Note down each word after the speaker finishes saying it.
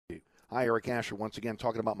Hi, Eric Asher once again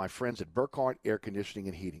talking about my friends at Burkhardt Air Conditioning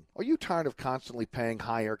and Heating. Are you tired of constantly paying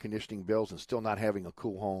high air conditioning bills and still not having a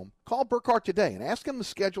cool home? Call Burkhardt today and ask them to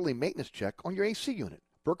schedule a maintenance check on your AC unit.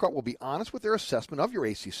 Burkhardt will be honest with their assessment of your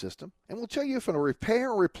AC system and will tell you if a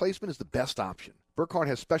repair or replacement is the best option. Burkhardt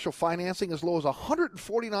has special financing as low as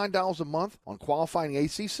 $149 a month on qualifying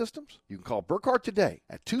AC systems. You can call Burkhardt today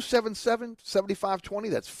at 277-7520.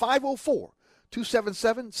 That's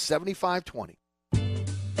 504-277-7520.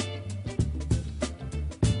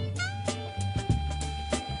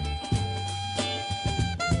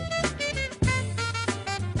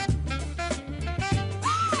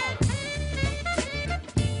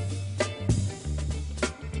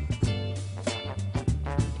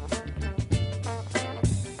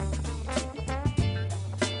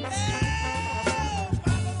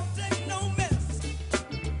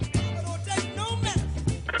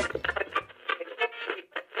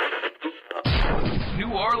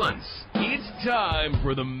 Time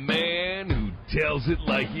for the man who tells it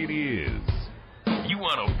like it is. You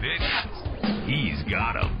want opinions? He's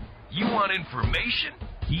got them. You want information?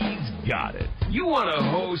 He's got it. You want a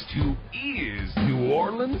host who is New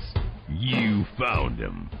Orleans? You found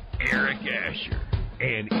him. Eric Asher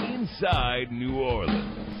and Inside New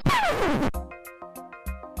Orleans.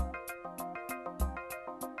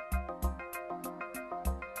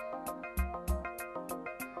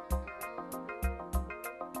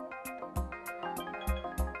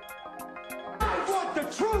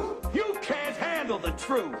 The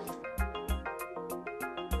truth.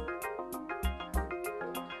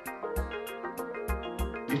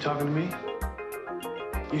 You talking to me?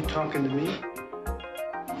 You talking to me?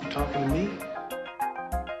 You talking to me?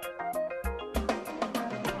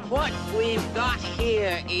 What we've got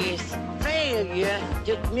here is failure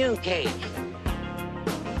to communicate.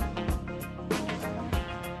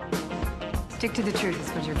 Stick to the truth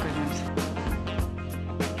is what you're good at.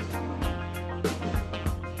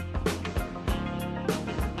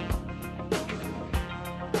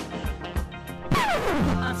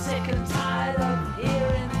 I'm sick and tired of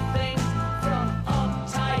hearing things from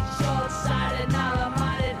uptight, short-sighted,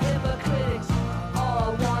 narrow-minded hypocrites. All I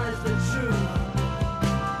want is the truth.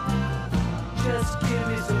 Just give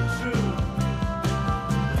me some truth.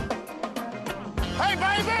 Hey,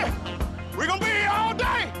 baby! We're gonna be here all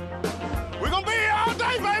day! We're gonna be here all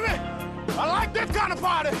day, baby! I like this kind of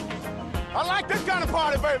party! I like this kind of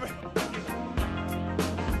party, baby!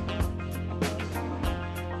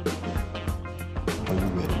 Are you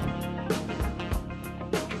ready?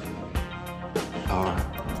 Are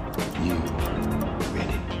you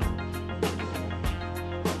ready?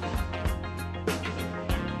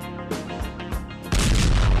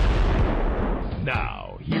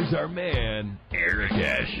 Now, here's our man, Eric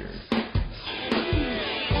Asher.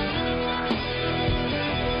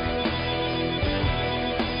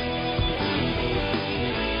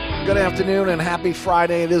 Good afternoon and happy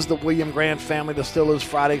Friday. It is the William Grant Family Distillers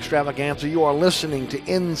Friday Extravaganza. You are listening to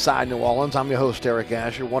Inside New Orleans. I'm your host, Eric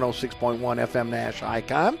Asher, 106.1 FM Nash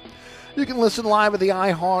Icon. You can listen live at the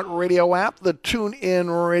iHeart Radio app, the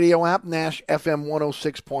TuneIn Radio app, Nash FM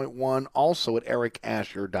 106.1, also at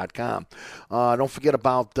ericasher.com. Don't forget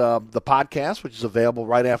about the podcast, which is available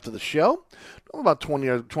right after the show. About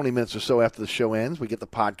 20 minutes or so after the show ends, we get the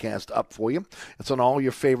podcast up for you. It's on all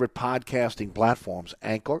your favorite podcasting platforms,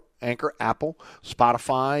 Anchor, Apple,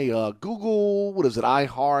 Spotify, Google,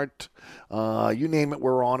 iHeart, you name it,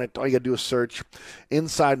 we're on it. All you got to do is search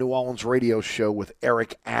Inside New Orleans Radio Show with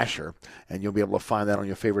Eric Asher, and you'll be able to find that on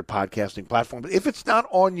your favorite podcasting platform. But if it's not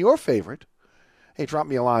on your favorite, hey, drop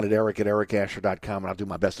me a line at eric@ericasher.com, and I'll do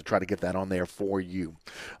my best to try to get that on there for you.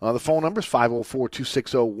 The phone number is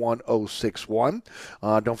 504-260-1061.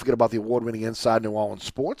 Don't forget about the award-winning Inside New Orleans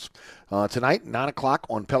Sports. Tonight, 9 o'clock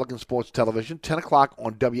on Pelican Sports Television, 10 o'clock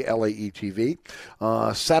on WLAE-TV.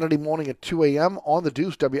 Saturday morning at 2 a.m. on The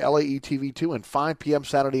Deuce, WLAE-TV2, and 5 p.m.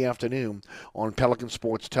 Saturday afternoon on Pelican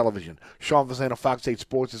Sports Television. Sean Vazano, Fox 8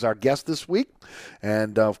 Sports, is our guest this week.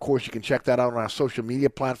 And, of course, you can check that out on our social media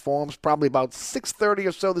platforms, probably about 6:30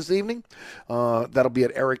 or so this evening. That'll be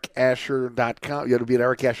at ericasher.com. It'll be at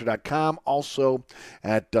ericasher.com. Also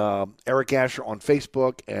at Eric Asher on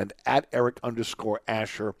Facebook and at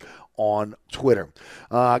Eric_Asher on Twitter.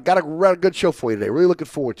 Got a good show for you today. Really looking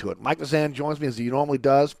forward to it. Mike Nazan joins me as he normally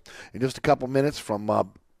does in just a couple minutes from Hot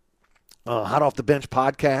Off the Bench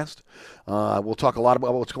podcast. We'll talk a lot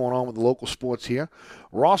about what's going on with the local sports here.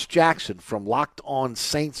 Ross Jackson from Locked On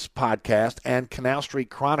Saints podcast and Canal Street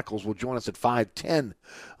Chronicles will join us at 5:10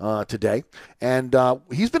 today. And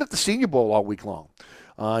he's been at the Senior Bowl all week long.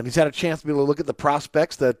 And he's had a chance to be able to look at the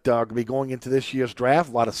prospects that are going to be going into this year's draft.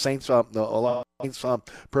 A lot of Saints, a lot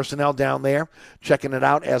personnel down there checking it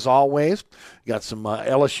out as always. Got some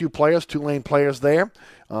LSU players, Tulane players there.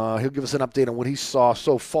 He'll give us an update on what he saw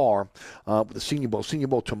so far with the Senior Bowl. Senior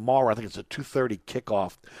Bowl tomorrow, I think it's a 2:30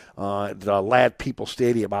 kickoff at the Ladd People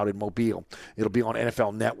Stadium out in Mobile. It'll be on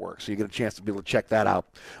NFL Network, so you get a chance to be able to check that out.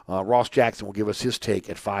 Ross Jackson will give us his take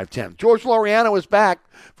at 5:10. George Laureano is back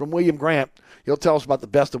from William Grant. He'll tell us about the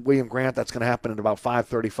best of William Grant. That's going to happen at about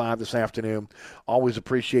 5:35 this afternoon. Always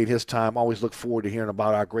appreciate his time. Always look forward to hearing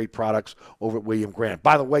about our great products over at William Grant.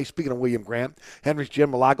 By the way, speaking of William Grant, Henry's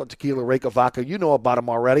Gin, Milagro Tequila, Reyka Vodka, you know about them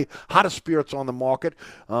already. Hottest spirits on the market.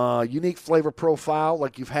 Unique flavor profile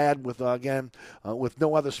like you've had with, with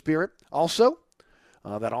no other spirit. Also,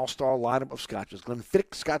 that all-star lineup of scotches.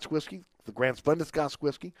 Glenfiddich Scotch Whiskey, the Grand Splendid Scotch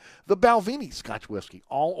Whiskey, the Balvenie Scotch Whiskey,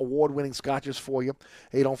 all award-winning scotches for you.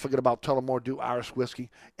 Hey, don't forget about Tullamore Dew Irish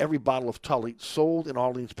Whiskey. Every bottle of Tully sold in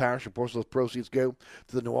Orleans Parish. Of course, those proceeds go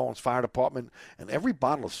to the New Orleans Fire Department. And every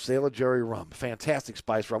bottle of Sailor Jerry rum, fantastic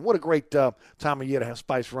spice rum. What a great time of year to have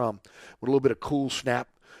spice rum with a little bit of cool snap.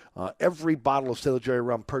 Every bottle of Sailor Jerry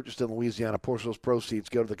rum purchased in Louisiana, a portion of those proceeds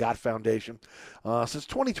go to the Gott Foundation. Since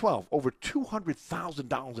 2012, over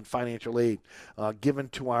 $200,000 in financial aid given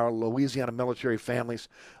to our Louisiana military families.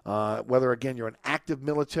 Whether, again, you're an active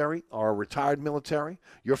military or a retired military,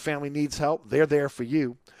 your family needs help, they're there for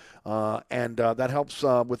you. And that helps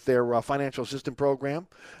with their financial assistance program.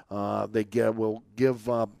 They will give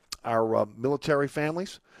our military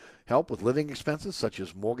families help with living expenses such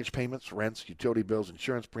as mortgage payments, rents, utility bills,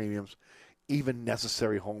 insurance premiums, even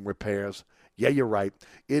necessary home repairs. Yeah, you're right.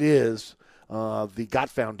 It is the Gott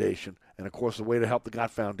Foundation. And, of course, the way to help the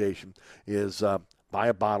Gott Foundation is buy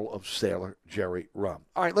a bottle of Sailor Jerry rum.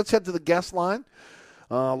 All right, let's head to the guest line.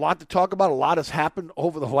 A lot to talk about. A lot has happened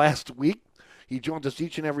over the last week. He joins us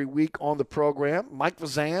each and every week on the program. Mike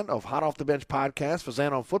Fazan of Hot Off the Bench podcast,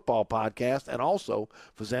 Fazan on Football podcast, and also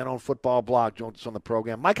Fazan on Football blog joins us on the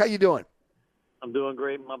program. Mike, how you doing? I'm doing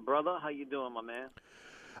great, my brother. How you doing, my man?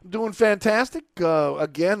 I'm doing fantastic.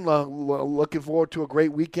 Looking forward to a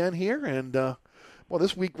great weekend here. And,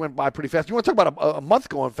 this week went by pretty fast. You want to talk about a month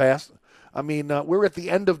going fast? I mean, we're at the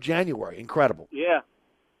end of January. Incredible. Yeah.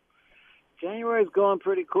 January's going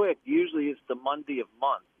pretty quick. Usually it's the Monday of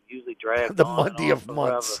months. Usually drags the on Monday of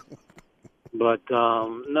months. But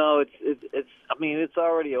no, it's. I mean, it's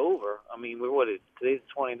already over. I mean, today's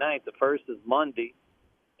the 29th. The first is Monday,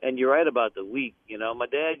 and you're right about the week. You know, my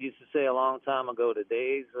dad used to say a long time ago, the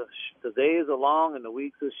days are long and the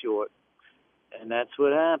weeks are short, and that's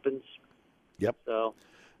what happens. Yep. So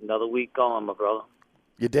another week gone, my brother.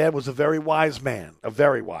 Your dad was a very wise man.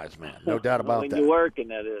 No doubt about that. When you're working,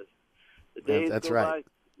 that is. The days that's go right.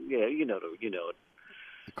 by. Yeah, you know it.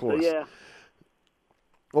 Of course. So, yeah.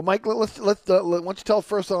 Well, Mike, why don't you tell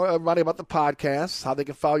first everybody about the podcast, how they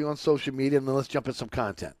can follow you on social media, and then let's jump in some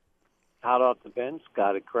content. Hot Off the Bench,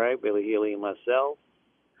 Scott and Craig, Billy Healy, and myself.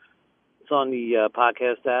 It's on the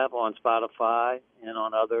podcast app, on Spotify, and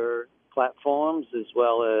on other platforms, as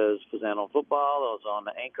well as Fazan on Football. It's on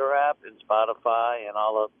the Anchor app and Spotify and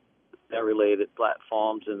all of their related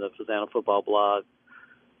platforms in the Fazan on Football blog.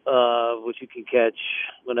 Which you can catch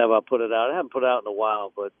whenever I put it out. I haven't put it out in a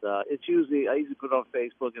while, but I usually put it on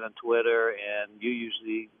Facebook and on Twitter, and you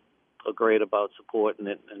usually are great about supporting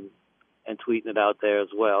it and tweeting it out there as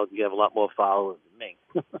well. You have a lot more followers than me,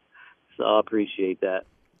 so I appreciate that.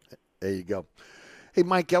 There you go. Hey,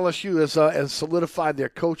 Mike, LSU has solidified their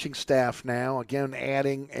coaching staff now. Again,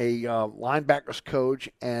 adding a linebackers coach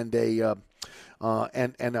and a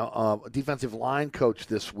defensive line coach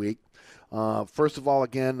this week. First of all,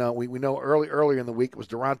 again, we know earlier in the week it was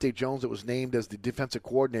Durante Jones that was named as the defensive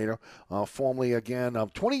coordinator, formerly, again,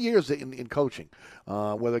 20 years in coaching.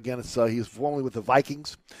 Whether, again, he's formerly with the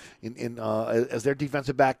Vikings as their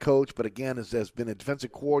defensive back coach, but, again, has been a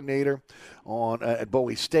defensive coordinator at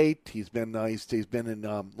Bowie State. He's been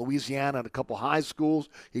in Louisiana at a couple high schools.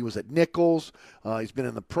 He was at Nichols. He's been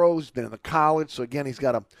in the pros. He's been in the college. So, again, he's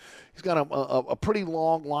got a pretty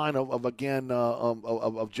long line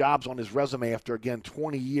of jobs on his resume after, again,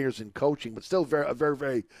 20 years in coaching, but still a very,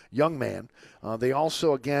 very young man. They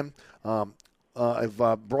also, again,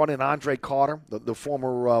 have brought in Andre Carter, the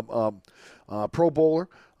former Pro Bowler,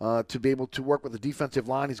 to be able to work with the defensive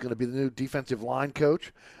line. He's going to be the new defensive line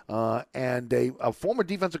coach. And a former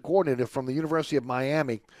defensive coordinator from the University of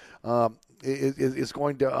Miami is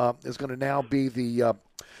going to now be the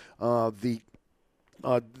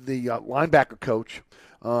linebacker coach.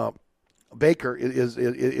 Baker is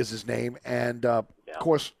his name, and of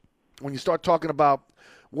course, when you start talking about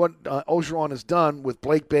what Orgeron has done with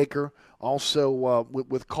Blake Baker, also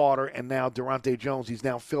with Carter, and now Durante Jones. He's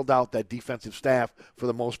now filled out that defensive staff for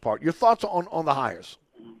the most part. Your thoughts on the hires?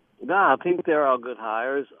 No, I think they're all good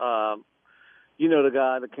hires.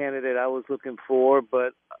 The candidate I was looking for,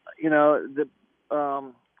 but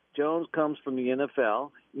Jones comes from the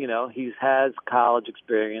NFL. He has college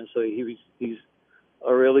experience, so he's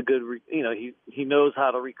a really good. He knows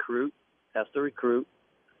how to recruit, has to recruit,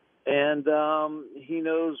 and he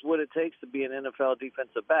knows what it takes to be an NFL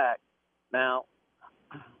defensive back. Now,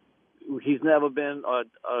 he's never been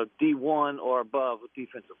a D1 or above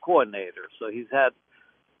defensive coordinator, so he's had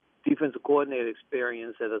defensive coordinator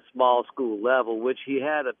experience at a small school level, which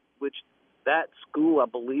that school, I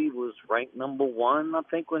believe, was ranked number 1, I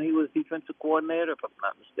think, when he was defensive coordinator, if I'm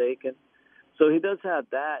not mistaken. So he does have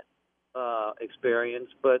that experience.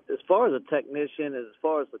 But as far as a technician, as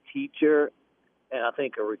far as a teacher, and I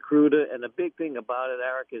think a recruiter, and the big thing about it,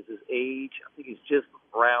 Eric, is his age. I think he's just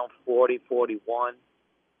around 40, 41,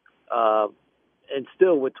 and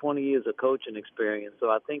still with 20 years of coaching experience. So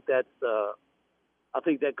I think that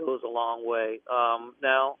goes a long way.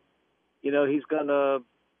 Now,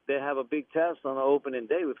 they have a big test on the opening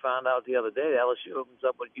day. We found out the other day LSU opens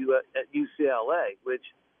up at UCLA, which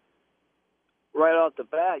right off the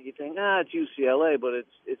bat you think, it's UCLA, but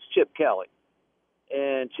it's Chip Kelly.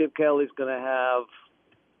 And Chip Kelly's going to have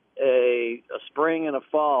a spring and a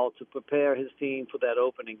fall to prepare his team for that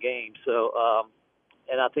opening game. So,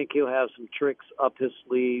 and I think he'll have some tricks up his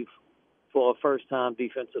sleeve for a first-time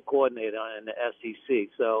defensive coordinator in the SEC.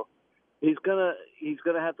 So he's gonna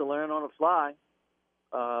have to learn on the fly.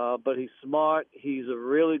 But he's smart. He's a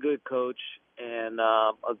really good coach, and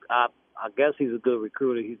I guess he's a good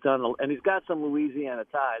recruiter. He's got some Louisiana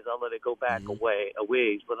ties. I'll let it go back a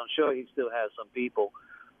ways, but I'm sure he still has some people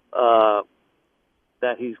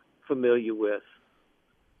that he's familiar with.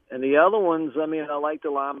 And the other ones, I like the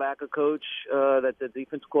linebacker coach, that the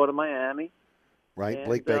defense coordinator of Miami, right?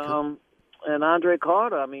 Blake Baker. And Andre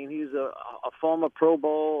Carter, he's a former Pro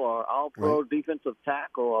Bowl or All-Pro defensive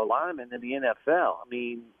tackle or lineman in the NFL.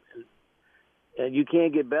 And you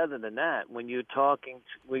can't get better than that when you're talking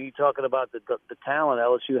about the talent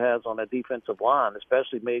LSU has on the defensive line,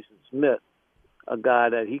 especially Mason Smith, a guy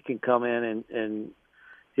that he can come in and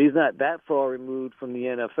he's not that far removed from the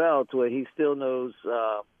NFL to where he still knows,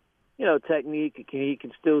 technique. He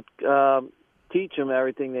can still teach them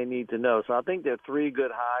everything they need to know. So I think they're 3 good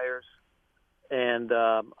hires. And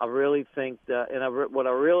I really think that, what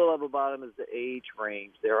I really love about them is the age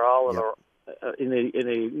range. They're all in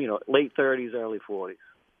the late 30s, early 40s.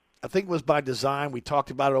 I think it was by design. We talked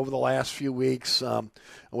about it over the last few weeks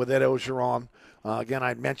with Ed Orgeron. Again,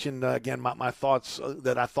 I mentioned, my thoughts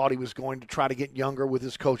that I thought he was going to try to get younger with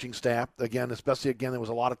his coaching staff. Again, there was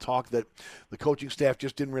a lot of talk that the coaching staff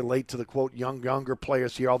just didn't relate to the, quote, younger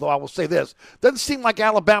players here. Although I will say this, doesn't seem like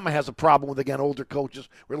Alabama has a problem with, again, older coaches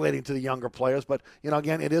relating to the younger players. But,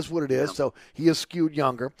 again, it is what it is. Yeah. So he is skewed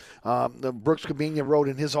younger. Brooks Kobinia wrote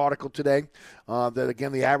in his article today that,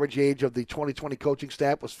 again, the average age of the 2020 coaching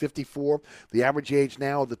staff was 54. The average age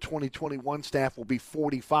now of the 2021 staff will be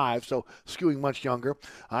 45, so skewing much younger.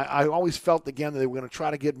 I always felt, again, that they were going to try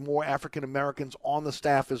to get more African Americans on the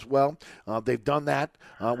staff as well. They've done that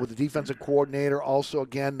with the defensive coordinator, also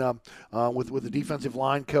again with the defensive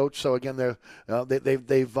line coach. So again,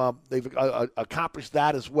 they've accomplished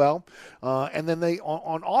that as well. And then they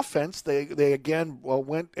on offense, they again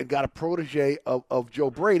went and got a protege of Joe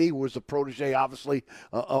Brady, who was a protege, obviously,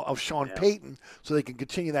 of Sean Payton, so they can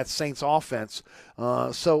continue that Saints offense.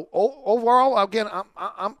 So overall, again,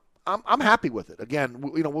 I'm happy with it. Again,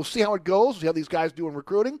 we'll see how it goes. We'll see how these guys do in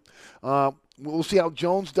recruiting. We'll see how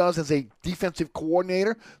Jones does as a defensive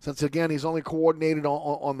coordinator, since again he's only coordinated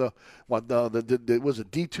on the was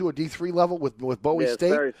it D2 or D3 level with Bowie State.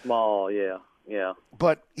 It's very small, yeah.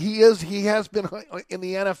 But he has been in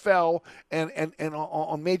the NFL and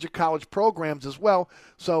on major college programs as well.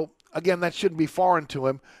 So again, that shouldn't be foreign to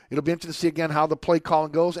him. It'll be interesting to see, again, how the play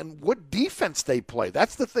calling goes and what defense they play.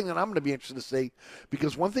 That's the thing that I'm going to be interested to see,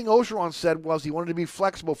 because one thing Orgeron said was he wanted to be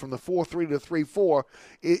flexible from the 4-3 to 3-4.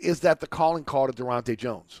 Is that the calling card of Durante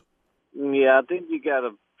Jones? Yeah, I think you got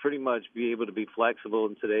to pretty much be able to be flexible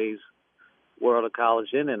in today's world of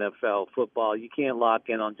college and NFL football. You can't lock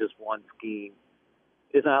in on just one scheme.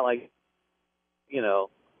 It's not like,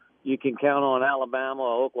 you can count on Alabama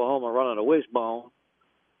or Oklahoma running a wishbone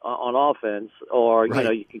on offense, or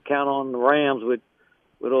right. You can count on the Rams with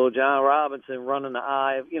old John Robinson running the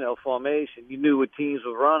I formation. You knew what teams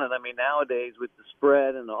were running. Nowadays with the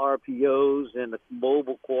spread and the RPOs and the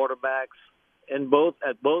mobile quarterbacks, and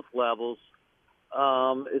at both levels,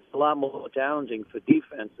 it's a lot more challenging for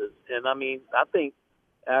defenses. And, I mean, I think,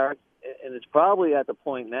 Eric, and it's probably at the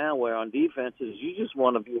point now where on defenses you just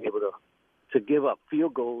want to be able to give up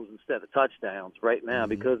field goals instead of touchdowns right now,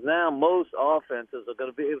 because now most offenses are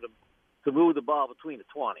going to be able to move the ball between the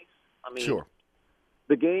 20s. I mean, Sure.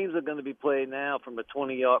 the games are going to be played now from the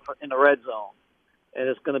 20-yard in the red zone, and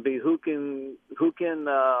it's going to be who can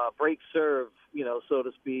break serve, so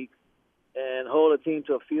to speak, and hold a team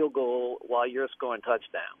to a field goal while you're scoring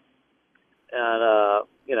touchdowns. And I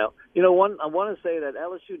want to say that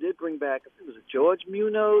LSU did bring back, I think it was George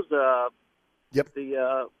Munoz, Yep.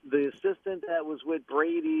 the assistant that was with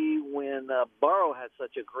Brady when Burrow had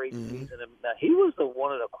such a great season. And he was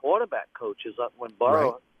one of the quarterback coaches when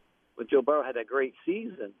Joe Burrow had that great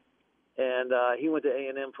season. And he went to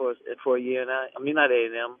A&M for a year. Not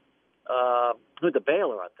A&M. He went to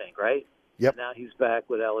Baylor, I think, right? Yep. Now he's back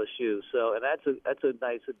with LSU. So, and that's a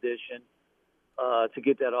nice addition to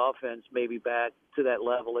get that offense maybe back to that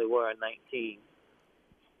level they were in 19.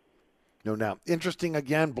 No doubt. Interesting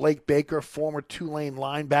again, Blake Baker, former Tulane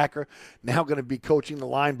linebacker, now going to be coaching the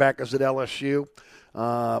linebackers at LSU.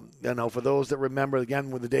 For those that remember,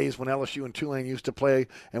 again, with the days when LSU and Tulane used to play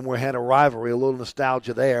and we had a rivalry, a little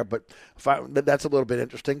nostalgia there. But that's a little bit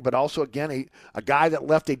interesting. But also, again, a guy that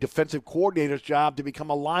left a defensive coordinator's job to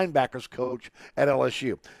become a linebackers coach at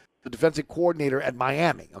LSU. The defensive coordinator at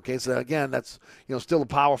Miami. Okay, so again, that's still a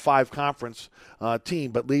Power 5 conference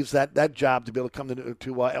team, but leaves that job to be able to come to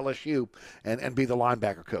LSU and be the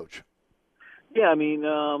linebacker coach. Yeah, I mean,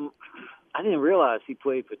 I didn't realize he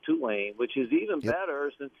played for Tulane, which is even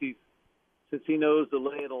better since he knows the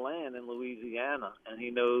lay of the land in Louisiana, and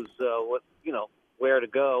he knows where to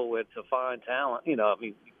go, where to find talent. You don't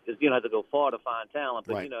have to go far to find talent,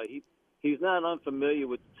 but he's not unfamiliar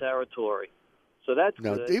with the territory. So that's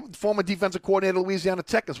good. Former defensive coordinator at Louisiana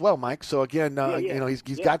Tech as well, Mike. So again, he's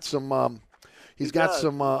got some.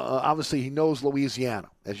 Obviously, he knows Louisiana,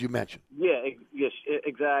 as you mentioned. Yeah, yes,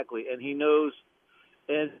 exactly, and he knows,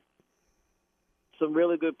 and some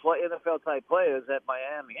really good NFL type players at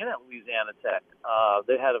Miami and at Louisiana Tech.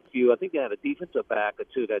 They had a few. I think they had a defensive back or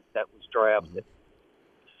two that was drafted.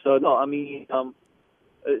 So no, I mean,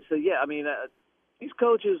 these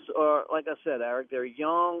coaches are, like I said, Eric. They're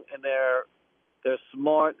young and they're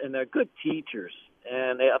smart and they're good teachers,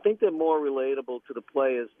 and I think they're more relatable to the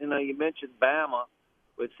players. You mentioned Bama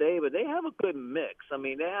with Saban. They have a good mix. I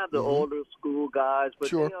mean, they have the older school guys, but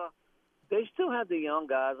they still have the young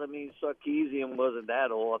guys. I mean, Sarkisian wasn't that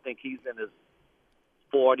old. I think he's in his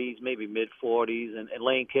 40s, maybe mid-40s, and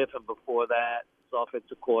Lane Kiffin before that, his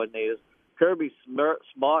offensive coordinators. Kirby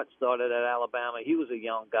Smart started at Alabama. He was a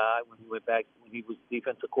young guy when he went back, when he was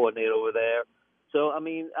defensive coordinator over there. So, I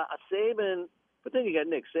mean, Saban. But then you got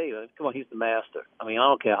Nick Saban. Come on, he's the master. I mean, I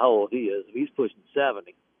don't care how old he is. If he's pushing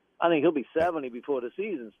 70, I think he'll be 70 before the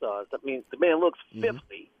season starts. I mean, the man looks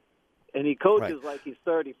 50, and he coaches like he's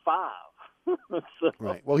 35.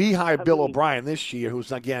 Right. Well, he hired Bill O'Brien this year,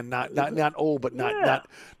 who's again not old, but not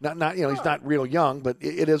he's not real young, but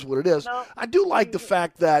it is what it is. No, I do like the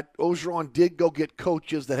fact that Orgeron did go get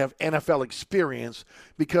coaches that have NFL experience,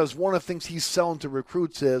 because one of the things he's selling to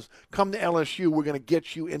recruits is, come to LSU, we're going to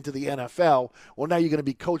get you into the NFL. Well, now you're going to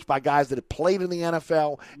be coached by guys that have played in the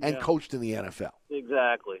NFL and coached in the NFL.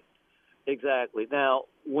 Exactly. Now,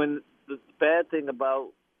 when the bad thing about,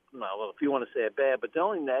 well, if you want to say it bad, but the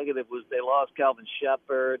only negative was they lost Calvin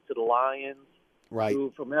Shepard to the Lions, right?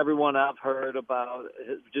 Who, from everyone I've heard about,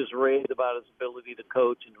 just raved about his ability to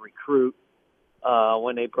coach and recruit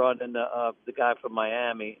when they brought in the guy from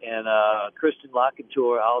Miami. And Christian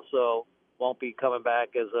Lockentour also won't be coming back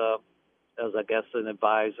as I guess an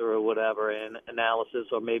advisor or whatever in analysis,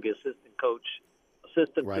 or maybe assistant to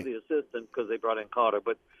the assistant, because they brought in Carter.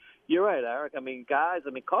 But you're right, Eric. I mean,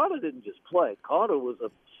 Carter didn't just play. Carter was a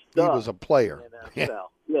stud. He was a player. Yeah.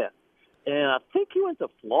 And I think he went to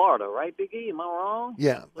Florida, right, Big E? Am I wrong?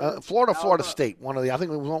 Yeah, Florida State. I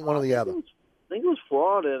think it was one of the other. I think it was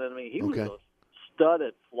Florida. And I mean, he was a stud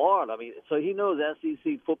at Florida. I mean, so he knows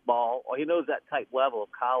SEC football, or he knows that type level of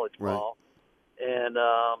college ball, and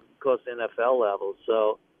of course NFL level.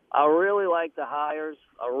 So I really like the hires.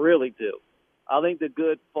 I really do. I think the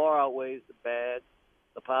good far outweighs the bad.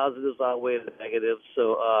 The positives outweigh the negatives.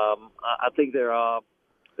 So I think they're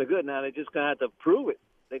good. Now they're just going to have to prove it.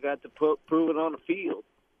 They got to prove it on the field.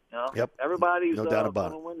 Everybody's no doubt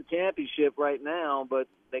about going to win the championship right now, but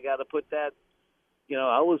they got to put that.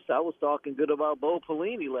 I was talking good about Bo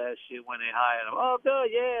Pelini last year when they hired him. Oh, good,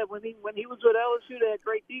 yeah. When he was with LSU, they had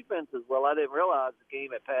great defenses. Well, I didn't realize the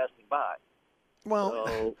game had passed him by.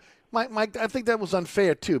 Well, Mike, I think that was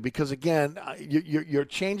unfair too, because again, you're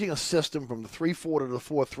changing a system from the 3-4 to the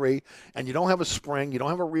 4-3, and you don't have a spring, you don't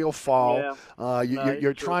have a real fall. Yeah.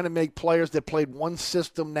 You're trying to make players that played one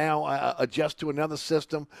system now adjust to another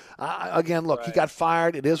system. Again, look, he got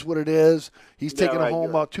fired. It is what it is. He's taking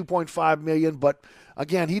home $2.5 million, but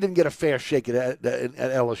again, he didn't get a fair shake at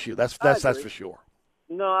LSU. That's for sure.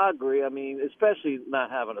 No, I agree. I mean, especially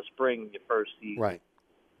not having a spring in your first season. Right.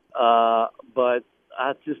 But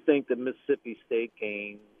I just think the Mississippi State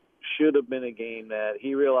game should have been a game that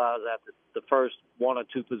he realized after the first one or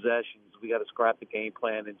two possessions, we got to scrap the game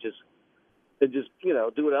plan and just do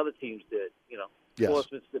what other teams did, force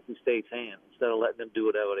Mississippi State's hand instead of letting them do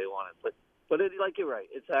whatever they wanted. But like you're right,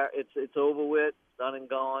 it's over with, done and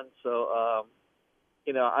gone. So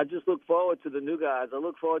I just look forward to the new guys. I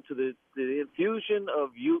look forward to the infusion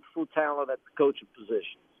of youthful talent at the coaching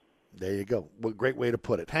position. There you go. What a great way to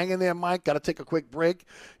put it. Hang in there, Mike. Got to take a quick break.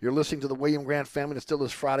 You're listening to the William Grant Family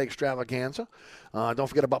Distillers Friday Extravaganza. Don't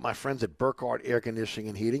forget about my friends at Burkhardt Air Conditioning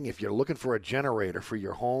and Heating. If you're looking for a generator for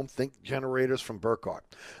your home, think generators from Burkhardt.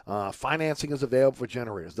 Financing is available for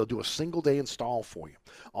generators. They'll do a single-day install for you.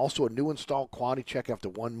 Also, a new install quality check after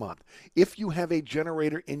 1 month. If you have a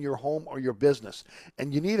generator in your home or your business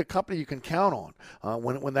and you need a company you can count on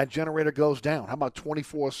when that generator goes down, how about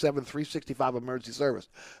 24/7, 365 emergency service?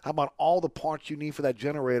 How about all the parts you need for that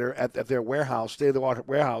generator at their warehouse, state-of-the-art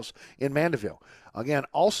warehouse in Mandeville? Again,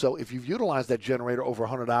 also, if you've utilized that generator over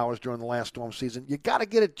 100 hours during the last storm season, you got to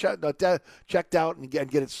get it checked out and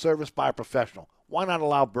get it serviced by a professional. Why not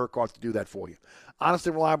allow Burkhardt to do that for you? Honest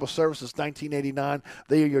and reliable service since 1989.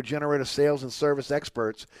 They are your generator sales and service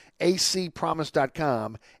experts.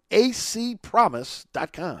 acpromise.com.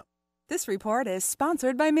 acpromise.com. This report is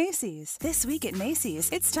sponsored by Macy's. This week at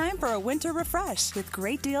Macy's, it's time for a winter refresh with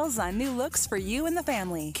great deals on new looks for you and the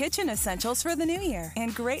family, kitchen essentials for the new year,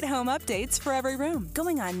 and great home updates for every room.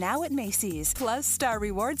 Going on now at Macy's. Plus, Star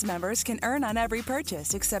Rewards members can earn on every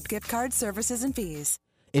purchase except gift card services and fees.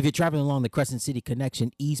 If you're traveling along the Crescent City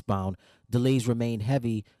Connection eastbound, delays remain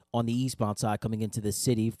heavy on the eastbound side coming into the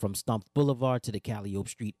city from Stump Boulevard to the Calliope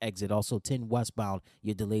Street exit. Also 10 westbound,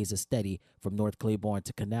 your delays are steady from North Claiborne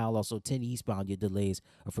to Canal. Also 10 eastbound, your delays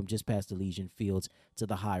are from just past Elysian Fields to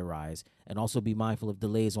the high rise. And also be mindful of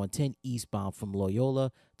delays on 10 eastbound from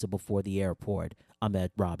Loyola to before the airport. I'm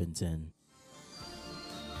Ed Robinson.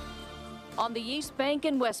 On the East Bank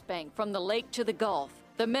and West Bank, from the lake to the Gulf,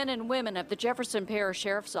 the men and women of the Jefferson Parish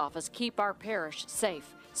Sheriff's Office keep our parish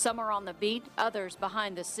safe. Some are on the beat, others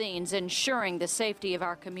behind the scenes, ensuring the safety of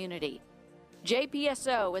our community.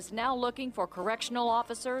 JPSO is now looking for correctional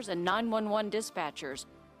officers and 911 dispatchers.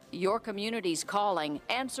 Your community's calling.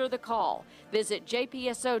 Answer the call. Visit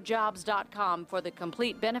jpsojobs.com for the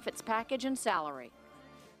complete benefits package and salary.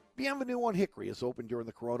 Bienvenue on Hickory is open during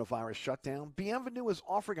the coronavirus shutdown. Bienvenue is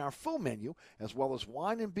offering our full menu as well as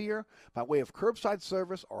wine and beer by way of curbside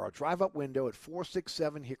service or a drive-up window at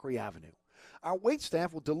 467 Hickory Avenue. Our wait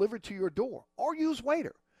staff will deliver to your door or use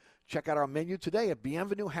waiter. Check out our menu today at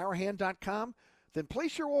bienvenueharahan.com. Then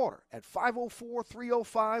place your order at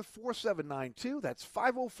 504-305-4792. That's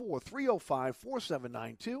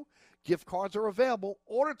 504-305-4792. Gift cards are available.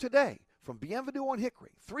 Order today from Bienvenue on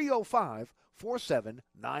Hickory,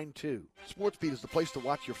 305-4792. SportsBeat is the place to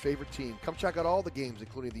watch your favorite team. Come check out all the games,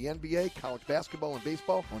 including the NBA, college basketball, and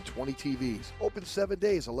baseball on 20 TVs. Open 7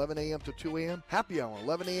 days, 11 a.m. to 2 a.m. Happy hour,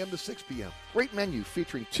 11 a.m. to 6 p.m. Great menu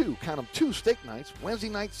featuring two steak nights. Wednesday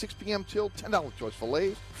night, 6 p.m. till $10 choice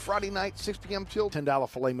fillets. Friday night, 6 p.m. till $10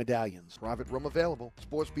 filet medallions. Private room available.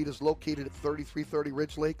 SportsBeat is located at 3330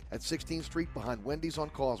 Ridge Lake at 16th Street behind Wendy's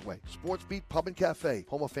on Causeway. SportsBeat Pub and Cafe,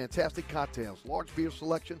 home of fantastic cocktails, large beer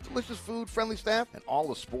selection, delicious food, friendly staff, and all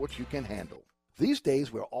the sports you can handle. These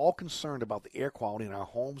days, we're all concerned about the air quality in our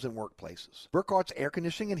homes and workplaces. Burkhardt's Air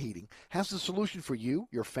Conditioning and Heating has the solution for you,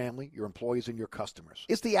 your family, your employees, and your customers.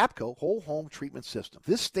 It's the APCO Whole Home Treatment System.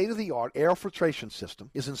 This state-of-the-art air filtration system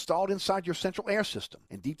is installed inside your central air system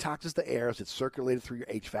and detoxes the air as it's circulated through your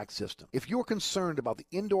HVAC system. If you're concerned about the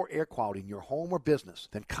indoor air quality in your home or business,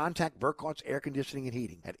 then contact Burkhardt's Air Conditioning and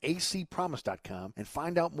Heating at acpromise.com and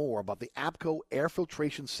find out more about the APCO Air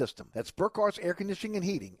Filtration System. That's Burkhardt's Air Conditioning and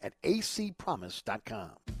Heating at acpromise.com.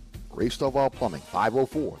 Ray Stovall Plumbing,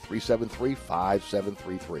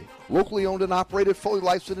 504-373-5733. Locally owned and operated, fully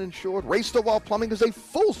licensed and insured, Ray Stovall Plumbing is a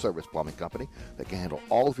full-service plumbing company that can handle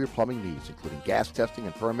all of your plumbing needs, including gas testing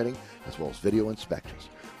and permitting, as well as video inspections.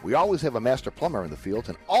 We always have a master plumber in the field,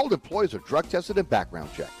 and all employees are drug tested and background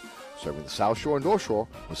checked. Serving the South Shore and North Shore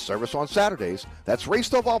with service on Saturdays. That's Ray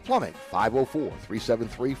Stovall Plumbing,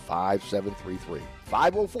 504-373-5733.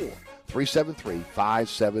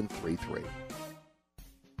 504-373-5733.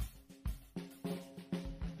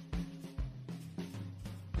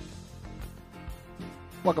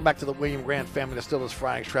 Welcome back to the William Grant Family Distillers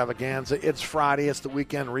Friday Extravaganza. It's Friday. It's the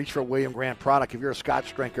weekend. Reach for a William Grant product. If you're a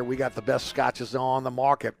Scotch drinker, we got the best scotches on the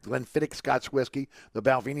market. Glenfiddich Scotch Whiskey, the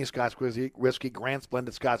Balvenie Scotch Whiskey, Grant's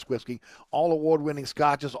Blended Scotch Whiskey, all award-winning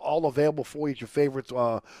scotches, all available for you at your favorite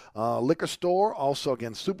liquor store. Also,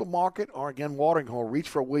 again, supermarket or, again, watering hole. Reach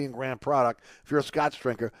for a William Grant product. If you're a Scotch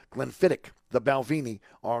drinker, Glenfiddich, the Balvenie,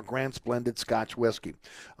 or Grant's Blended Scotch Whiskey.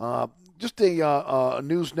 Just a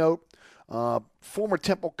news note. Former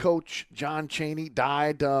Temple coach John Chaney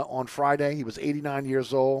died on Friday. He was 89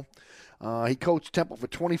 years old. He coached Temple for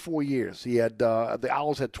 24 years. He had the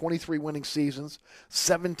Owls had 23 winning seasons,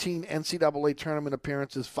 17 NCAA tournament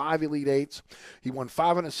appearances, 5 Elite Eights. He won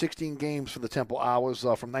 516 games for the Temple Owls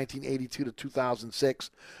from 1982 to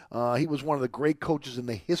 2006. He was one of the great coaches in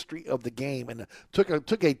the history of the game, and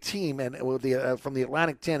took a team and from the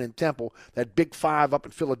Atlantic 10 in Temple, that Big Five up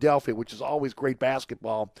in Philadelphia, which is always great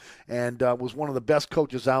basketball, and was one of the best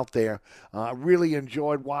coaches out there. Really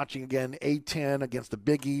enjoyed watching again A-10 against the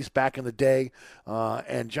Big East back in the day,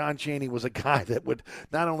 and John Chaney was a guy that would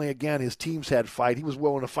not only, again, his teams had fight, he was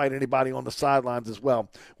willing to fight anybody on the sidelines as well.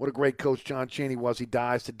 What a great coach John Chaney was. He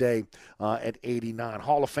dies today at 89.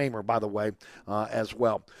 Hall of Famer, by the way, as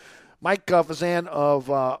well. Mike Fazan of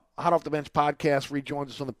Hot Off the Bench podcast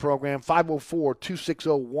rejoins us on the program.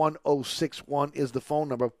 504-260-1061 is the phone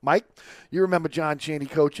number. Mike, you remember John Chaney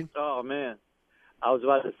coaching? Oh, man. I was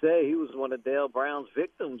about to say he was one of Dale Brown's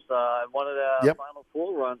victims in one of the Final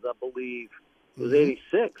Four runs, I believe. It was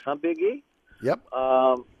 86, huh, Big E? Yep.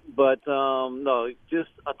 No,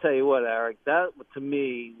 just I'll tell you what, Eric, that to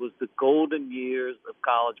me was the golden years of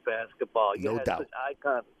college basketball. You had such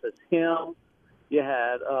icons as him. You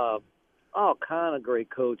had all kind of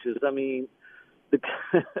great coaches. I mean,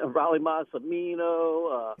 Raleigh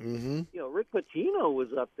Massimino, Rick Pitino was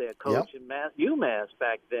up there coaching UMass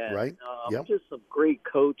back then. Right. Just some great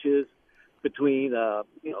coaches between the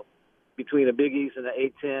Big East and the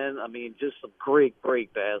A-10. I mean, just some great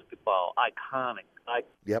basketball, iconic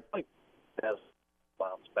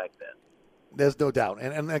basketball back then. There's no doubt.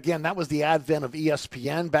 And again, that was the advent of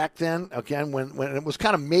ESPN back then, again, when it was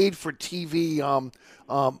kind of made for TV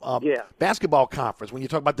basketball conference, when you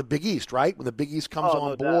talk about the Big East, right? When the Big East comes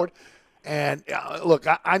on board. Doubt. And, look,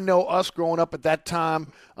 I know us growing up at that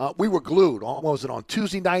time, we were glued. What was it, on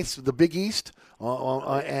Tuesday nights, the Big East?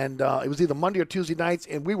 And it was either Monday or Tuesday nights,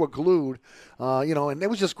 and we were glued, and it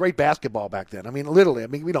was just great basketball back then. I mean, literally. I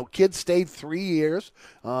mean, kids stayed 3 years.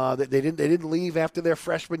 They didn't leave after their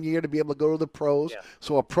freshman year to be able to go to the pros. Yeah.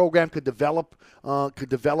 So a program could develop a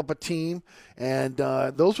team. And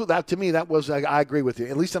to me, that was, I agree with you.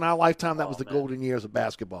 At least in our lifetime, that was the golden years of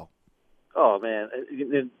basketball. Oh, man.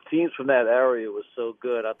 And teams from that area was so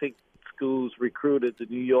good. I think schools recruited the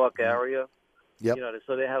New York area. Yep.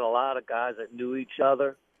 So they had a lot of guys that knew each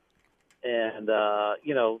other. And,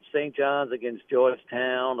 St. John's against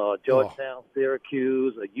Georgetown, or Georgetown,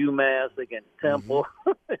 Syracuse, or UMass against Temple.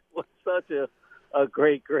 It was such a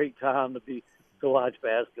great time to watch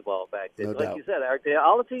basketball back then. No like doubt. you said, Eric,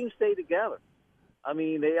 all the teams stayed together. I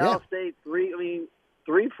mean, they all stayed 3-4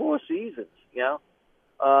 seasons,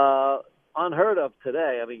 unheard of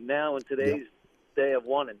today. I mean, now in today's day of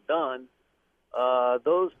one and done,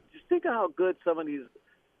 just think of how good some of these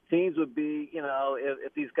teams would be,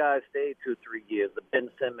 if these guys stayed 2-3 years, the Ben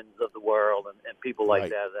Simmons of the world and people like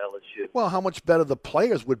that at LSU. Well, how much better the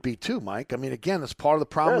players would be too, Mike. I mean, again, it's part of the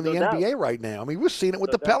problem in the NBA right now. I mean, we're seeing it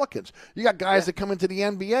with the Pelicans. You got guys that come into the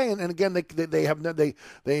NBA, and again, they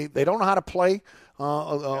don't know how to play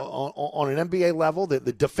on an NBA level.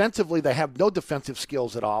 Defensively, they have no defensive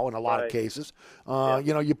skills at all in a lot of cases.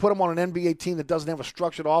 You put them on an NBA team that doesn't have a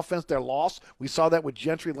structured offense, they're lost. We saw that with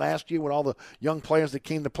Gentry last year with all the young players that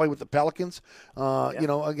came to play with the Pelicans.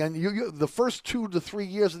 Again, you the first 2 to 3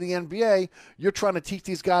 years of the NBA, you're trying to teach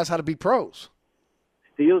these guys how to be pros.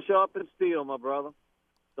 Steel sharpens steel, my brother.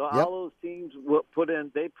 So all those teams put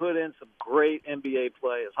in some great NBA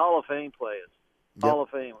players, Hall of Fame players, Hall of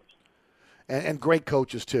Famers. And great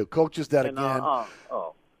coaches too. Coaches that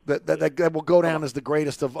that will go down as the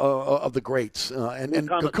greatest of the greats, and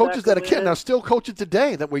the coaches that are still coaching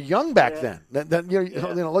today that were young back then. Look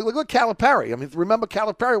at Calipari. I mean, remember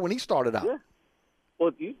Calipari when he started out? Yeah.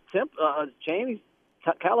 Well, Chaney,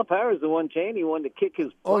 Calipari is the one Chaney wanted to kick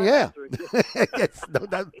his. Oh yeah, that's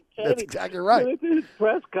exactly right. He did his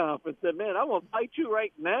press conference said, "Man, I'm gonna fight you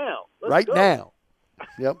right now. Let's go." Now.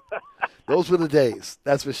 Yep. Those were the days.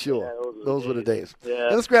 That's for sure. Yeah, those were the days. Yeah.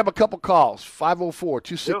 Let's grab a couple calls.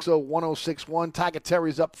 504-260-1061. Tiger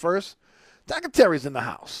Terry's up first. Tiger Terry's in the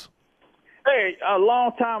house. Hey, a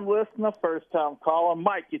long-time listener, first-time caller.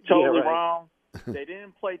 Mike, you're totally wrong. They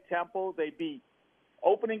didn't play Temple. They beat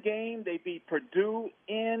opening game, they beat Purdue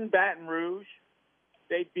in Baton Rouge.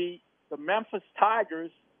 They beat the Memphis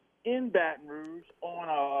Tigers in Baton Rouge on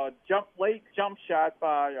a late jump shot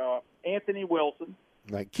by Anthony Wilson.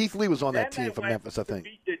 Right. Keith Lee was on that team from Memphis, I think.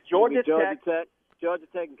 Beat the Georgia Tech. Georgia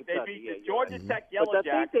Tech and Kentucky. They beat the Georgia Tech Yellow But I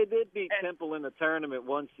Jackets. think they did beat Temple in the tournament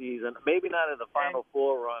one season. Maybe not in the Final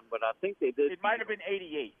Four run, but I think they did. It might have been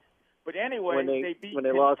 88. But anyway, when they beat when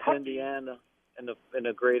they Kentucky. lost to Indiana in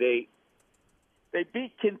the grade 8. They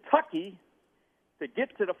beat Kentucky to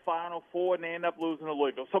get to the Final Four, and they end up losing to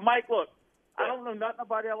Louisville. So, Mike, look, I don't know nothing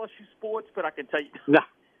about LSU sports, but I can tell you. No.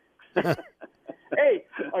 Hey,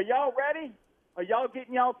 are y'all ready? Are y'all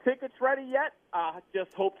getting y'all tickets ready yet? I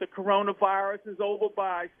just hope the coronavirus is over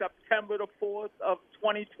by September the 4th of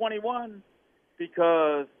 2021,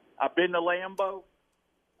 because I've been to Lambeau,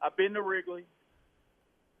 I've been to Wrigley,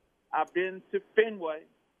 I've been to Fenway.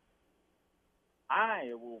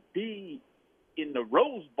 I will be in the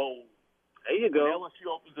Rose Bowl. There you go. When LSU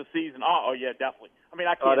opens the season. Oh, yeah, definitely. I mean,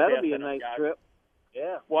 I can't. Oh, that'll pass be a that up, nice guys. trip.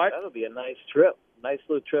 Yeah. What? That'll be a nice trip. Nice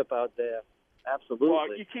little trip out there. Absolutely.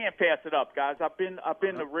 Well, you can't pass it up, guys. I've been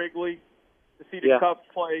to Wrigley to see the Cubs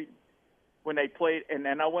play when they played, and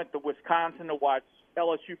then I went to Wisconsin to watch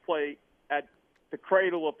LSU play at the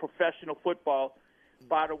cradle of professional football.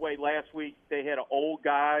 By the way, last week they had an old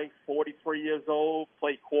guy, 43 years old,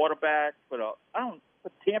 played quarterback for the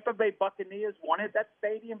Tampa Bay Buccaneers, wanted that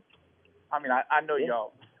stadium. I mean, I know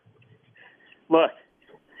y'all. Look,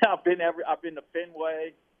 I've been to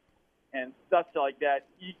Fenway and stuff like that.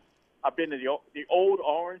 I've been to the old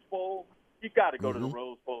Orange Bowl. You got to go to the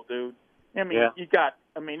Rose Bowl, dude. I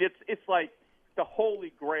mean, it's like the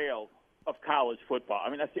holy grail of college football. I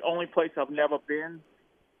mean, that's the only place I've never been.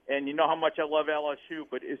 And you know how much I love LSU,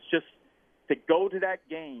 but it's just to go to that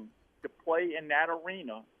game, to play in that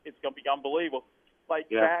arena, it's going to be unbelievable. Like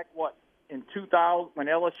back, in 2000, when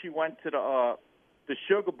LSU went to the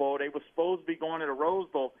Sugar Bowl, they were supposed to be going to the Rose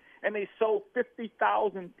Bowl, and they sold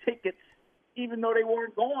 50,000 tickets, even though they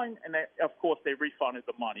weren't going, and of course they refunded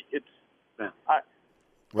the money.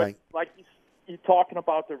 Right. Like you're talking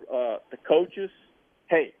about the coaches.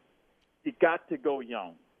 Hey, you got to go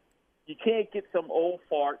young. You can't get some old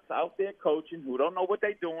farts out there coaching who don't know what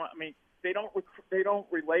they're doing. I mean, they don't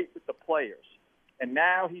relate with the players. And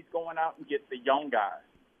now he's going out and getting the young guys.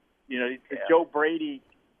 You know, the Joe Brady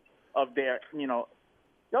of their,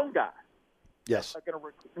 young guys. Yes. They're going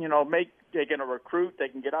to recruit. They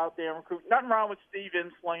can get out there and recruit. Nothing wrong with Steve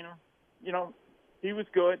Enslinger. He was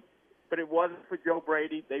good, but it wasn't for Joe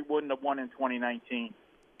Brady. They wouldn't have won in 2019.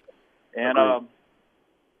 And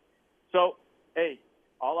so, hey,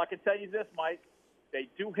 all I can tell you is this, Mike. They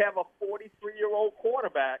do have a 43-year-old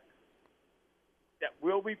quarterback that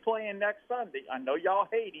will be playing next Sunday. I know y'all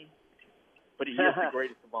hate him, but he is the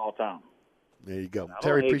greatest of all time. There you go.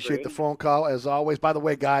 Terry, appreciate the phone call, as always. By the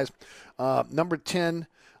way, guys, number 10,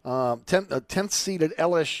 10th seeded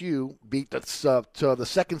LSU beat the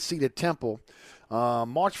second seeded Temple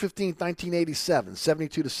March 15th, 1987,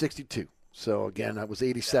 72-62. So, again, that was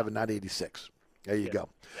 87, not 86. There you go.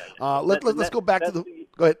 Let's go back to the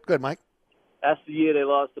 – go ahead, Mike. That's the year they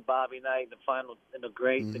lost to Bobby Knight in the final in the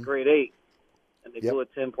grade 8. And they blew a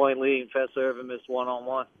 10-point lead. Fess Irvin missed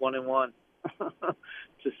 1-on-1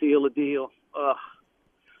 to seal the deal.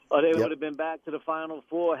 Or they would have been back to the Final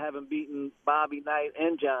Four, having beaten Bobby Knight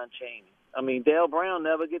and John Chaney. I mean, Dale Brown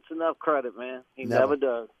never gets enough credit, man. He never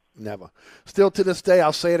does. Never. Still to this day,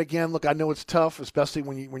 I'll say it again. Look, I know it's tough, especially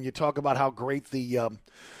when you talk about how great the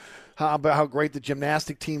how great the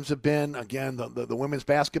gymnastic teams have been. Again, the women's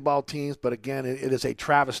basketball teams. But again, it is a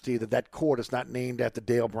travesty that court is not named after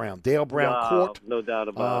Dale Brown. Dale Brown Court. No doubt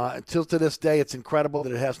about it. Until to this day, it's incredible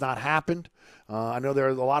that it has not happened. I know there are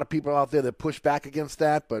a lot of people out there that push back against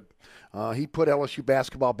that, but he put LSU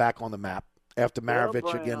basketball back on the map after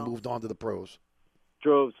Maravich again moved on to the pros.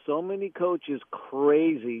 Drove so many coaches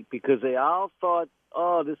crazy because they all thought,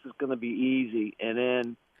 oh, this is going to be easy. And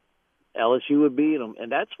then LSU would beat them.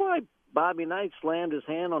 And that's why Bobby Knight slammed his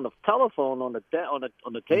hand on the telephone on the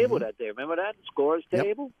table that day. Remember that? The scores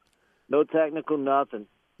table? No technical, nothing.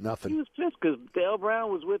 Nothing. He was pissed because Dale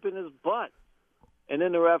Brown was whipping his butt. And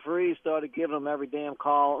then the referee started giving him every damn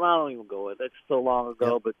call. I don't even go with it. That's so long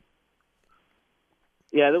ago, but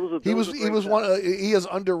yeah, there was a he is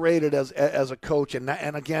underrated as a coach, and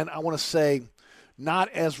again, I want to say, not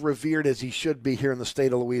as revered as he should be here in the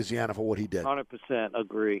state of Louisiana for what he did. 100%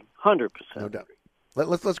 agree. 100%. No doubt.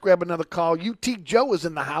 Let's grab another call. UT Joe is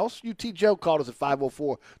in the house. UT Joe called us at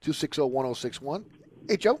 504-260-1061.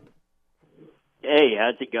 Hey, Joe. Hey,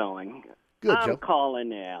 how's it going? Good, I'm Joe.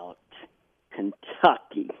 calling out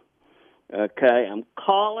Kentucky. Okay, I'm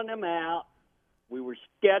calling them out We were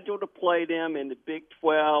scheduled to play them in the Big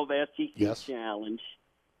 12 SEC Challenge,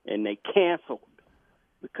 and they canceled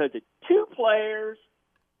because the 2 players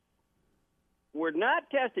were not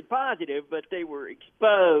tested positive, but they were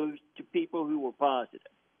exposed to people who were positive.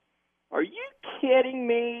 Are you kidding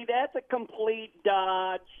me? That's a complete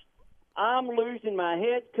dodge. I'm losing my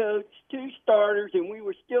head coach, 2 starters, and we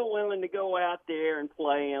were still willing to go out there and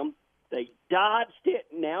play them. They dodged it.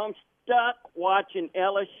 Now I'm stuck watching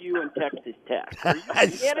LSU and Texas Tech. Are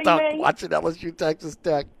you kidding me? Watching LSU, Texas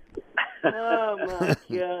Tech. Oh, my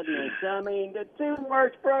goodness. I mean, the 2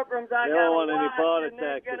 worst programs I got to watch, and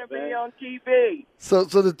they're going to be on TV. So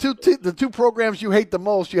the two programs you hate the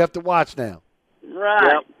most, you have to watch now.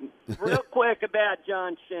 Right. Yep. Real quick about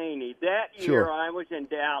John Chaney. That year Sure. I was in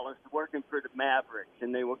Dallas working for the Mavericks,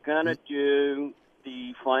 and they were going to do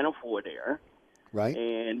the Final Four there. Right.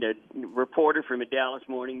 And a reporter from the Dallas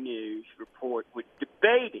Morning News report was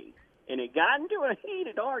debating, and it got into a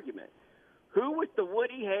heated argument. Who was the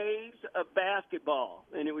Woody Hayes of basketball?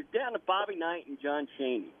 And it was down to Bobby Knight and John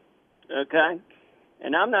Chaney. Okay?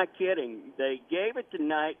 And I'm not kidding. They gave it to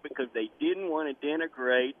Knight because they didn't want to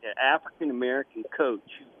denigrate an African-American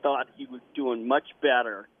coach who thought he was doing much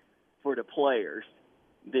better for the players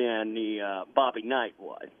than the Bobby Knight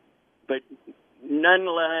was. But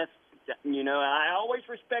nonetheless, you know, I always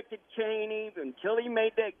respected Chaney until he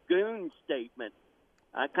made that goon statement.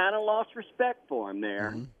 I kind of lost respect for him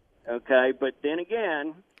there. Mm-hmm. Okay, but then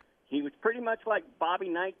again, he was pretty much like Bobby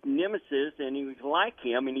Knight's nemesis, and he was like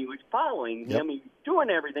him, and he was following him. He was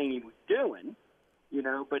doing everything he was doing, you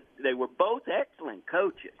know, but they were both excellent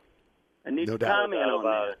coaches. I need to comment on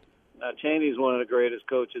that. Chaney's one of the greatest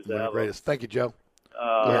coaches ever. Greatest. Thank you, Joe.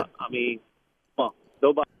 I mean,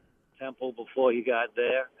 nobody Temple before he got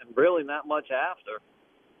there, and really not much after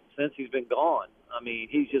since he's been gone. I mean,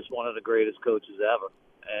 he's just one of the greatest coaches ever.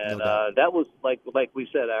 And that was, like we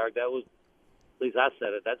said, Eric, that was, at least I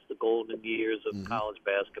said it, that's the golden years of college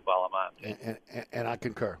basketball, in my opinion. And I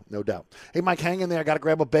concur, no doubt. Hey, Mike, hang in there. I got to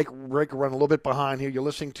grab a break, run a little bit behind here. You're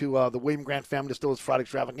listening to the William Grant Family Distillers Friday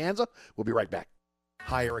Extravaganza. We'll be right back.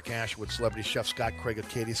 Hi, Eric Ashwood, celebrity chef Scott Craig of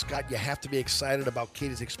Katie's. Scott, you have to be excited about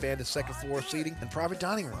Katie's expanded second floor seating and private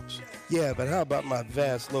dining rooms. Yeah, but how about my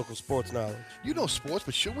vast local sports knowledge? You know sports,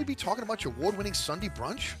 but shouldn't we be talking about your award-winning Sunday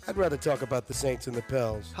brunch? I'd rather talk about the Saints and the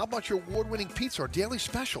Pels. How about your award-winning pizza or daily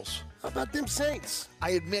specials? How about them Saints? I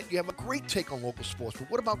admit you have a great take on local sports, but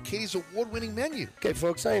what about Katie's award-winning menu? Okay,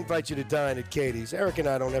 folks, I invite you to dine at Katie's. Eric and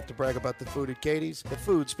I don't have to brag about the food at Katie's. The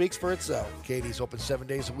food speaks for itself. Katie's open 7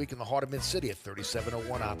 days a week in the heart of Mid-City at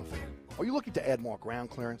 3701 Oppenheimer. Are you looking to add more ground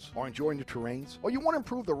clearance or enjoy new terrains? Or you want to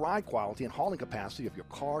improve the ride quality and hauling capacity of your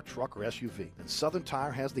car, truck, or SUV? Then Southern Tire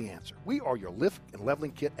has the answer. We are your lift and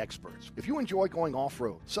leveling kit experts. If you enjoy going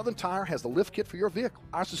off-road, Southern Tire has the lift kit for your vehicle.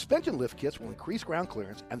 Our suspension lift kits will increase ground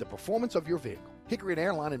clearance and the performance of your vehicle. Hickory and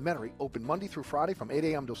Airline in Metairie open Monday through Friday from 8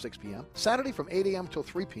 a.m. till 6 p.m., Saturday from 8 a.m. till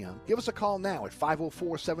 3 p.m. Give us a call now at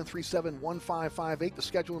 504-737-1558 to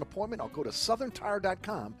schedule an appointment, or go to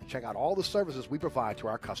southerntire.com and check out all the services we provide to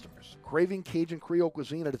our customers. Craving Cajun Creole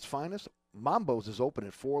cuisine at its finest? Mambo's is open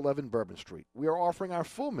at 411 Bourbon Street. We are offering our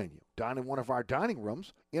full menu. Dine in one of our dining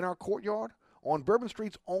rooms, in our courtyard, on Bourbon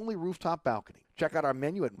Street's only rooftop balcony. Check out our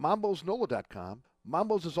menu at mambosnola.com.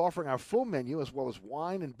 Mambo's is offering our full menu as well as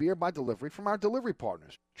wine and beer by delivery from our delivery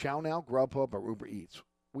partners, ChowNow, Grubhub, or Uber Eats.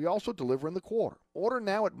 We also deliver in the quarter. Order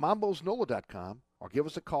now at mambosnola.com or give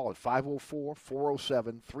us a call at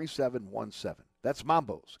 504-407-3717. That's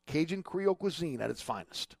Mambo's, Cajun Creole cuisine at its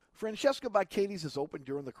finest. Francesca by Katie's is open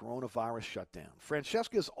during the coronavirus shutdown.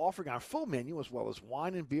 Francesca is offering our full menu as well as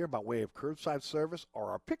wine and beer by way of curbside service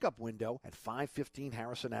or our pickup window at 515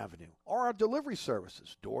 Harrison Avenue, or our delivery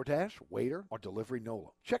services, DoorDash, Waiter, or Delivery Nola.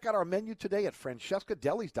 Check out our menu today at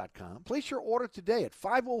francescadelis.com. Place your order today at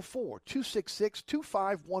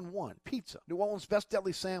 504-266-2511. Pizza, New Orleans' best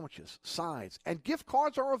deli sandwiches, sides, and gift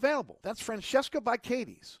cards are available. That's Francesca by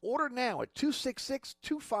Katie's. Order now at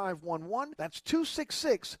 266-2511. That's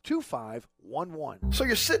 266-2511. So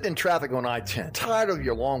you're sitting in traffic on I-10, tired of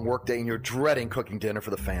your long workday, and you're dreading cooking dinner for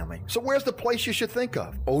the family. So where's the place you should think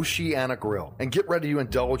of? Oceana Grill. And get ready to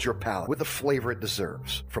indulge your palate with the flavor it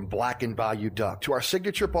deserves. From blackened bayou duck to our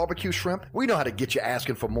signature barbecue shrimp, we know how to get you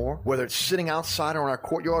asking for more. Whether it's sitting outside or in our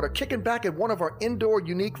courtyard or kicking back at one of our indoor,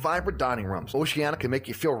 unique, vibrant dining rooms, Oceana can make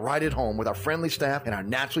you feel right at home with our friendly staff and our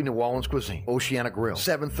naturally New Orleans cuisine. Oceana Grill,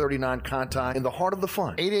 739 Conti, in the heart of the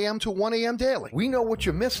fun, 8 a.m. to 1 a.m. daily. We know what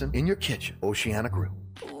you're missing in your kitchen. Oceana Grill.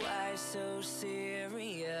 Why so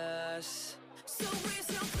serious? So raise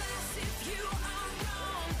your glass if you are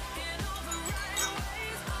wrong in all the right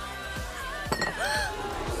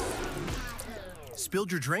ways. Spilled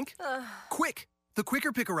your drink? Quick! the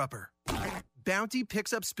quicker picker-upper. Bounty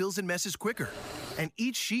picks up spills and messes quicker. And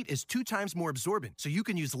each sheet is 2 times more absorbent, so you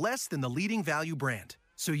can use less than the leading value brand.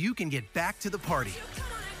 So you can get back to the party.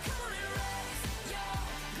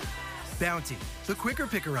 Bounty, the quicker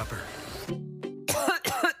picker-upper.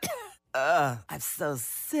 I'm so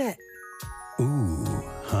sick. Ooh,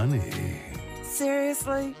 honey.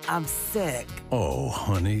 Seriously? I'm sick. Oh,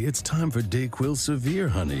 honey, it's time for DayQuil Severe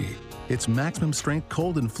Honey. It's maximum strength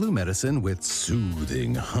cold and flu medicine with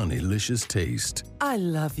soothing, honeylicious taste. I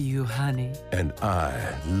love you, honey. And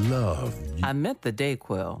I love you. I meant the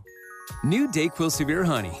DayQuil. New DayQuil Severe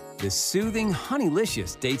Honey. The soothing,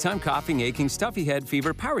 honeylicious, daytime coughing, aching, stuffy head,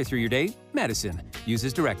 fever, power through your day medicine. Use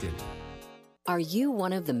as directed. Are you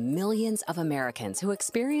one of the millions of Americans who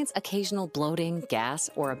experience occasional bloating, gas,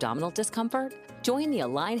 or abdominal discomfort? Join the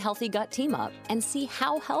Align Healthy Gut Team Up and see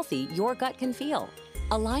how healthy your gut can feel.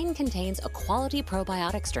 Align contains a quality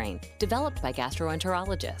probiotic strain developed by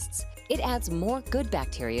gastroenterologists. It adds more good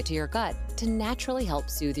bacteria to your gut to naturally help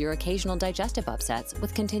soothe your occasional digestive upsets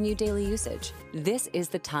with continued daily usage. This is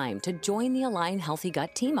the time to join the Align Healthy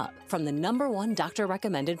Gut Team Up from the #1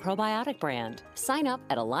 doctor-recommended probiotic brand. Sign up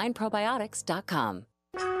at alignprobiotics.com.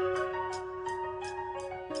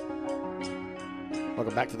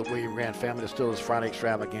 Welcome back to the William Grant Family Distillers Friday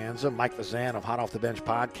Extravaganza. Mike Fazan of Hot Off the Bench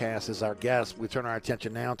podcast is our guest. We turn our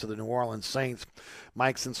attention now to the New Orleans Saints.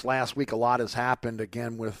 Mike, since last week, a lot has happened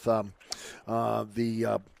again with the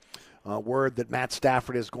word that Matt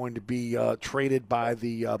Stafford is going to be traded by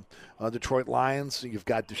the Detroit Lions. You've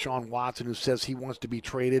got Deshaun Watson, who says he wants to be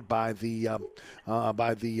traded by the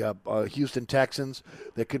Houston Texans.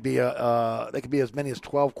 There could be as many as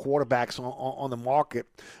 12 quarterbacks on the market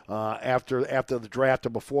after the draft or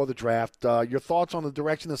before the draft. Your thoughts on the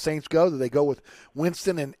direction the Saints go? Do they go with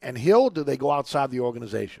Winston and Hill? Do they go outside the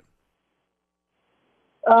organization?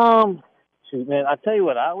 Shoot, man, I tell you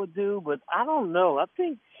what I would do, but I don't know. I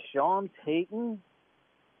think Sean Payton,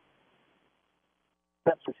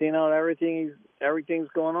 seeing how everything's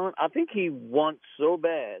going on, I think he wants so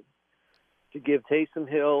bad to give Taysom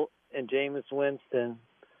Hill and Jameis Winston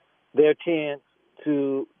their chance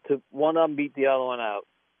to one of them beat the other one out.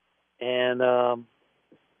 And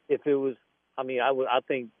if it was, I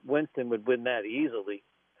think Winston would win that easily,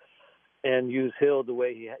 and use Hill the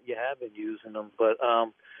way you have been using them, but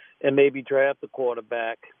and maybe draft a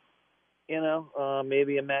quarterback.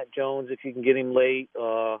 Maybe a Matt Jones if you can get him late.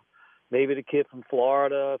 Maybe the kid from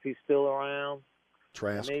Florida if he's still around.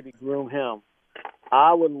 Trask. Maybe groom him.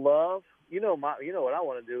 I would love, what I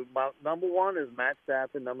want to do. My number 1 is Matt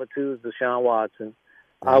Stafford. Number 2 is Deshaun Watson.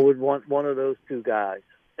 I would want one of those 2 guys.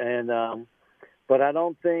 And but I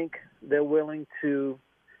don't think they're willing to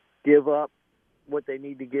give up what they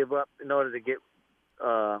need to give up in order to get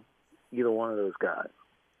either one of those guys.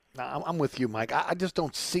 I'm with you, Mike. I just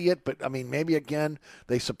don't see it, but, maybe, again,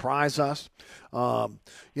 they surprise us.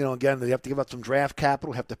 Again, they have to give up some draft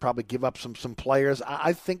capital, have to probably give up some players.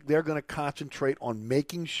 I think they're going to concentrate on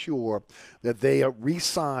making sure that they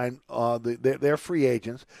re-sign their free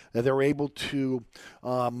agents, that they're able to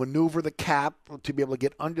maneuver the cap to be able to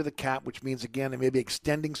get under the cap, which means, again, they may be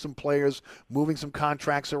extending some players, moving some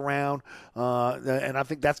contracts around, and I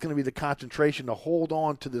think that's going to be the concentration to hold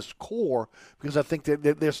on to this core, because I think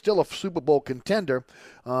they're still a Super Bowl contender.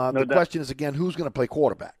 The question is, again, who's going to play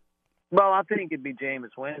quarterback? Well, I think it'd be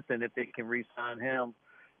Jameis Winston if they can re-sign him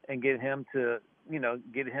and get him to,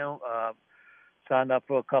 signed up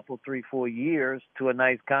for a couple, 3-4 years to a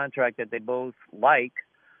nice contract that they both like.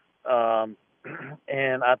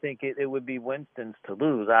 And I think it would be Winston's to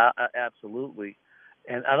lose. I absolutely.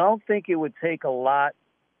 And I don't think it would take a lot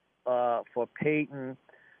for Peyton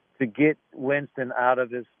to get Winston out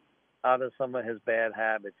of some of his bad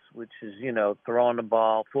habits, which is, throwing the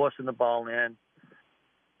ball, forcing the ball in,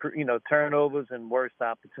 turnovers and worst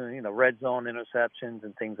opportunity, red zone interceptions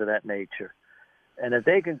and things of that nature. And if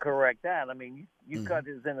they can correct that, you cut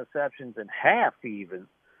his interceptions in half even.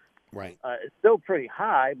 Right. It's still pretty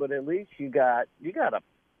high, but at least you got a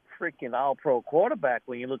freaking all-pro quarterback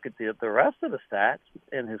when you look at the rest of the stats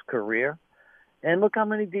in his career. And look how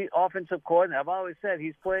many offensive coordinators. I've always said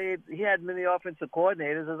he had many offensive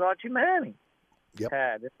coordinators as Archie Manning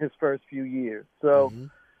had in his first few years. So,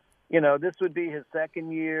 this would be his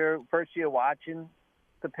first year watching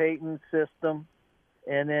the Peyton system.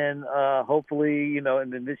 And then hopefully,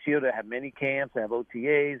 and then this year they'll have mini camps, they have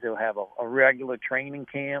OTAs, they'll have a regular training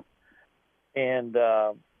camp and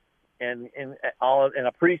a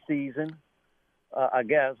preseason, I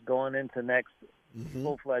guess, going into next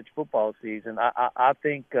full-fledged football season. I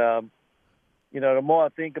think, the more I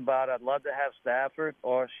think about it, I'd love to have Stafford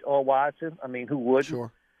or Watson. Who wouldn't?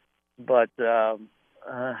 Sure. But I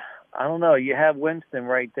don't know. You have Winston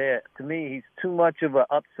right there. To me, he's too much of an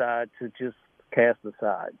upside to just cast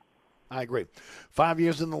aside. I agree. 5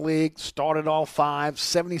 years in the league, started all 5,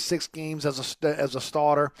 76 games as a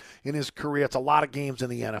starter in his career. It's a lot of games in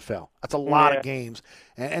the NFL. That's a lot of games.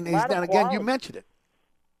 And he's down again. You mentioned it.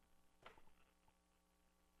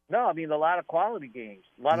 No, I mean a lot of quality games,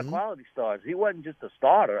 a lot of quality starters. He wasn't just a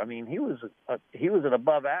starter. I mean, he was an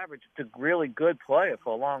above average to really good player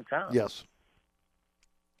for a long time. Yes.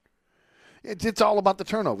 It's all about the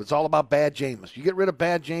turnover. It's all about bad Jameis. You get rid of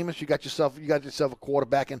bad Jameis, you got yourself a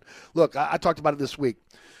quarterback. And look, I talked about it this week.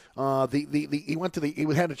 He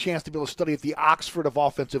had a chance to be able to study at the Oxford of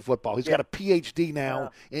offensive football. He's got a PhD now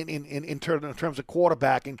in terms of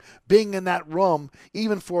quarterbacking. Being in that room,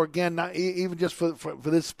 even for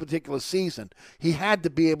this particular season, he had to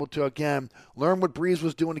be able to again learn what Breeze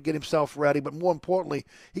was doing to get himself ready. But more importantly,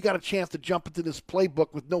 he got a chance to jump into this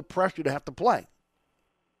playbook with no pressure to have to play.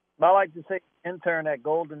 I like to say intern at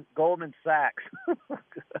Goldman Sachs,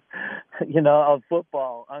 of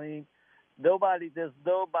football. I mean, there's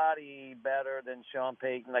nobody better than Sean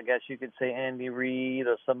Payton. I guess you could say Andy Reid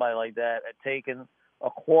or somebody like that at taking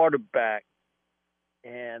a quarterback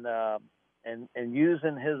and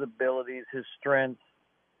using his abilities, his strengths,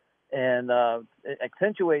 and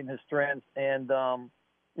accentuating his strengths, and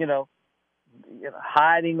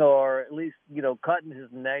hiding or at least cutting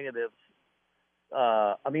his negatives.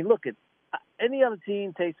 I mean, look at any other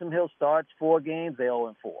team. Taysom Hill starts 4 games, they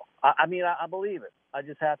 0-4. I believe it. I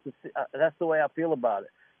just have to see. That's the way I feel about it.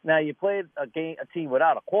 Now, you played a team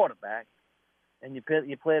without a quarterback, and you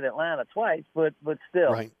played Atlanta twice, but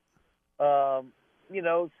still, right. Same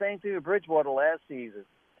thing with Bridgewater last season.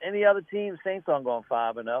 Any other team, Saints aren't going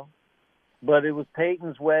 5-0, but it was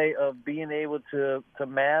Peyton's way of being able to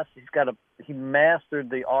master. He mastered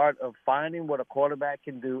the art of finding what a quarterback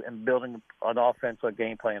can do and building an offense or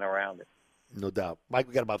game plan around it. No doubt. Mike,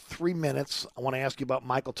 we got about 3 minutes. I want to ask you about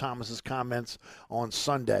Michael Thomas's comments on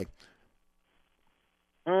Sunday.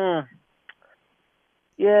 Yeah,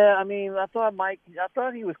 I mean, I thought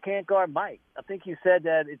he was can't guard Mike. I think you said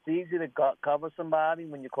that it's easy to cover somebody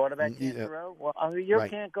when your quarterback can't throw. Well, I mean, you're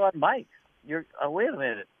can't guard Mike. Wait a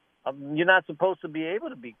minute. You're not supposed to be able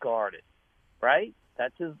to be guarded, right?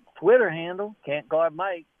 That's his Twitter handle, can't guard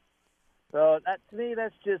Mike. So that, to me,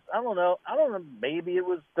 that's just, I don't know. Maybe it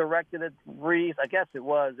was directed at Breeze. I guess it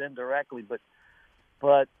was indirectly,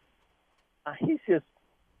 but he's just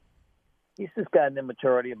got an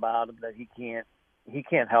immaturity about him that he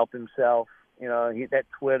can't help himself. That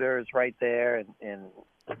Twitter is right there, and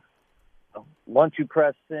once you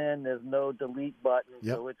press send, there's no delete button,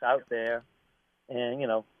 so it's out there.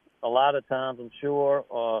 And a lot of times, I'm sure,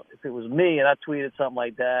 if it was me and I tweeted something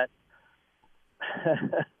like that,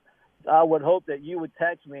 I would hope that you would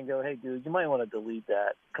text me and go, "Hey, dude, you might want to delete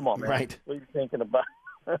that. Come on, man. Right. What are you thinking about?"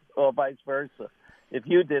 Or vice versa. If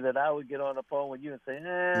you did it, I would get on the phone with you and say,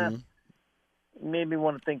 maybe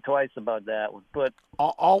want to think twice about that one. But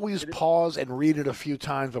always pause and read it a few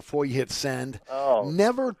times before you hit send.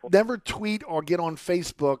 Never tweet or get on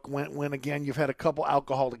Facebook when again you've had a couple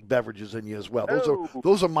alcoholic beverages in you as well.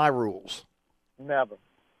 Those are my rules. Never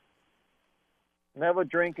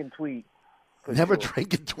drink and tweet. Never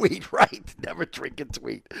drink and tweet, right? Never drink and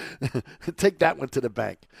tweet. Take that one to the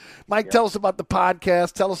bank. Mike, tell us about the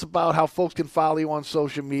podcast. Tell us about how folks can follow you on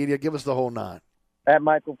social media. Give us the whole 9. At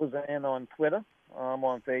Michael Fazan on Twitter. I'm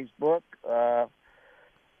on Facebook. Hot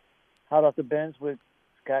Off the Bench with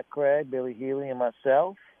Scott Craig, Billy Healy, and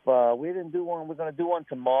myself. We didn't do one. We're going to do one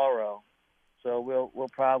tomorrow. So we'll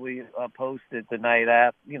probably post it the night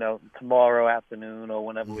after, tomorrow afternoon or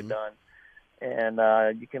whenever we're done. And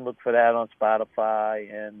you can look for that on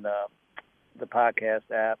Spotify and the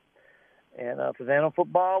podcast app. And Fazano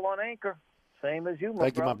Football on Anchor. Same as you, my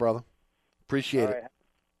Thank you, my brother. Appreciate it.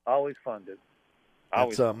 Always fun, dude.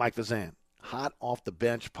 That's Mike Fazan. Hot Off the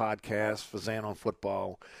Bench podcast, Fazan on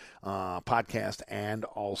Football podcast, and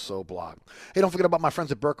also blog. Hey, don't forget about my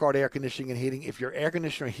friends at Burkhardt Air Conditioning and Heating. If your air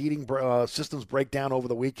conditioner and heating systems break down over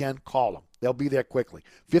the weekend, call them. They'll be there quickly.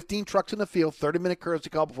 15 trucks in the field, 30-minute courtesy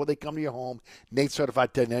call before they come to your home.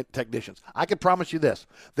 NATE-certified technicians. I can promise you this.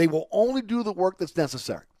 They will only do the work that's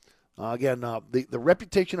necessary. The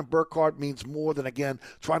reputation of Burkhardt means more than, again,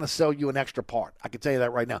 trying to sell you an extra part. I can tell you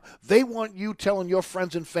that right now. They want you telling your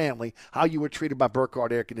friends and family how you were treated by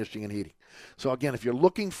Burkhardt Air Conditioning and Heating. So, again, if you're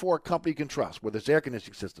looking for a company you can trust, whether it's air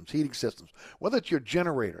conditioning systems, heating systems, whether it's your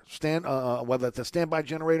generator, whether it's a standby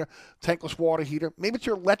generator, tankless water heater, maybe it's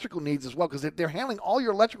your electrical needs as well, because they're handling all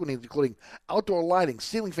your electrical needs, including outdoor lighting,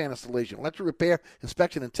 ceiling fan installation, electric repair,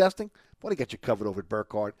 inspection, and testing. Well, they got you covered over at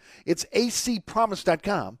Burkhardt. It's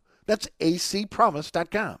acpromise.com. That's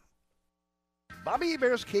acpromise.com. Bobby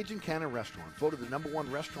Hebert's Cajun Cannon Restaurant, voted the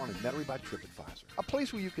 #1 restaurant in Metairie by TripAdvisor. A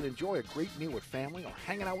place where you can enjoy a great meal with family or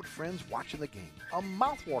hanging out with friends watching the game. A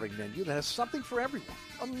mouth-watering menu that has something for everyone.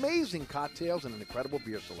 Amazing cocktails and an incredible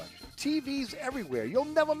beer selection. TVs everywhere. You'll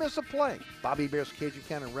never miss a play. Bobby Hebert's Cajun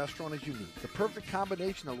Cannon Restaurant is unique. The perfect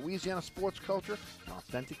combination of Louisiana sports culture and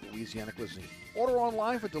authentic Louisiana cuisine. Order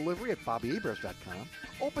online for delivery at BobbyHeberts.com.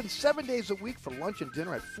 Open 7 days a week for lunch and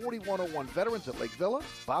dinner at 4101 Veterans at Lake Villa.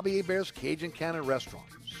 Bobby Hebert's Cajun Cannon Restaurant.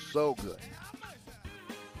 So good.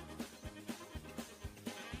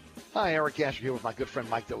 Hi, Eric Asher here with my good friend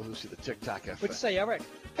Mike Delahousie, the TikTok Cafe. What'd you say, Eric?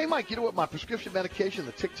 Hey, Mike, you know what my prescription medication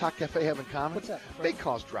and the TikTok Cafe have in common? What's that? They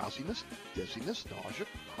cause drowsiness, dizziness, nausea,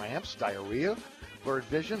 cramps, diarrhea, blurred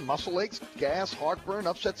vision, muscle aches, gas, heartburn,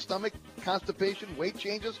 upset stomach, constipation, weight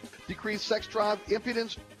changes, decreased sex drive,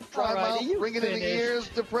 impotence, dry mouth, ringing in the ears,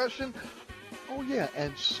 depression. Oh, yeah,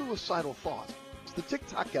 and suicidal thoughts. It's the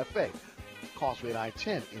TikTok Cafe. Causeway and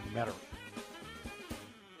I-10 in Metairie.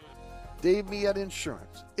 Dave Miette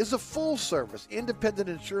Insurance is a full-service independent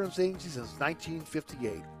insurance agency since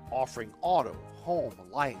 1958, offering auto, home,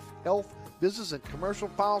 life, health, business, and commercial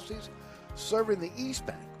policies, serving the East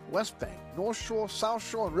Bank, West Bank, North Shore, South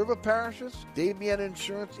Shore, and River parishes. Dave Miette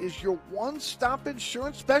Insurance is your one-stop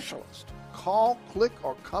insurance specialist. Call, click,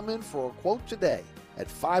 or come in for a quote today at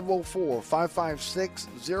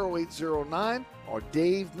 504-556-0809 or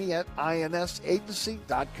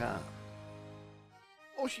DaveMietteINSAgency.com.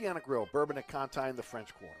 Oceana Grill, Bourbon at Conti in the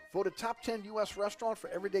French Quarter. Voted top 10 U.S. restaurant for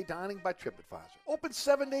everyday dining by TripAdvisor. Open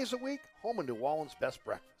 7 days a week, home of New Orleans' best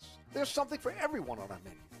breakfast. There's something for everyone on our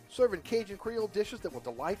menu. Serving Cajun Creole dishes that will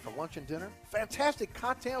delight for lunch and dinner. Fantastic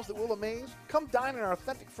cocktails that will amaze. Come dine in our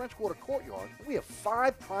authentic French Quarter courtyard. We have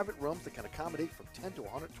 5 private rooms that can accommodate from 10 to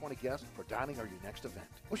 120 guests for dining or your next event.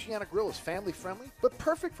 Oceana Grill is family friendly, but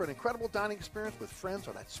perfect for an incredible dining experience with friends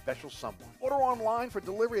or that special someone. Order online for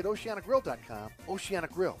delivery at oceanagrill.com. Oceana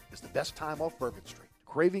Grill is the best time off Bourbon Street.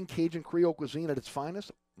 Craving Cajun Creole cuisine at its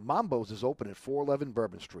finest? Mambo's is open at 411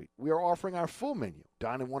 Bourbon Street. We are offering our full menu.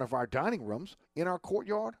 Dine in one of our dining rooms, in our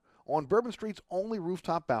courtyard, on Bourbon Street's only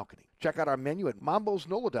rooftop balcony. Check out our menu at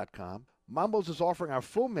mambosnola.com. Mambo's is offering our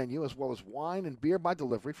full menu as well as wine and beer by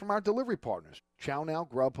delivery from our delivery partners, Chow Now,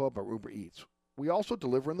 Grubhub, or Uber Eats. We also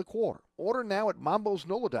deliver in the quarter. Order now at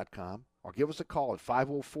mambosnola.com or give us a call at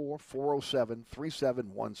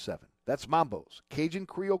 504-407-3717. That's Mambo's, Cajun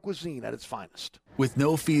Creole cuisine at its finest. With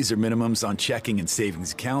no fees or minimums on checking and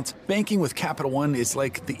savings accounts, banking with Capital One is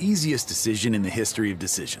like the easiest decision in the history of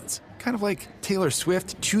decisions. Kind of like Taylor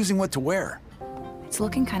Swift choosing what to wear. It's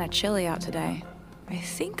looking kind of chilly out today. I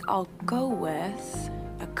think I'll go with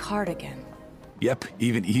a cardigan. Yep,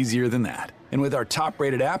 even easier than that. And with our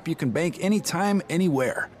top-rated app, you can bank anytime,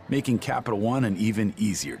 anywhere, making Capital One an even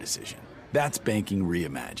easier decision. That's banking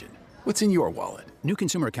reimagined. What's in your wallet? New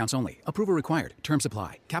consumer accounts only. Approval required. Terms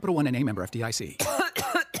apply. Capital One N.A. member FDIC.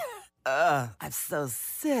 I'm so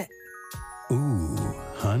sick. Ooh,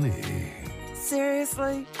 honey.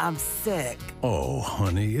 Seriously? I'm sick. Oh,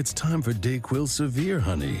 honey, it's time for DayQuil Severe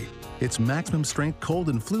Honey. It's maximum strength cold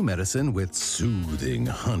and flu medicine with soothing,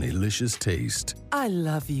 honeylicious taste. I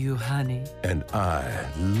love you, honey. And I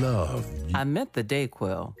love you. I meant the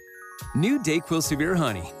DayQuil. New DayQuil Severe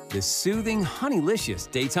Honey. The soothing, honeylicious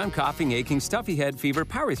daytime coughing, aching, stuffy head, fever,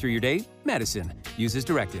 power through your day medicine. Use as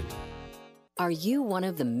directed. Are you one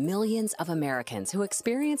of the millions of Americans who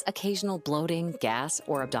experience occasional bloating, gas,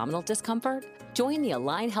 or abdominal discomfort? Join the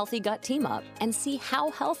Align Healthy Gut Team Up and see how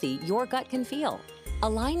healthy your gut can feel.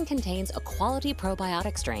 Align contains a quality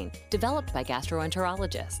probiotic strain developed by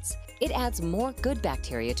gastroenterologists. It adds more good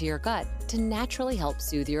bacteria to your gut to naturally help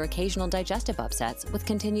soothe your occasional digestive upsets with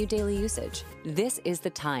continued daily usage. This is the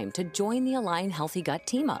time to join the Align Healthy Gut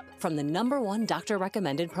Team Up from the #1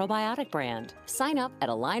 doctor-recommended probiotic brand. Sign up at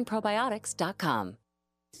alignprobiotics.com.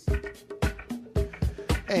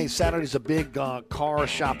 Hey, Saturday's a big car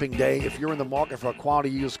shopping day. If you're in the market for a quality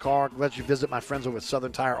used car, let you visit my friends over at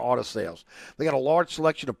Southern Tire Auto Sales. They got a large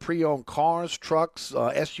selection of pre-owned cars, trucks,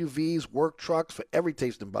 SUVs, work trucks for every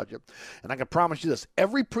taste and budget. And I can promise you this,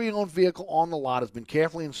 every pre-owned vehicle on the lot has been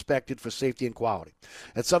carefully inspected for safety and quality.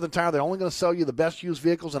 At Southern Tire, they're only going to sell you the best used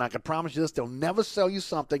vehicles, and I can promise you this, they'll never sell you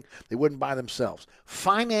something they wouldn't buy themselves.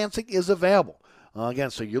 Financing is available.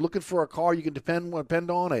 Again, so you're looking for a car you can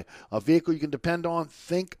depend on, a vehicle you can depend on,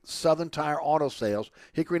 think Southern Tire Auto Sales.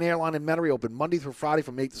 Hickory and Airline in Metairie open Monday through Friday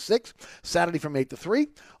from 8 to 6, Saturday from 8 to 3.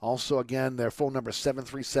 Also, again, their phone number is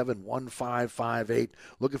 737-1558.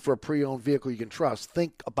 Looking for a pre-owned vehicle you can trust.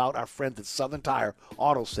 Think about our friends at Southern Tire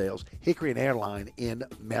Auto Sales, Hickory and Airline in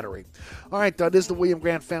Metairie. All right, this is the William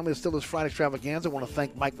Grant Family Distillers Friday Extravaganza. I want to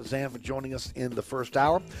thank Mike Vazan for joining us in the first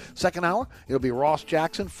hour. Second hour, it'll be Ross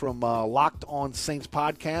Jackson from Locked On Saints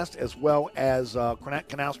podcast, as well as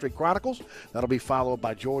Canal Street Chronicles. That'll be followed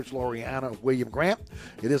by George Loriana and William Grant.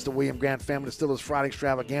 It is the William Grant Family Distillers Friday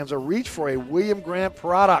Extravaganza. Reach for a William Grant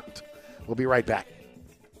product. We'll be right back.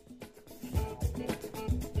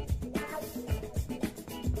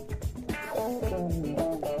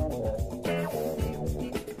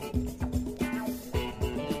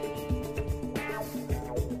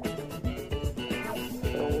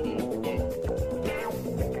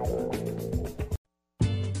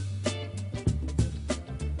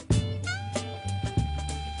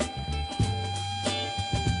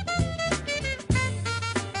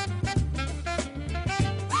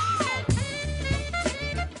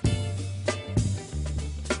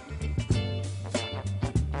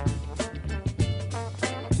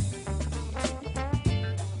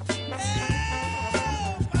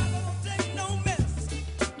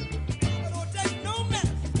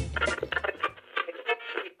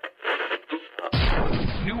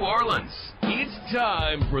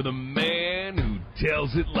 For the man who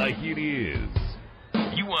tells it like it is.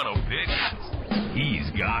 You want opinions? He's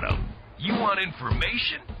got them. You want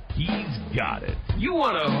information? He's got it. You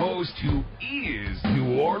want a host who is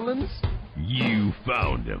New Orleans? You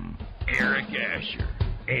found him. Eric Asher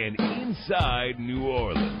and Inside New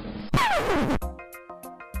Orleans.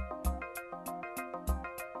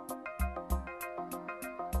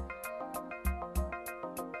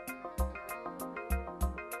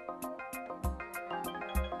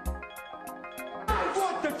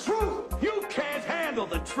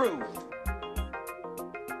 The truth.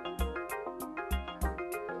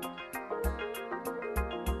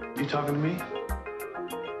 You talking to me?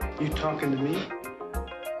 You talking to me?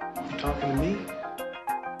 You talking to me?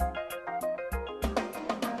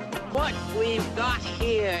 What we've got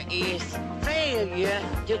here is failure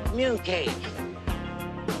to communicate.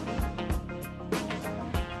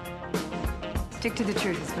 Stick to the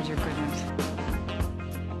truth is what you're good at.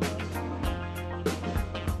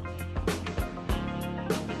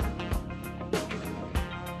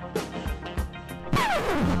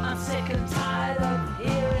 I'm sick and tired of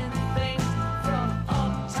hearing things from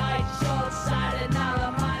uptight, short-sighted,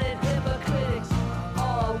 narrow-minded hypocrites.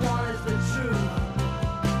 All I want is the truth.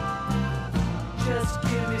 Just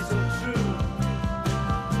give me some truth.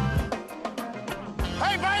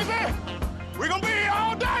 Hey, baby! We're gonna be here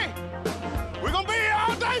all day! We're gonna be here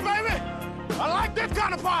all day, baby! I like this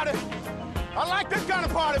kind of party! I like this kind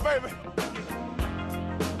of party, baby!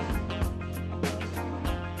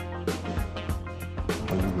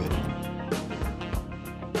 Are you ready?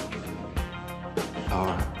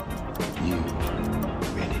 Are you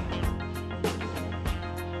ready?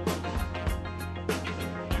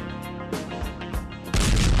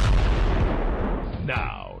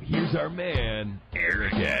 Now, here's our man,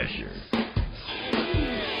 Eric Asher.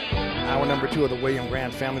 Hour number 2 of the William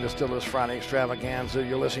Grant Family Distillers Friday Extravaganza.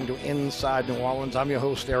 You're listening to Inside New Orleans. I'm your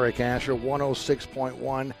host, Eric Asher,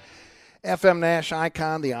 106.1 FM Nash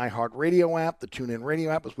Icon, the iHeartRadio app, the TuneIn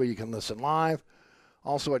Radio app is where you can listen live.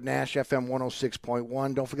 Also at Nash FM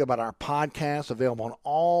 106.1. Don't forget about our podcast, available on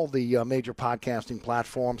all the major podcasting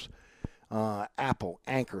platforms. Apple,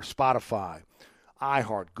 Anchor, Spotify,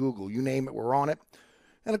 iHeart, Google, you name it, we're on it.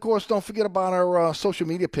 And, of course, don't forget about our social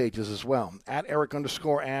media pages as well. At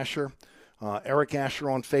Eric_Asher, Eric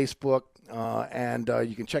Asher on Facebook. And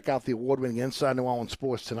you can check out the award-winning Inside New Orleans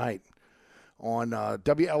Sports Tonight on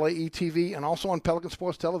WLAE TV and also on Pelican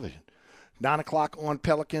Sports Television. 9 o'clock on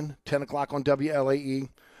Pelican, 10 o'clock on WLAE.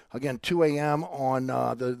 Again, 2 a.m. on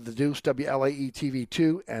the Deuce WLAE TV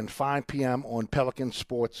 2 and 5 p.m. on Pelican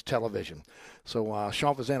Sports Television. So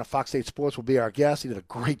Sean Fazan of Fox 8 Sports will be our guest. He did a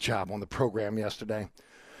great job on the program yesterday.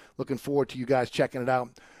 Looking forward to you guys checking it out.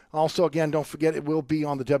 Also, again, don't forget it will be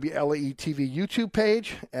on the WLAE TV YouTube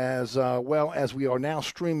page, as well as we are now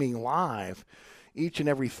streaming live each and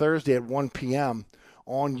every Thursday at 1 p.m.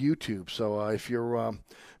 on YouTube. So if you're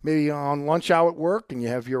maybe on lunch hour at work and you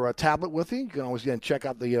have your tablet with you, you can always check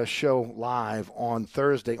out the show live on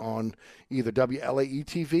Thursday on either WLAE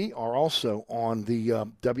TV or also on the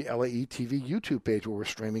WLAE TV YouTube page where we're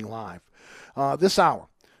streaming live. This hour,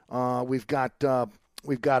 we've got a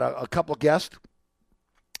couple of guests.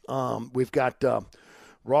 We've got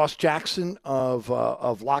Ross Jackson of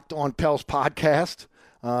Locked On Pels podcast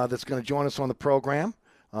that's going to join us on the program.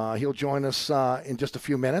 He'll join us in just a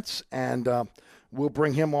few minutes, and we'll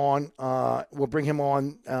bring him on.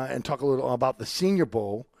 And talk a little about the Senior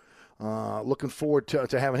Bowl. Looking forward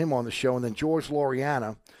to having him on the show. And then George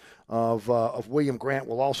Loriana of William Grant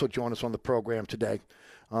will also join us on the program today.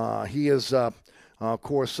 He is, of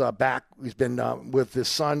course, back. He's been with his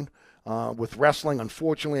son with wrestling.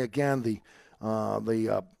 Unfortunately, again, the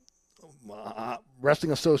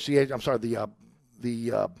Wrestling Association. I'm sorry, the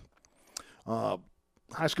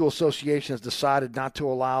High School Association has decided not to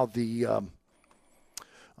allow the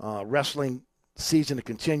wrestling season to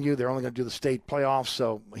continue. They're only going to do the state playoffs,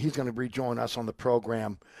 so he's going to rejoin us on the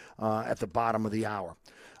program at the bottom of the hour.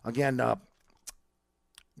 Again,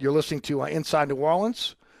 you're listening to Inside New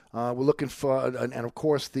Orleans. We're looking for, and of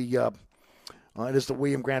course, it is the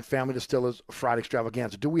William Grant Family Distillers Friday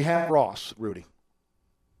Extravaganza. Do we have Ross, Rudy?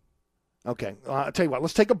 Okay, I'll tell you what,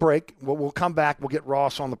 let's take a break. We'll come back. We'll get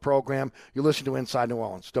Ross on the program. You're listening to Inside New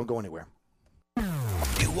Orleans. Don't go anywhere.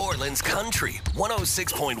 New Orleans Country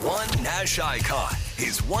 106.1 Nash Icon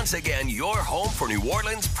is once again your home for New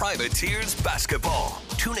Orleans Privateers basketball.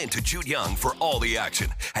 Tune in to Jude Young for all the action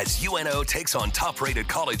as UNO takes on top-rated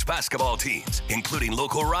college basketball teams, including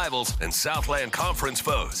local rivals and Southland Conference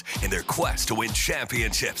foes, in their quest to win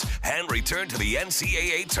championships and return to the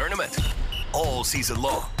NCAA tournament. All season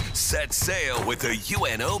long, set sail with the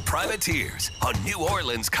UNO Privateers on New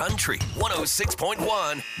Orleans Country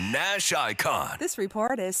 106.1 Nash Icon. This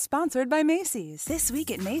report is sponsored by Macy's. This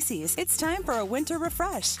week at Macy's, it's time for a winter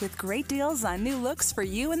refresh with great deals on new looks for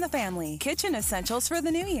you and the family, kitchen essentials for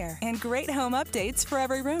the new year, and great home updates for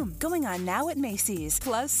every room. Going on now at Macy's.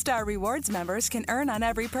 Plus, Star Rewards members can earn on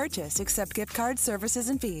every purchase except gift cards, services,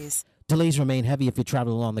 and fees. Delays remain heavy if you're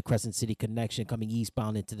traveling along the Crescent City Connection coming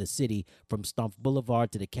eastbound into the city from Stumpf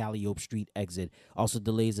Boulevard to the Calliope Street exit. Also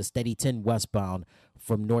delays a steady 10 westbound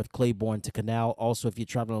from North Claiborne to Canal. Also, if you're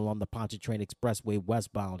traveling along the Pontchartrain Expressway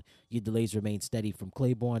westbound, your delays remain steady from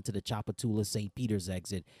Claiborne to the Chapatula St. Peter's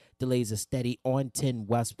exit. Delays are steady on 10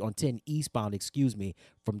 eastbound,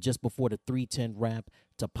 from just before the 310 ramp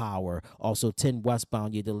to Power. Also, 10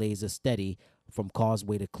 westbound, your delays are steady from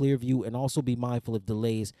Causeway to Clearview. And also be mindful of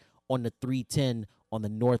delays on the 310 on the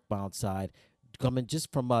northbound side, coming just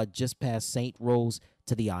from just past St. Rose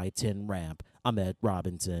to the I-10 ramp. I'm Ed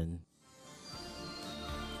Robinson.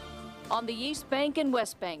 On the East Bank and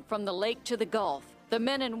West Bank, from the lake to the Gulf, the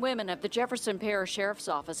men and women of the Jefferson Parish Sheriff's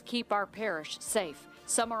Office keep our parish safe.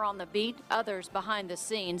 Some are on the beat, others behind the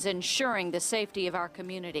scenes, ensuring the safety of our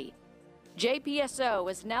community. JPSO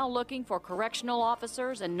is now looking for correctional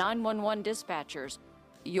officers and 911 dispatchers.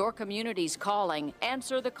 Your community's calling.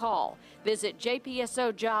 Answer the call. Visit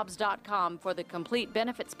jpsojobs.com for the complete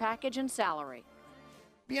benefits package and salary.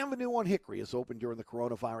 Bienvenue on Hickory is open during the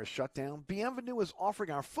coronavirus shutdown. Bienvenue is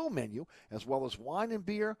offering our full menu as well as wine and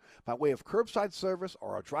beer by way of curbside service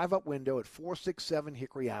or our drive-up window at 467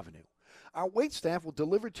 Hickory Avenue. Our wait staff will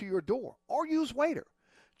deliver to your door or use waiter.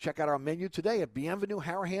 Check out our menu today at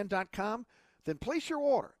bienvenueharahan.com. Then place your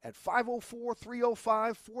order at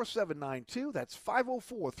 504-305-4792. That's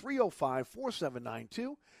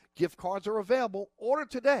 504-305-4792. Gift cards are available. Order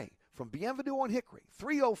today from Bienvenue on Hickory,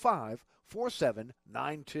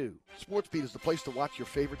 305-4792. SportsBeat is the place to watch your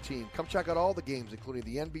favorite team. Come check out all the games, including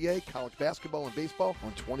the NBA, college basketball, and baseball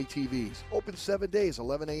on 20 TVs. Open 7 days,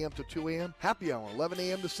 11 a.m. to 2 a.m. Happy hour, 11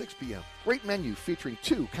 a.m. to 6 p.m. Great menu featuring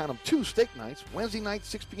two steak nights. Wednesday night,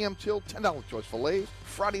 6 p.m. till $10 choice fillets.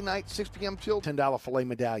 Friday night, 6 p.m. till $10 filet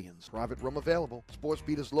medallions. Private room available.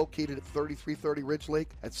 SportsBeat is located at 3330 Ridge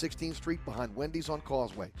Lake at 16th Street behind Wendy's on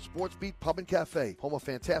Causeway. SportsBeat Pub and Cafe, home of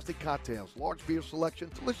fantastic cocktails, large beer selection,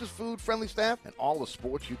 delicious food, friendly staff, and all the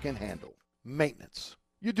sports you can handle. Maintenance.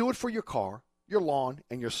 You do it for your car, your lawn,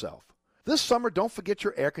 and yourself. This summer, don't forget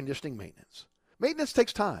your air conditioning maintenance. Maintenance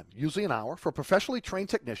takes time, usually an hour, for a professionally trained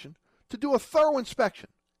technician to do a thorough inspection,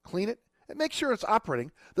 clean it, and make sure it's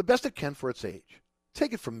operating the best it can for its age.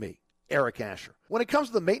 Take it from me, Eric Asher. When it comes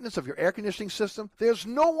to the maintenance of your air conditioning system, there's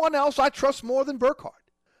no one else I trust more than Burkhardt.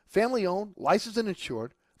 Family-owned, licensed, and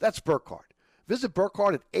insured, that's Burkhardt. Visit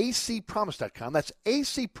Burkhardt at acpromise.com. That's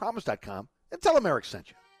acpromise.com, and tell them Eric sent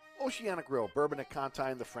you. Oceana Grill, Bourbon at Conti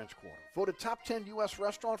in the French Quarter. Voted top 10 U.S.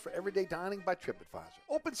 restaurant for everyday dining by TripAdvisor.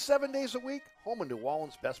 Open 7 days a week, home of New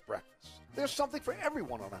Orleans' best breakfast. There's something for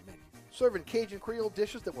everyone on our menu. serving Cajun Creole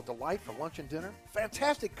dishes that will delight for lunch and dinner,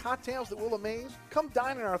 fantastic cocktails that will amaze. Come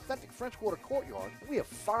dine in our authentic French Quarter courtyard. We have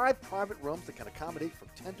 5 private rooms that can accommodate from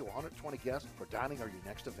 10 to 120 guests for dining or your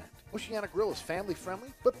next event. Oceana Grill is family-friendly,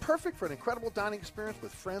 but perfect for an incredible dining experience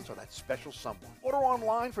with friends or that special someone. Order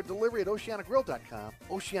online for delivery at oceanagrill.com.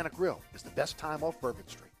 Oceana Grill is the best time off Bourbon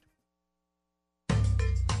Street.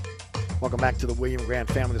 Welcome back to the William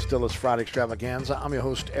Grant Family Distillers Friday Extravaganza. I'm your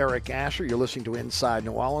host, Eric Asher. You're listening to Inside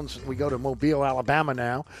New Orleans. We go to Mobile, Alabama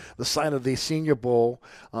now, the site of the Senior Bowl.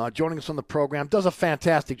 Joining us on the program, does a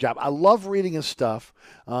fantastic job. I love reading his stuff.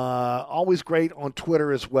 Always great on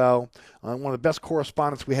Twitter as well. One of the best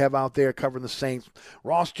correspondents we have out there covering the Saints.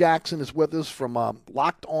 Ross Jackson is with us from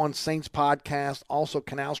Locked On Saints podcast, also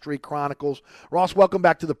Canal Street Chronicles. Ross, welcome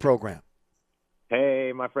back to the program.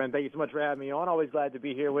 Hey, my friend, thank you so much for having me on. Always glad to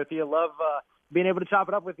be here with you. Love being able to chop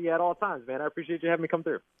it up with you at all times, man. I appreciate you having me come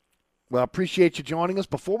through. Well, appreciate you joining us.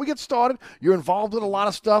 Before we get started, you're involved in a lot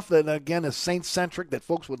of stuff that, again, is Saints-centric that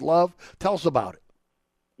folks would love. Tell us about it.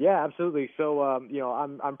 Yeah, absolutely. So,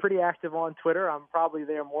 I'm pretty active on Twitter. I'm probably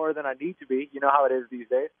there more than I need to be. You know how it is these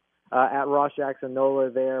days. At Ross Jackson Nola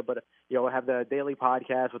there, but I have the daily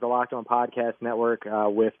podcast with the Locked On Podcast Network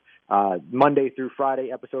with Monday through Friday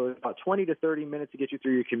episodes, about 20 to 30 minutes to get you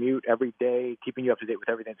through your commute every day, keeping you up to date with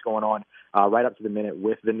everything that's going on right up to the minute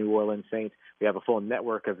with the New Orleans Saints. We have a full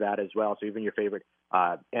network of that as well. So even your favorite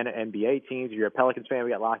NBA teams, if you're a Pelicans fan,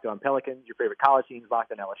 we got Locked On Pelicans. Your favorite college teams,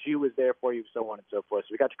 Locked On LSU is there for you, so on and so forth.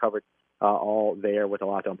 So we got you covered all there with the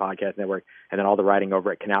Locked On Podcast Network. And then all the writing over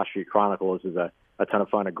at Canal Street Chronicles is a ton of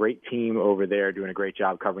fun. A great team over there doing a great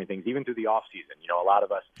job covering things, even through the off season. A lot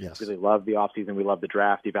of us really love the off season. We love the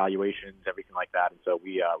draft, evaluations, everything like that. And so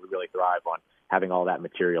we really thrive on having all that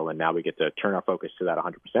material. And now we get to turn our focus to that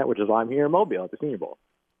 100%, which is why I'm here in Mobile at the Senior Bowl.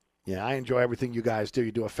 Yeah, I enjoy everything you guys do.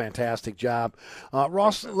 You do a fantastic job.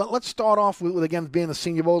 Ross, let's start off with, again, being the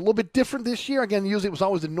Senior Bowl. A little bit different this year. Again, usually it was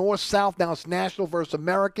always the North-South. Now it's National versus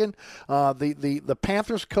American. The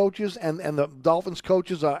Panthers coaches and the Dolphins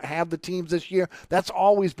coaches have the teams this year. That's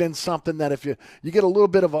always been something that if you get a little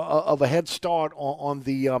bit of a head start on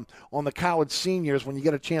the college seniors when you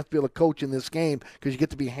get a chance to be able to coach in this game because you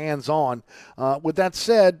get to be hands-on. With that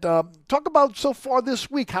said, talk about so far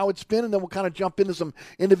this week, how it's been, and then we'll kind of jump into some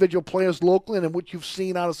individual players locally and what you've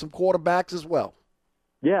seen out of some quarterbacks as well.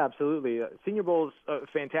 Yeah, absolutely. Senior Bowl is a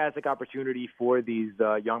fantastic opportunity for these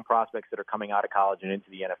young prospects that are coming out of college and into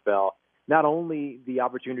the NFL. Not only the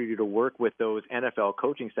opportunity to work with those NFL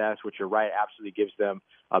coaching staffs, which you're right, absolutely gives them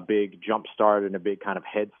a big jump start and a big kind of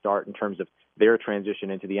head start in terms of their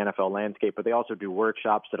transition into the NFL landscape, but they also do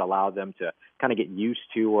workshops that allow them to kind of get used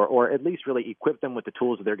to or at least really equip them with the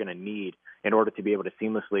tools that they're going to need in order to be able to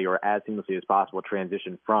seamlessly or as seamlessly as possible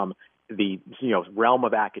transition from the realm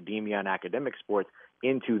of academia and academic sports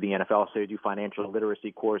into the NFL. So they do financial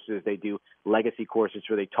literacy courses. They do legacy courses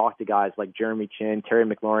where they talk to guys like Jeremy Chin, Terry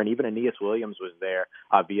McLaurin, even Aeneas Williams was there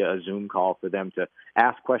via a Zoom call for them to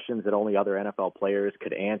ask questions that only other NFL players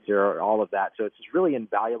could answer, all of that. So it's just really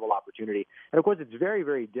invaluable opportunity. And, of course, it's very,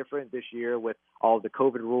 very different this year with all of the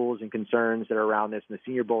COVID rules and concerns that are around this. And the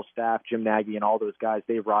Senior Bowl staff, Jim Nagy and all those guys,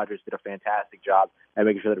 Dave Rogers did a fantastic job at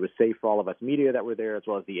making sure that it was safe for all of us media that were there, as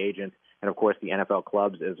well as the agents and, of course, the NFL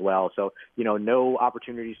clubs as well. So, no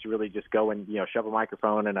opportunities to really just go and, shove a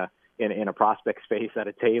microphone in a prospect's face at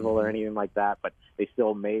a table or anything like that. But they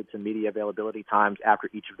still made some media availability times after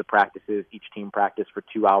each of the practices. Each team practiced for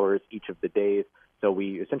 2 hours each of the days. So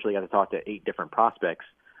we essentially got to talk to 8 different prospects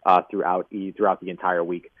throughout the entire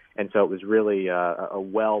week. And so it was really a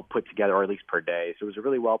well put together, or at least per day. So it was a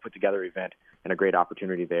really well put together event and a great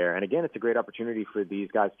opportunity there. And again, it's a great opportunity for these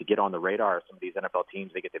guys to get on the radar of some of these NFL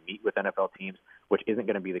teams. They get to meet with NFL teams, which isn't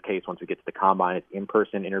going to be the case once we get to the combine. It's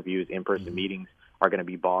in-person interviews, in-person meetings are going to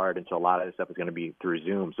be barred. And so a lot of this stuff is going to be through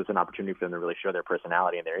Zoom. So it's an opportunity for them to really show their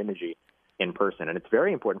personality and their energy in person. And it's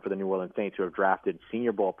very important for the New Orleans Saints, who have drafted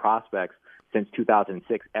Senior Bowl prospects since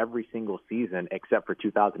 2006 every single season except for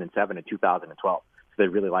 2007 and 2012. So they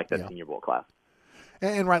really like that Senior Bowl class.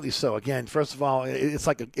 And rightly so. Again, first of all, it's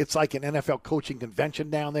like an NFL coaching convention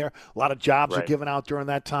down there. A lot of jobs are given out during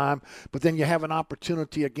that time. But then you have an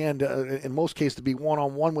opportunity, again, in most cases, to be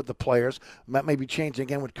one-on-one with the players. That may be changing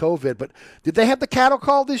again with COVID. But did they have the cattle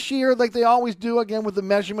call this year like they always do, again, with the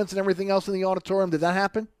measurements and everything else in the auditorium? Did that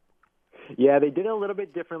happen? Yeah, they did it a little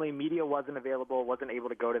bit differently. Media wasn't available, wasn't able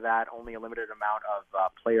to go to that. Only a limited amount of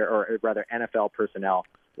NFL personnel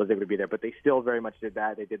was able to be there. But they still very much did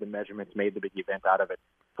that. They did the measurements, made the big event out of it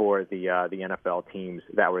for the NFL teams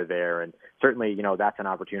that were there. And certainly, that's an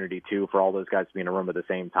opportunity, too, for all those guys to be in a room at the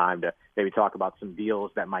same time to maybe talk about some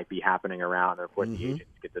deals that might be happening around. And, of course, the agents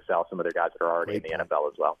get to sell some of their guys that are already in the NFL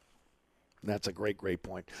as well. That's a great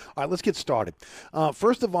point. All right, let's get started.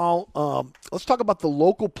 First of all, let's talk about the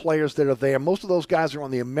local players that are there. Most of those guys are on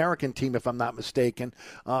the American team, if I'm not mistaken.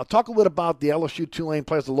 Talk a little about the LSU Tulane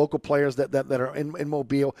players, the local players that are in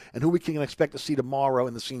Mobile, and who we can expect to see tomorrow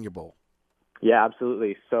in the Senior Bowl. Yeah,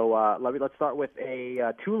 absolutely. So let's start with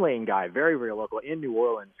a Tulane guy, very, very local in New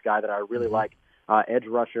Orleans, guy that I really like. Edge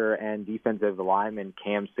rusher and defensive lineman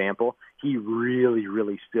Cam Sample. He really,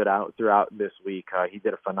 really stood out throughout this week. He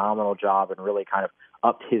did a phenomenal job and really kind of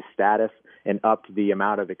upped his status and upped the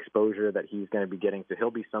amount of exposure that he's going to be getting. So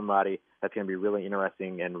he'll be somebody that's going to be really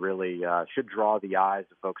interesting and really should draw the eyes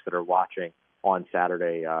of folks that are watching on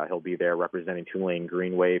Saturday. He'll be there representing Tulane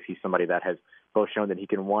Green Wave. He's somebody that has both shown that he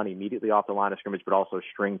can, one, immediately off the line of scrimmage, but also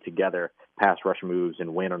string together pass rush moves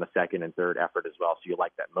and win on a second and third effort as well. So you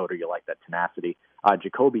like that motor, you like that tenacity.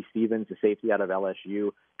 Jacoby Stevens, the safety out of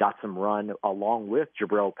LSU, got some run along with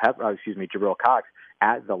Jabril Cox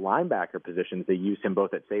at the linebacker positions. They used him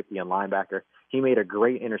both at safety and linebacker. He made a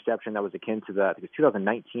great interception that was akin to the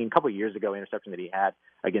 2019, a couple of years ago, interception that he had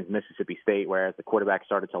against Mississippi State, where as the quarterback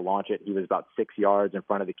started to launch it, he was about 6 yards in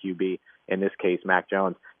front of the QB, in this case, Mac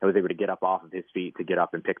Jones, and was able to get up off of his feet to get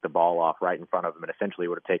up and pick the ball off right in front of him and essentially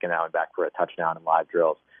would have taken that one back for a touchdown in live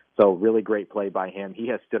drills. So really great play by him. He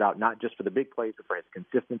has stood out not just for the big plays, but for his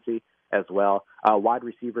consistency as well. Wide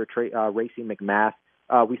receiver Racey McMath.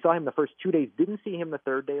 We saw him the first 2 days, didn't see him the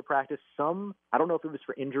third day of practice. I don't know if it was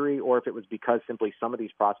for injury or if it was because simply some of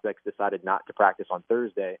these prospects decided not to practice on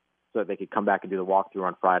Thursday so that they could come back and do the walkthrough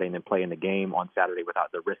on Friday and then play in the game on Saturday without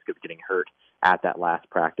the risk of getting hurt at that last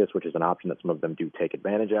practice, which is an option that some of them do take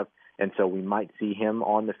advantage of. And so we might see him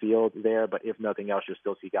on the field there, but if nothing else, you'll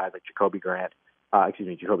still see guys like Jacoby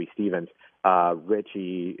Stevens,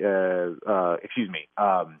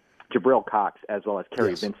 Jabril Cox, as well as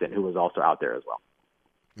Kerry Vincent, who was also out there as well.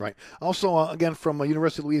 Right. Also, again, from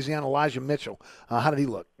University of Louisiana, Elijah Mitchell. How did he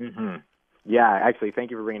look? Mm-hmm. Yeah, actually, thank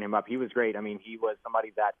you for bringing him up. He was great. I mean, he was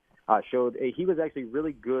somebody that he was actually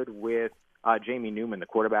really good with Jamie Newman, the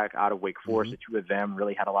quarterback out of Wake Forest. Mm-hmm. The two of them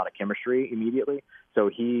really had a lot of chemistry immediately. So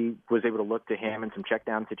he was able to look to him in some check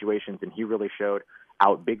down situations, and he really showed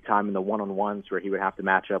out big time in the one-on-ones where he would have to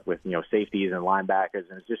match up with, safeties and linebackers.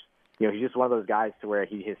 And it's just, he's just one of those guys to where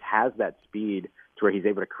he has that speed to where he's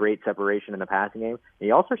able to create separation in the passing game. And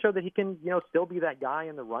he also showed that he can, still be that guy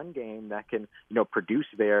in the run game that can, produce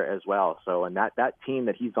there as well. So, and that team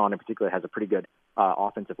that he's on in particular has a pretty good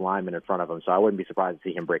offensive lineman in front of him. So I wouldn't be surprised to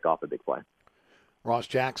see him break off a big play. Ross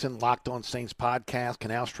Jackson, Locked On Saints podcast,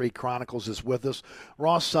 Canal Street Chronicles is with us.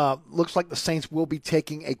 Ross, looks like the Saints will be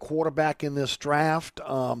taking a quarterback in this draft.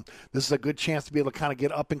 This is a good chance to be able to kind of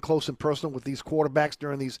get up and close and personal with these quarterbacks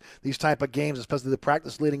during these type of games, especially the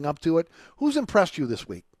practice leading up to it. Who's impressed you this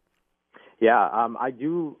week? Yeah, I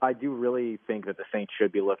do really think that the Saints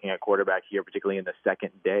should be looking at quarterback here, particularly in the second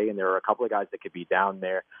day, and there are a couple of guys that could be down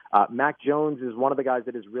there. Mac Jones is one of the guys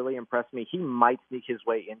that has really impressed me. He might sneak his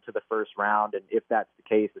way into the first round, and if that's the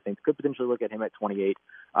case, the Saints could potentially look at him at 28,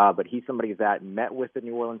 but he's somebody that met with the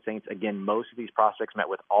New Orleans Saints. Again, most of these prospects met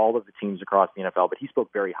with all of the teams across the NFL, but he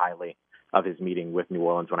spoke very highly of his meeting with New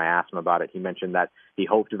Orleans when I asked him about it. He mentioned that he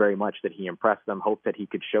hoped very much that he impressed them, hoped that he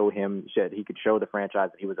could show the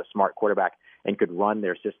franchise that he was a smart quarterback and could run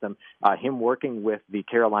their system. Him working with the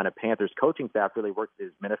Carolina Panthers coaching staff really worked to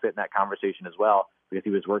his benefit in that conversation as well, because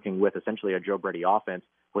he was working with essentially a Joe Brady offense,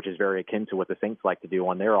 which is very akin to what the Saints like to do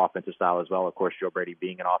on their offensive style as well. Of course, Joe Brady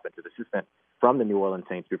being an offensive assistant from the New Orleans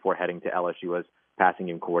Saints before heading to LSU as passing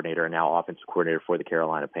game coordinator and now offensive coordinator for the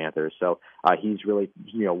Carolina Panthers. So he's really,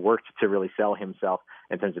 worked to really sell himself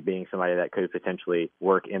in terms of being somebody that could potentially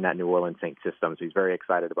work in that New Orleans Saints system. So he's very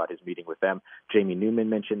excited about his meeting with them. Jamie Newman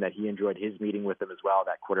mentioned that he enjoyed his meeting with them as well,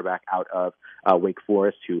 that quarterback out of Wake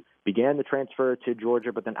Forest who began the transfer to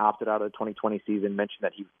Georgia but then opted out of the 2020 season, mentioned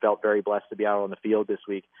that he felt very blessed to be out on the field this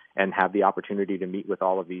week and have the opportunity to meet with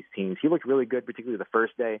all of these teams. He looked really good, particularly the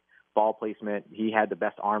first day. Ball placement, he had the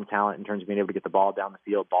best arm talent in terms of being able to get the ball down the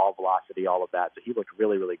field, ball velocity, all of that. So he looked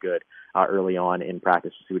really, really good early on in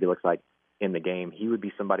practice to see what he looks like in the game. He would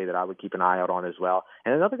be somebody that I would keep an eye out on as well.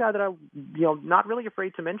 And another guy that I, not really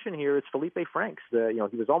afraid to mention here is Felipe Franks. He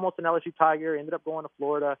was almost an LSU Tiger, ended up going to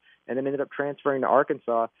Florida, and then ended up transferring to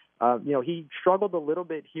Arkansas. He struggled a little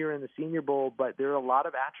bit here in the Senior Bowl, but there are a lot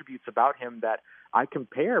of attributes about him that I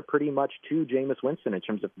compare pretty much to Jameis Winston in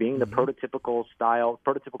terms of being the prototypical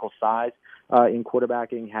size in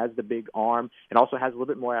quarterbacking, has the big arm, and also has a little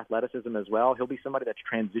bit more athleticism as well. He'll be somebody that's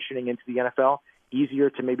transitioning into the NFL, easier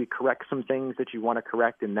to maybe correct some things that you want to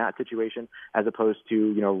correct in that situation, as opposed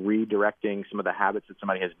to, redirecting some of the habits that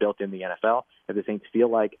somebody has built in the NFL. If the Saints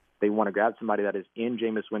feel like they want to grab somebody that is in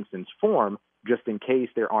Jameis Winston's form, just in case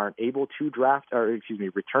they aren't able to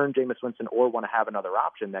return Jameis Winston or want to have another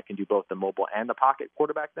option that can do both the mobile and the pocket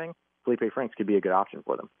quarterback thing. Felipe Franks could be a good option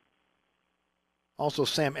for them. Also,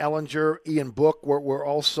 Sam Ehlinger, Ian Book they're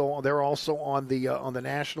also on the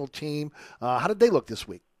national team. How did they look this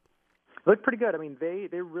week? Looked pretty good. I mean,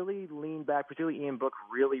 they really leaned back, particularly Ian Book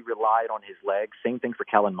really relied on his legs. Same thing for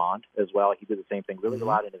Kellen Mond as well. He did the same thing, really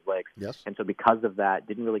relied on his legs. Yes. And so because of that,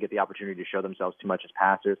 didn't really get the opportunity to show themselves too much as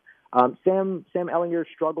passers. Sam Ehlinger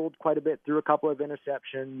struggled quite a bit, threw a couple of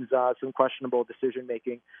interceptions, some questionable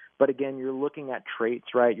decision-making. But again, you're looking at traits,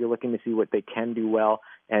 right? You're looking to see what they can do well.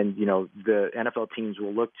 And, the NFL teams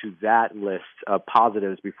will look to that list of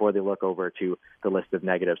positives before they look over to the list of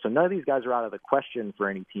negatives. So none of these guys are out of the question for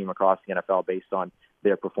any team across the NFL based on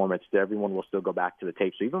their performance. Everyone will still go back to the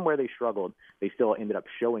tape. So even where they struggled, they still ended up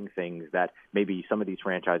showing things that maybe some of these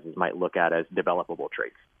franchises might look at as developable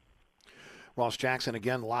traits. Ross Jackson,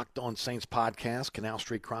 again, Locked On Saints podcast. Canal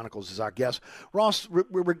Street Chronicles is our guest. Ross,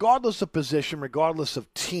 regardless of position, regardless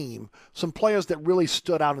of team, some players that really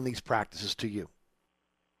stood out in these practices to you.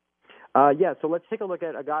 So let's take a look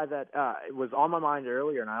at a guy that was on my mind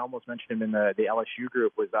earlier, and I almost mentioned him in the LSU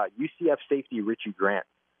group, was UCF safety Richie Grant.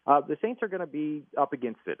 The Saints are going to be up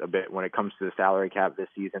against it a bit when it comes to the salary cap this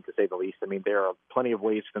season, to say the least. I mean, there are plenty of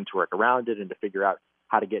ways for them to work around it and to figure out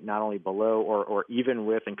how to get not only below or even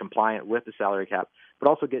with and compliant with the salary cap, but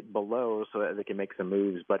also get below so that they can make some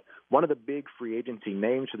moves. But one of the big free agency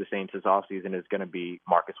names for the Saints this offseason is going to be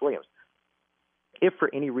Marcus Williams. If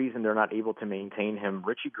for any reason they're not able to maintain him,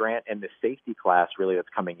 Richie Grant and the safety class really that's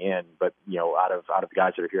coming in, but out of the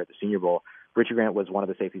guys that are here at the Senior Bowl, Richie Grant was one of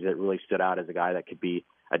the safeties that really stood out as a guy that could be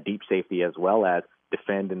a deep safety as well as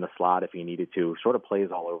defend in the slot if he needed to, sort of plays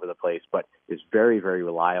all over the place, but is very, very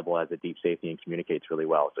reliable as a deep safety and communicates really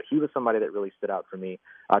well. So he was somebody that really stood out for me.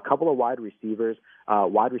 A couple of wide receivers,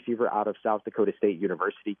 wide receiver out of South Dakota State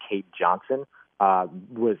University, Cade Johnson,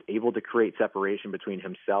 was able to create separation between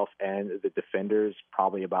himself and the defenders,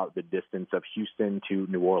 probably about the distance of Houston to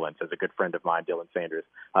New Orleans, as a good friend of mine, Dylan Sanders,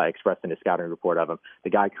 expressed in his scouting report of him. The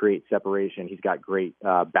guy creates separation. He's got great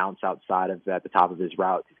bounce outside of at the top of his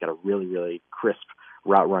routes. He's got a really, really crisp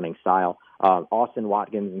route running style. Austin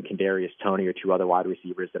Watkins and Kadarius Toney are two other wide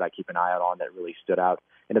receivers that I keep an eye out on that really stood out.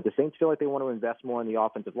 And if the Saints feel like they want to invest more in the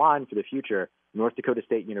offensive line for the future, North Dakota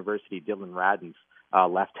State University, Dylan Radens,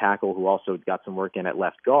 left tackle, who also got some work in at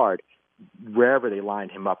left guard, wherever they lined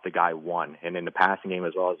him up, the guy won. And in the passing game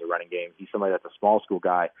as well as the running game, he's somebody that's a small school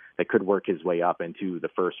guy that could work his way up into the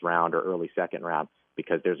first round or early second round,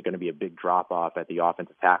 because there's going to be a big drop-off at the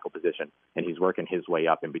offensive tackle position, and he's working his way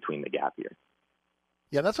up in between the gap here.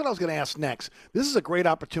 Yeah, that's what I was going to ask next. This is a great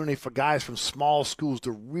opportunity for guys from small schools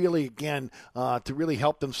to really, again, to really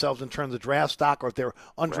help themselves in terms of draft stock, or if they're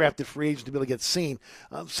undrafted free agents, to be able to get seen.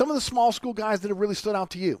 Some of the small school guys that have really stood out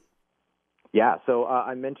to you. Yeah, so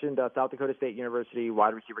I mentioned South Dakota State University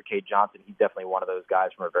wide receiver Cade Johnson. He's definitely one of those guys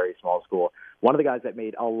from a very small school. One of the guys that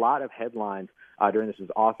made a lot of headlines during this was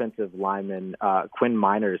offensive lineman Quinn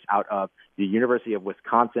Miners out of the University of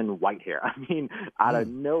Wisconsin Whitehair. I mean, out of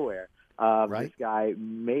nowhere. This guy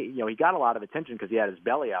he got a lot of attention because he had his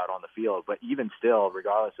belly out on the field, but even still,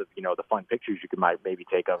 regardless of, the fun pictures you might maybe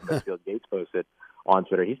take of him that Field Gates posted on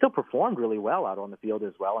Twitter, he still performed really well out on the field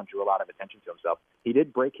as well and drew a lot of attention to himself. He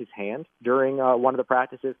did break his hand during one of the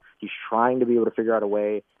practices. He's trying to be able to figure out a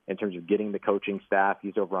way in terms of getting the coaching staff,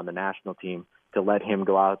 he's over on the national team, to let him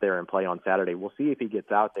go out there and play on Saturday. We'll see if he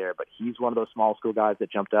gets out there, but he's one of those small school guys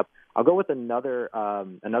that jumped up. I'll go with another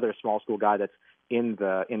small school guy that's in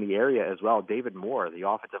the area as well, David Moore, the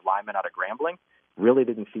offensive lineman out of Grambling. Really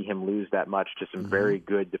didn't see him lose that much to some very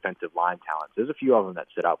good defensive line talent. There's a few of them that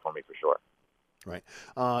stood out for me for sure. Right.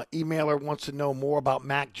 Emailer wants to know more about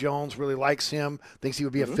Mac Jones, really likes him, thinks he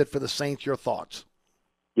would be a fit for the Saints. Your thoughts?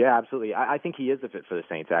 Yeah, absolutely. I think he is a fit for the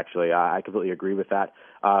Saints, actually. I completely agree with that.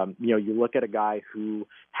 You look at a guy who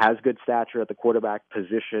has good stature at the quarterback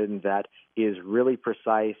position, that is really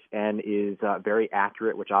precise and is very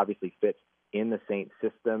accurate, which obviously fits in the Saints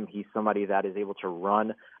system. He's somebody that is able to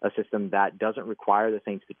run a system that doesn't require the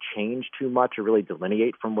Saints to change too much or really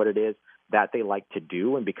delineate from what it is that they like to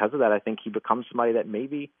do. And because of that, I think he becomes somebody that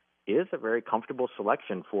maybe is a very comfortable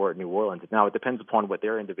selection for New Orleans. Now, it depends upon what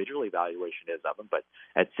their individual evaluation is of him, but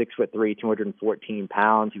at 6'3", 214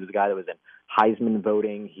 pounds, he was a guy that was in Heisman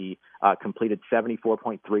voting. He completed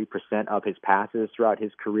 74.3% of his passes throughout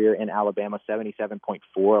his career in Alabama,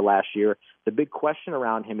 77.4 last year. The big question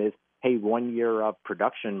around him is, hey, 1 year of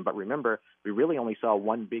production, but remember, we really only saw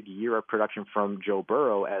one big year of production from Joe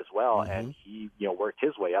Burrow as well, and he worked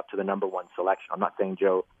his way up to the number one selection. I'm not saying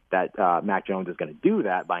Joe that Mac Jones is going to do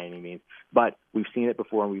that by any means, but we've seen it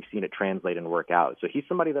before and we've seen it translate and work out. So he's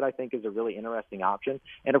somebody that I think is a really interesting option.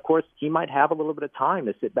 And, of course, he might have a little bit of time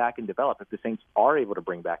to sit back and develop. If the Saints are able to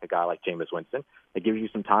bring back a guy like Jameis Winston, it gives you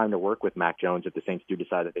some time to work with Mac Jones if the Saints do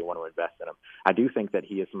decide that they want to invest in him. I do think that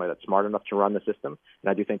he is somebody that's smart enough to run the system, and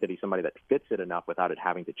I do think that he's somebody that fits it enough without it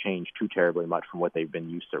having to change too terribly much from what they've been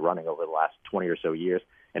used to running over the last 20 or so years,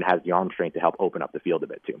 and has the arm strength to help open up the field a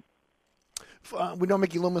bit too. We know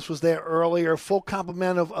Mickey Loomis was there earlier. Full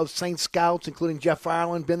complement of Saints scouts, including Jeff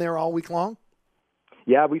Ireland, been there all week long?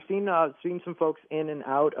 Yeah, we've seen some folks in and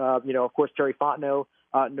out. Of course, Terry Fontenot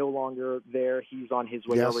no longer there. He's on his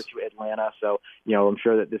way over to Atlanta. So, I'm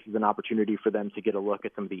sure that this is an opportunity for them to get a look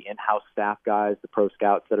at some of the in-house staff guys, the pro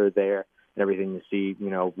scouts that are there, and everything to see,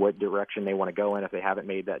 what direction they want to go in if they haven't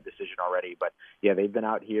made that decision already. But, yeah, they've been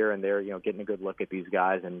out here and they're, getting a good look at these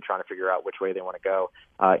guys and trying to figure out which way they want to go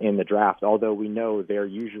in the draft. Although we know their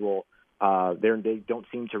usual they don't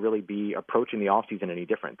seem to really be approaching the offseason any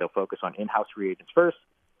different. They'll focus on in-house free agents first,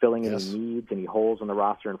 filling any needs, any holes on the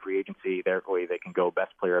roster and free agency. Therefore, they can go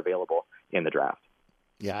best player available in the draft.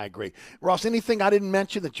 Yeah, I agree. Ross, anything I didn't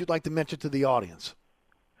mention that you'd like to mention to the audience?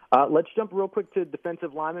 Let's jump real quick to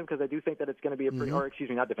defensive linemen because I do think that it's going to be a pretty, or excuse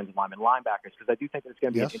me, not defensive linemen, linebackers, because I do think that it's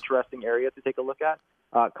going to be an interesting area to take a look at.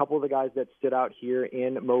 A couple of the guys that stood out here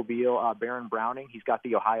in Mobile, Baron Browning, he's got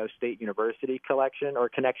the Ohio State University connection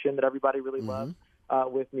that everybody really loves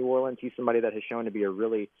with New Orleans. He's somebody that has shown to be a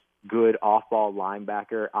really good off-ball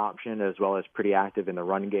linebacker option as well as pretty active in the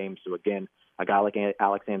run game. So, again, a guy like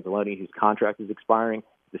Alex Anzalone, whose contract is expiring,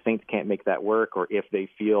 the Saints can't make that work, or if they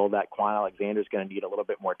feel that Quan Alexander is going to need a little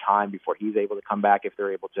bit more time before he's able to come back, if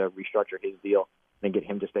they're able to restructure his deal and get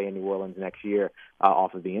him to stay in New Orleans next year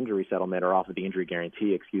off of the injury settlement or off of the injury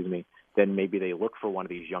guarantee, then maybe they look for one of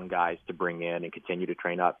these young guys to bring in and continue to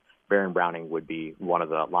train up. Baron Browning would be one of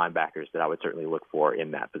the linebackers that I would certainly look for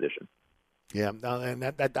in that position. Yeah, and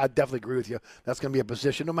that I definitely agree with you. That's going to be a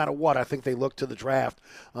position. No matter what, I think they look to the draft,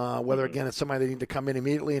 whether, again, it's somebody they need to come in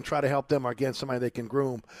immediately and try to help them, or, again, somebody they can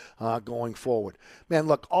groom going forward. Man,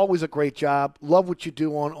 look, always a great job. Love what you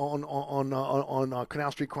do on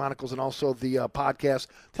Canal Street Chronicles and also the podcast.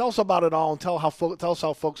 Tell us about it all and tell us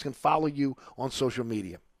how folks can follow you on social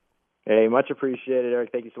media. Hey, much appreciated, Eric.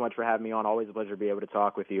 Thank you so much for having me on. Always a pleasure to be able to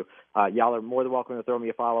talk with you. Y'all are more than welcome to throw me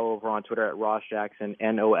a follow over on Twitter at Ross Jackson,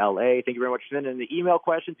 NOLA. Thank you very much for sending the email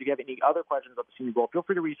questions. If you have any other questions about the Senior Bowl, feel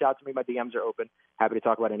free to reach out to me. My DMs are open. Happy to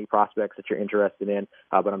talk about any prospects that you're interested in.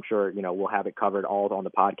 But I'm sure, we'll have it covered all on the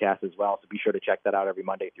podcast as well. So be sure to check that out every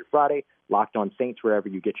Monday through Friday. Locked On Saints, wherever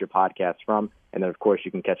you get your podcasts from. And then, of course, you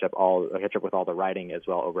can catch up with all the writing as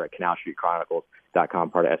well over at CanalStreetChronicles.com,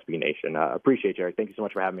 part of SB Nation. Appreciate you, Eric. Thank you so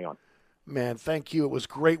much for having me on. Man, thank you. It was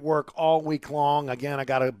great work all week long. Again, I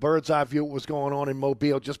got a bird's eye view of what was going on in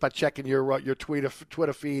Mobile just by checking your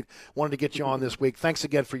Twitter feed. Wanted to get you on this week. Thanks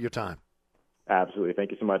again for your time. Absolutely.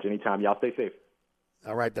 Thank you so much. Anytime. Y'all stay safe.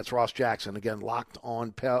 All right, that's Ross Jackson. Again, Locked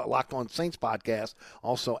On Saints podcast,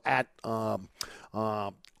 also at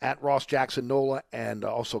Ross Jackson NOLA, and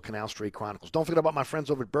also Canal Street Chronicles. Don't forget about my friends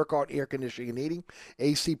over at Burkhardt Air Conditioning and Heating,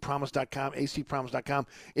 acpromise.com.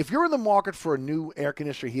 If you're in the market for a new air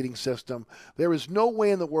conditioner heating system, there is no way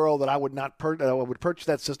in the world that I would purchase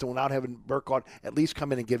that system without having Burkhardt at least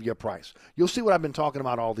come in and give you a price. You'll see what I've been talking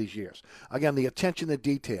about all these years. Again, the attention to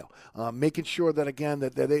detail, making sure that, again,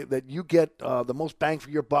 that you get the most bang for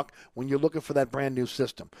your buck when you're looking for that brand new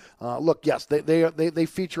system. Look, yes, they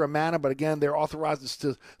feature Amana, but again, they're authorized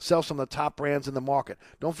to sell some of the top brands in the market.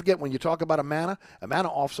 Don't forget, when you talk about Amana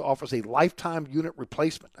also offers a lifetime unit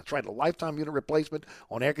replacement. That's right, a lifetime unit replacement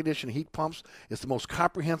on air conditioning heat pumps. It's the most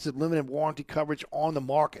comprehensive limited warranty coverage on the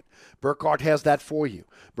market. Burkhardt has that for you.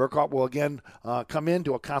 Burkhardt will, again, come in,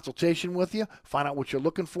 do a consultation with you, find out what you're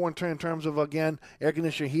looking for in terms of, again, air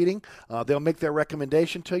conditioning heating. They'll make their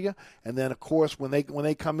recommendation to you, and then, of course, when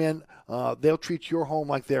they come in, they'll treat your home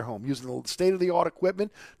like their home, using the state-of-the-art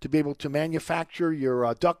equipment to be able to manufacture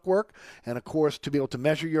your ductwork, and, of course, to be able to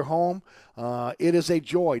measure your home. It is a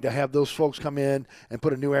joy to have those folks come in and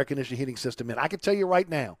put a new air conditioning heating system in. I can tell you right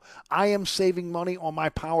now, I am saving money on my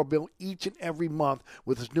power bill each and every month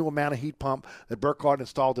with this new Amana heat pump that Burkhardt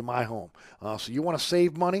installed in my home. So you want to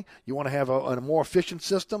save money, you want to have a more efficient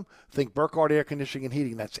system, think Burkhardt Air Conditioning and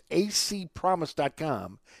Heating. That's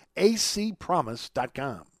acpromise.com,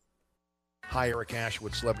 acpromise.com. Hi, Eric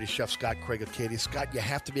Ashwood, celebrity chef Scott Craig of Katie's. Scott, you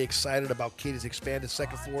have to be excited about Katie's expanded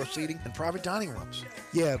second floor seating and private dining rooms.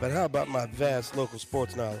 Yeah, but how about my vast local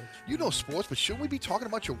sports knowledge? You know sports, but shouldn't we be talking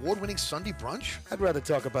about your award-winning Sunday brunch? I'd rather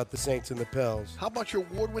talk about the Saints and the Pels. How about your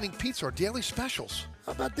award-winning pizza or daily specials?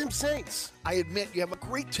 How about them Saints? I admit you have a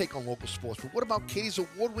great take on local sports, but what about Katie's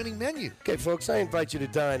award-winning menu? Okay, folks, I invite you to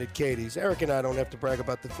dine at Katie's. Eric and I don't have to brag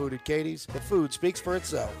about the food at Katie's. The food speaks for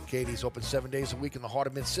itself. Katie's open 7 days a week in the heart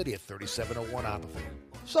of Mid-City at 3701 Opperfield.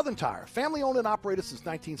 Southern Tire, family-owned and operated since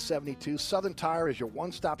 1972, Southern Tire is your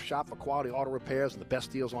one-stop shop for quality auto repairs and the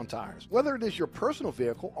best deals on tires. Whether it is your personal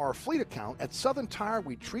vehicle or a fleet account, at Southern Tire,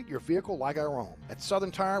 we treat your vehicle like our own. At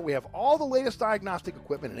Southern Tire, we have all the latest diagnostic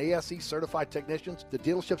equipment and ASE-certified technicians the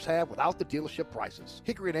dealerships have without the dealership prices.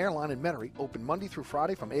 Hickory and Airline in Metairie, open Monday through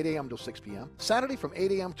Friday from 8 a.m. till 6 p.m., Saturday from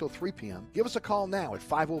 8 a.m. till 3 p.m. Give us a call now at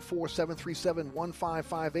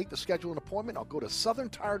 504-737-1558 to schedule an appointment, or go to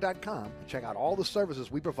southerntire.com and check out all the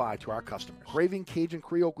services we provide to our customers. Craving Cajun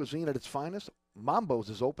Creole cuisine at its finest? Mambo's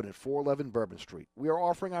is open at 411 Bourbon Street. We are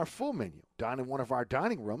offering our full menu. Dine in one of our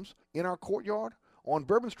dining rooms, in our courtyard, on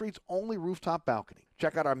Bourbon Street's only rooftop balcony.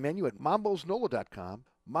 Check out our menu at mambosnola.com.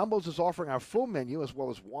 Mambo's is offering our full menu as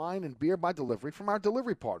well as wine and beer by delivery from our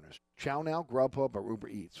delivery partners, Chow Now, Grubhub, or Uber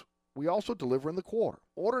Eats. We also deliver in the quarter.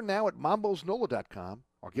 Order now at mambosnola.com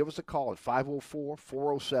or give us a call at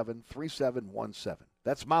 504-407-3717.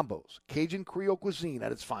 That's Mambo's, Cajun Creole cuisine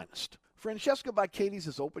at its finest. Francesca by Katie's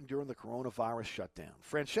is open during the coronavirus shutdown.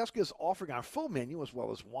 Francesca is offering our full menu as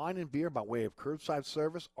well as wine and beer by way of curbside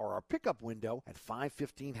service or our pickup window at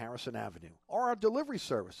 515 Harrison Avenue, or our delivery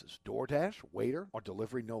services, DoorDash, Waiter, or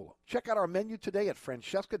Delivery Nola. Check out our menu today at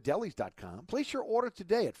francescadelis.com. Place your order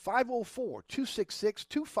today at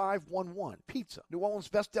 504-266-2511. Pizza, New Orleans'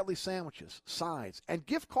 best deli sandwiches, sides, and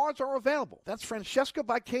gift cards are available. That's Francesca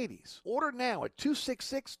by Katie's. Order now at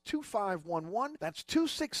 266-2511. That's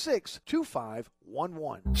 266-2511.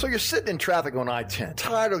 So you're sitting in traffic on I-10,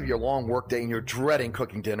 tired of your long workday, and you're dreading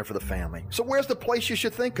cooking dinner for the family. So where's the place you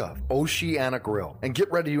should think of? Oceana Grill. And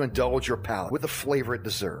get ready to indulge your palate with the flavor it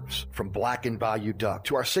deserves. From blackened Bayou duck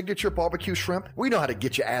to our signature barbecue shrimp, we know how to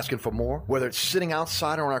get you asking for more. Whether it's sitting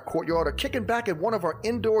outside or in our courtyard or kicking back at one of our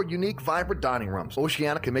indoor, unique, vibrant dining rooms,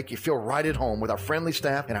 Oceana can make you feel right at home with our friendly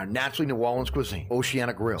staff and our naturally New Orleans cuisine.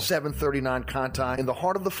 Oceana Grill, 739 Conti, in the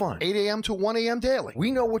heart of the fun, 8 a.m. to 1 a.m. daily.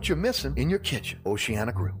 We know what you're missing in your kitchen.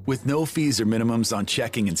 Oceana Grill. With no fees or minimums on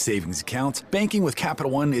checking and savings accounts, banking with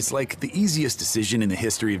Capital One is like the easiest decision in the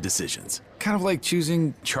history of decisions. Kind of like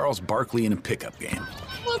choosing Charles Barkley in a pickup game.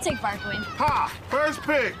 We'll take Barkley. Ha! First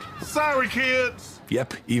pick. Sorry, kids.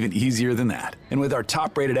 Yep, even easier than that. And with our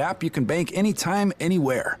top-rated app, you can bank anytime,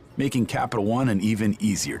 anywhere, making Capital One an even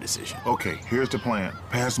easier decision. Okay, here's the plan.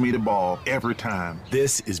 Pass me the ball every time.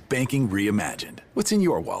 This is banking reimagined. What's in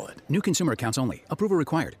your wallet? New consumer accounts only. Approval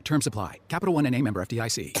required. Terms apply. Capital One NA member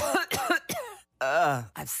FDIC.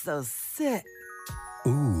 I'm so sick.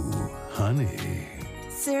 Ooh, honey.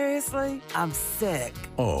 Seriously? I'm sick.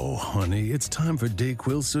 Oh, honey, it's time for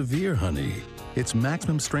DayQuil Severe Honey. It's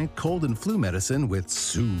maximum strength cold and flu medicine with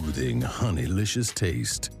soothing, honeylicious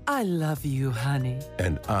taste. I love you, honey.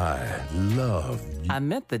 And I love you. I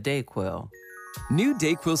meant the DayQuil. New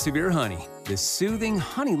DayQuil Severe Honey. The soothing,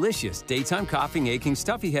 honeylicious daytime coughing, aching,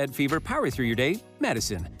 stuffy head, fever, power through your day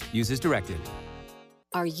medicine. Use as directed.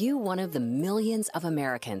 Are you one of the millions of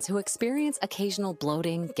Americans who experience occasional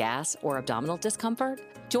bloating, gas, or abdominal discomfort?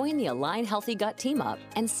 Join the Align Healthy Gut Team Up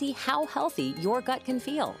and see how healthy your gut can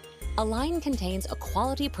feel. Align contains a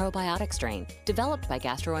quality probiotic strain developed by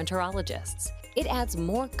gastroenterologists. It adds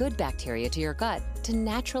more good bacteria to your gut to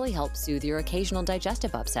naturally help soothe your occasional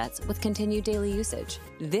digestive upsets with continued daily usage.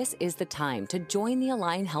 This is the time to join the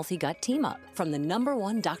Align Healthy Gut Team Up from the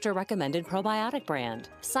 #1 doctor-recommended probiotic brand.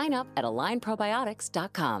 Sign up at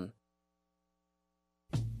alignprobiotics.com.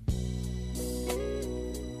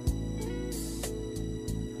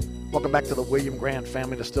 Welcome back to the William Grant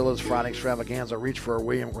Family Distillers Friday Extravaganza. Reach for a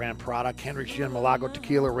William Grant product. Hendrick's Gin, Malago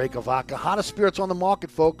Tequila, Reyka Vodka. Hottest spirits on the market,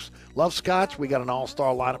 folks. Love Scotch? We got an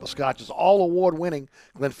all-star lineup of Scotches, all award-winning.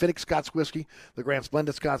 Glenfiddich Scotch Whiskey, the Grand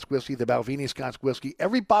Splendid Scotch Whiskey, the Balvenie Scotch Whiskey.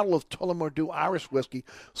 Every bottle of Tullamore Irish Whiskey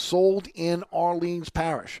sold in Orleans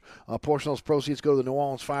Parish. A portion of those proceeds go to the New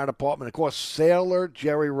Orleans Fire Department. Of course, Sailor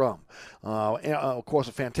Jerry Rum. Of course,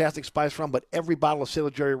 a fantastic spice rum, but every bottle of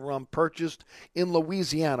Sailor Jerry Rum purchased in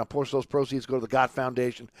Louisiana, of those proceeds go to the God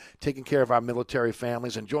Foundation, taking care of our military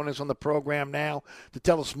families. And joining us on the program now to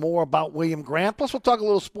tell us more about William Grant, plus we'll talk a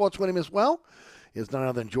little sports with him as well, is none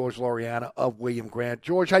other than George Loriana of William Grant.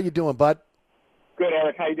 George, how you doing, bud? Good,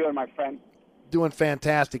 Eric. How you doing, my friend? Doing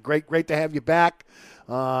fantastic. Great to have you back.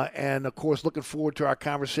 And, of course, looking forward to our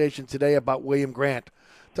conversation today about William Grant.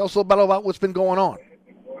 Tell us a little bit about what's been going on.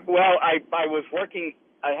 Well, I was working.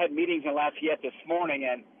 I had meetings in Lafayette this morning,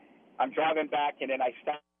 and I'm driving back, and then I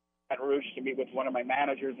stopped at Rouge to meet with one of my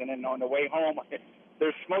managers, and then on the way home,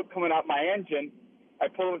 there's smoke coming out my engine, I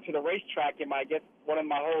pull into the racetrack and I guess one of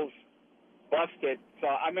my holes busted. So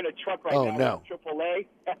I'm in a truck right Oh, now. no. With AAA.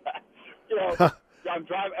 I'm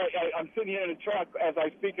driving. I'm sitting here in a truck as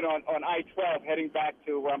I'm speaking on I-12, heading back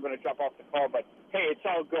to where I'm going to drop off the car. But hey, it's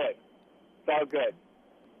all good. It's all good.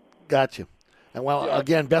 Gotcha. And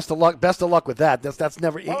again, best of luck. Best of luck with that. That's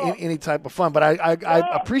never any type of fun. But I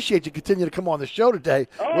appreciate you continue to come on the show today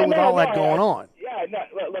with all that going on. Yeah,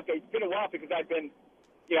 look, it's been a while because I've been,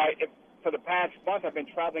 for the past month I've been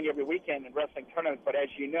traveling every weekend in wrestling tournaments. But as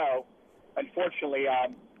you know, unfortunately,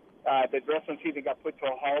 the wrestling season got put to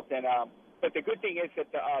a halt. And but the good thing is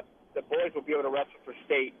that the boys will be able to wrestle for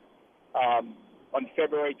state on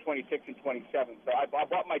February 26th and 27th. So I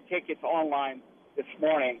bought my tickets online this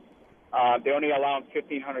morning. They only allow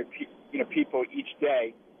 1,500 people each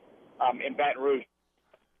day in Baton Rouge.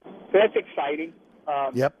 So that's exciting.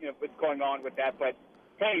 What's going on with that. But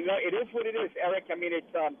hey, it is what it is, Eric. I mean,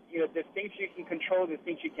 it's there's things you can control, there's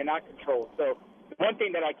things you cannot control. So the one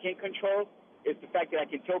thing that I can control is the fact that I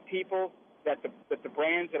can tell people that the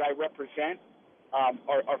brands that I represent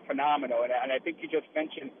are phenomenal. And I think you just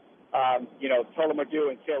mentioned Tullamardu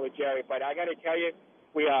and Sailor Jerry. But I got to tell you,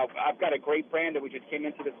 I've got a great brand that we just came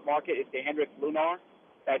into this market. It's the Hendrix Lunar.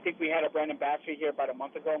 I think we had a brand ambassador here about a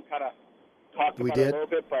month ago and kind of talked about it a little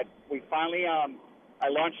bit. But we finally, I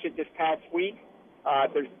launched it this past week.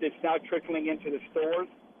 It's now trickling into the stores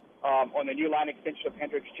on the new line extension of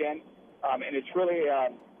Hendrix Gen. And it's really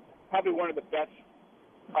probably one of the best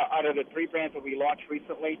out of the three brands that we launched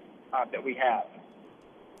recently that we have.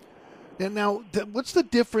 And now, what's the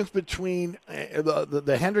difference between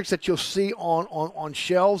the Hendrix that you'll see on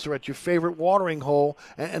shelves or at your favorite watering hole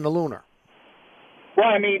and the Lunar? Well,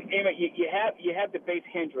 I mean, you have the base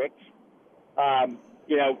Hendrix.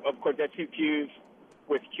 Of course, that's infused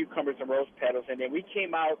with cucumbers and rose petals. And then we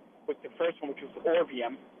came out with the first one, which was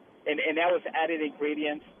Orvium, and that was added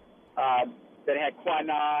ingredients that had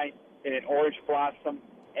quinine and an orange blossom.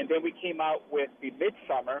 And then we came out with the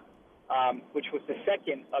Midsummer, which was the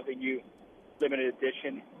second of the new limited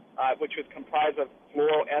edition, which was comprised of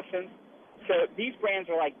floral essence. So these brands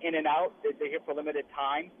are like in and out. They're here for limited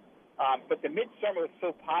time. But the Midsummer was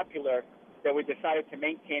so popular that we decided to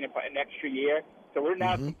maintain it for an extra year. So we're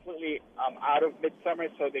now completely out of Midsummer.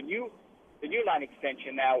 So the new line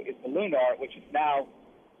extension now is the Lunar, which is now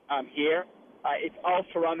here. It's all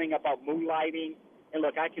surrounding about moonlighting. And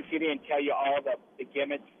look, I can sit here and tell you all the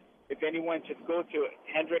gimmicks. If anyone, just go to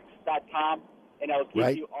hendrix.com, and I'll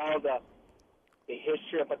give you all the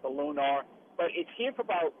history about the Lunar. But it's here for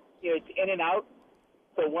about, it's in and out.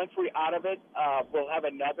 So once we're out of it, we'll have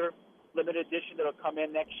another limited edition that will come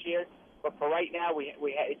in next year. But for right now, we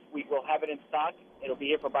will have it in stock. It'll be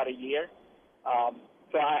here for about a year.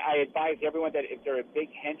 So I advise everyone that if they're a big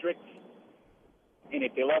Hendrix, and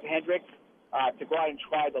if they love Hendrix, to go out and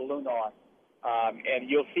try the Lunar. And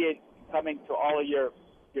you'll see it coming to all of your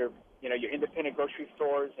independent grocery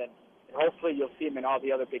stores, and hopefully you'll see them in all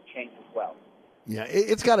the other big chains as well. Yeah,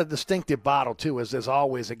 it's got a distinctive bottle, too, as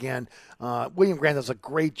always. Again, William Grant does a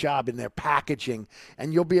great job in their packaging,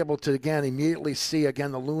 and you'll be able to, again, immediately see,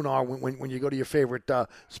 again, the Lunar when you go to your favorite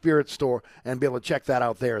spirit store and be able to check that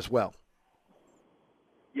out there as well.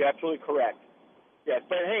 You're absolutely correct. Yes,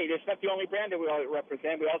 but, hey, it's not the only brand that we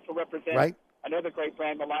represent. We also represent another great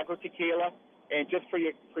brand, Milagro Tequila. And just for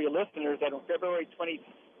your listeners, that on February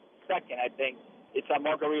 22nd, I think, it's on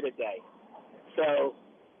Margarita Day. So,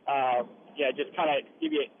 just kind of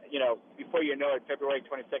give you, before you know it, February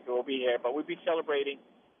 22nd we'll be here. But we'll be celebrating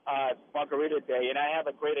Margarita Day. And I have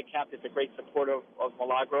a great account that's a great supporter of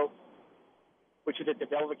Milagro, which is at the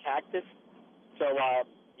Velvet Cactus. So,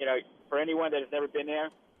 for anyone that has never been there,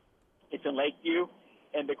 it's in Lakeview.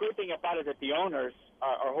 And the great thing about it is that the owners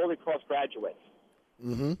are Holy Cross graduates.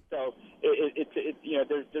 Mm-hmm. So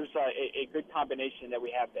there's a good combination that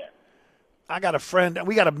we have there. I got a friend.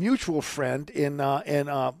 We got a mutual friend in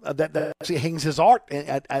that actually hangs his art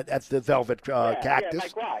at the Velvet Cactus.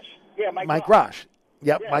 Mike Grosh. Yeah, Mike Grosh.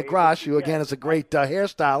 Yep, Mike Grosh, who again is a great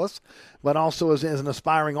hairstylist, but also is an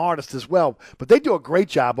aspiring artist as well. But they do a great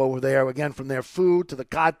job over there, again, from their food to the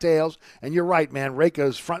cocktails. And you're right, man. Reka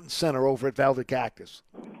is front and center over at Velvet Cactus.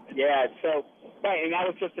 Yeah, so, right, and I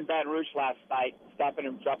was just in Baton Rouge last night, stopping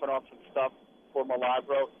and dropping off some stuff for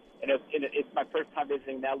Milagro. And it's my first time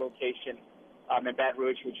visiting that location in Baton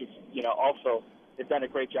Rouge, which is, also they've done a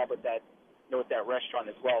great job with that, with that restaurant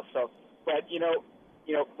as well. So, but,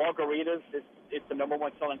 margaritas is the number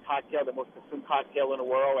one selling cocktail, the most consumed cocktail in the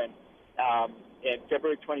world. And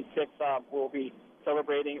February 26th, we'll be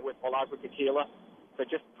celebrating it with Milagro Tequila. So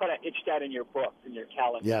just itch that in your books, in your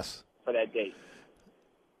calendar. Yes. For that date.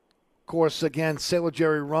 Of course, again, Sailor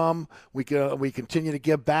Jerry Rum. We continue to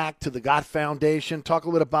give back to the Gott Foundation. Talk a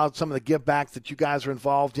little bit about some of the give backs that you guys are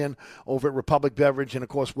involved in over at Republic Beverage and, of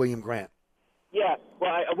course, William Grant. Yeah,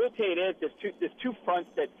 well, I will tell you this. There's two fronts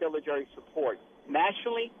that Sailor Jerry support.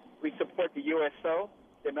 Nationally, we support the USO,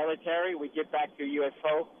 the military. We give back to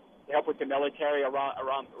USO to help with the military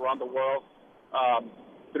around the world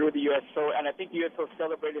through the USO. And I think the USO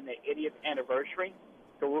celebrated their 80th anniversary.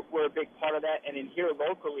 So we're a big part of that. And in here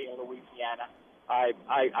locally in Louisiana,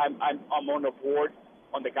 I'm on the board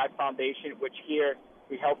on the Gott Foundation, which here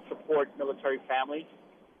we help support military families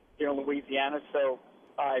here in Louisiana. So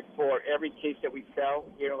for every case that we sell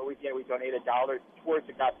here in Louisiana, we donate $1 towards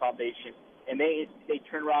the Gott Foundation, and they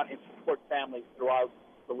turn around and support families throughout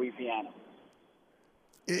Louisiana.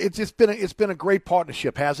 It's been a great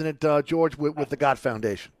partnership, hasn't it, George, with the Gott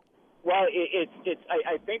Foundation? Well,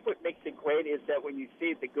 I think what makes it great is that when you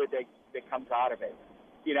see the good that comes out of it,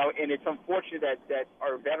 and it's unfortunate that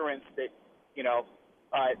our veterans that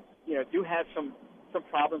do have some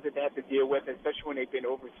problems that they have to deal with, especially when they've been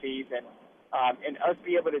overseas, and us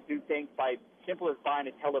be able to do things by simple as buying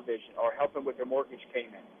a television or helping with their mortgage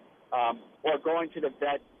payment, or going to the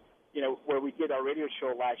vet, where we did our radio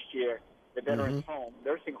show last year, the veterans home,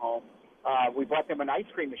 nursing home. We bought them an ice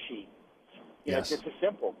cream machine. Yes. Just as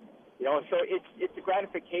simple. So it's a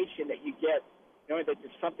gratification that you get, knowing that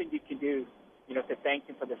there's something you can do, to thank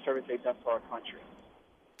them for the service they've done for our country.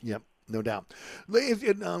 Yep, no doubt.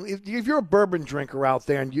 If you're a bourbon drinker out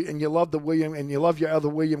there and you love the William and you love your other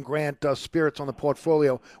William Grant spirits on the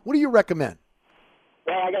portfolio, what do you recommend?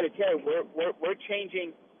 Well, I got to tell you, we're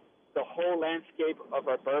changing the whole landscape of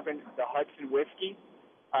our bourbon, the Hudson whiskey.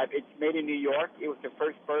 It's made in New York. It was the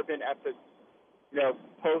first bourbon after,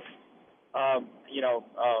 post,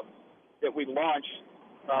 that we launched.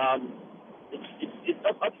 It's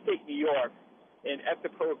upstate New York, and after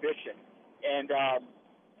Prohibition, and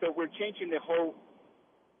so we're changing the whole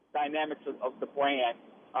dynamics of the brand.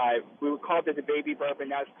 We called it the Baby Bourbon.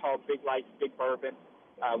 Now it's called Big Lights, Big Bourbon.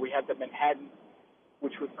 We have the Manhattan,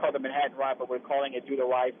 which was called the Manhattan Rye, but we're calling it Do the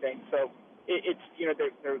Rye thing. So it's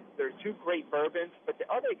there are two great bourbons, but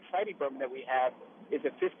the other exciting bourbon that we have is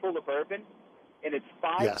a Fistful of Bourbon, and it's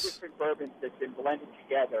 5 different bourbons that's been blended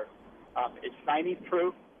together. It's 90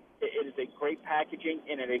 proof. It is a great packaging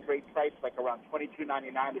and at a great price, like around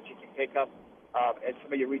 $22.99 that you can pick up at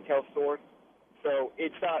some of your retail stores. So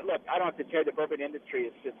it's look, I don't have to tell you, the bourbon industry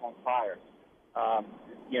is just on fire.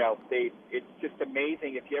 It's just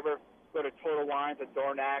amazing. If you ever go to Total Wines or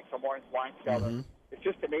Dornax or Morton's Wine Cellar, it's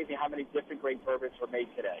just amazing how many different great bourbons are made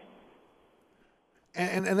today.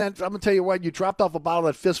 And then I'm going to tell you what, you dropped off a bottle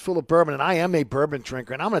of Fistful of Bourbon, and I am a bourbon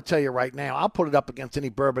drinker, and I'm going to tell you right now, I'll put it up against any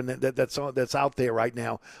bourbon that's out there right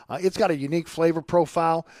now. It's got a unique flavor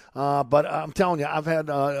profile, but I'm telling you,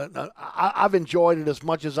 I've enjoyed it as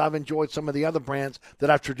much as I've enjoyed some of the other brands that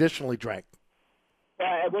I've traditionally drank.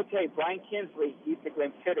 I will tell you, Brian Kinsley, he's the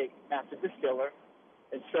Glenfiddich master distiller,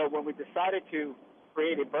 and so when we decided to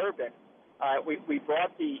create a bourbon, we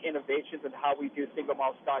brought the innovations of how we do single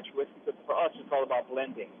malt Scotch whiskey, because for us it's all about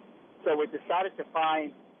blending. So we decided to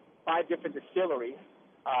find 5 different distilleries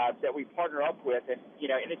that we partner up with, and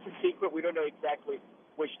and it's a secret. We don't know exactly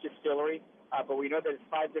which distillery, but we know that it's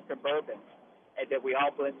 5 different bourbons, and that we all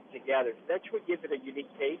blend together. So that's what gives it a unique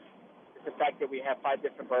taste. It's the fact that we have 5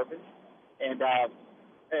 different bourbons, and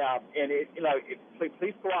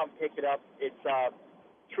please go out and pick it up. It's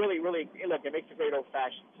really, really, look, it makes a great old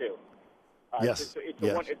fashioned too. Yes. It's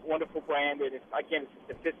a wonderful brand, and it's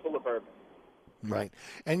a Fistful of Bourbon. Right.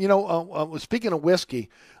 And, speaking of whiskey,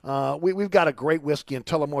 we've got a great whiskey in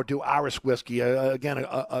Tullamore Dew Irish whiskey. Again,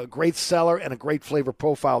 a great seller and a great flavor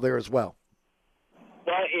profile there as well.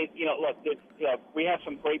 Well, we have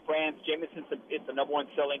some great brands. Jameson's it's the number 1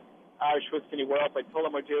 selling Irish whiskey in the world, but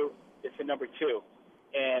Tullamore Dew is the number 2.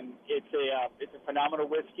 And it's a phenomenal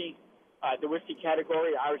whiskey. The whiskey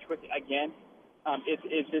category, Irish whiskey, again,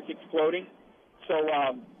 is exploding. So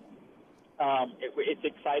it's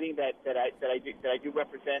exciting that I do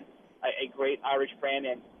represent a great Irish brand,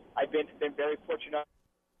 and I've been very fortunate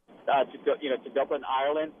to Dublin,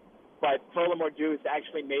 Ireland. But Tullamore Dew is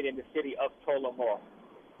actually made in the city of Tullamore.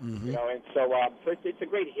 And so it's a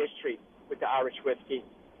great history with the Irish whiskey,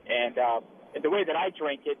 and the way that I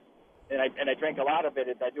drink it, and I drink a lot of it,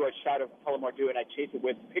 is I do a shot of Tullamore Dew and I chase it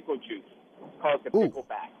with pickle juice. It's called the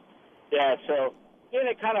pickleback. Yeah, so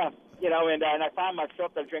it kind of, and I found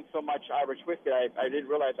myself that I drink so much Irish whiskey, I didn't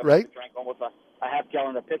realize I drank almost a half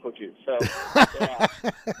gallon of pickle juice. So,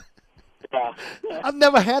 yeah. I've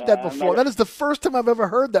never had that before. That is the first time I've ever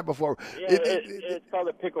heard that before. Yeah, it's called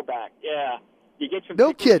a pickleback. Yeah, you get some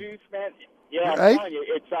pickle juice, man. Yeah, right? I'm telling you,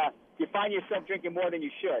 it's you find yourself drinking more than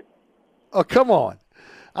you should. Oh, come on.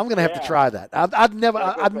 I'm going to have to try that. I've never,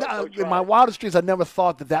 in my wildest dreams, I never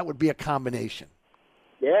thought that would be a combination.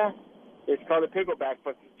 Yeah, it's called a pickleback.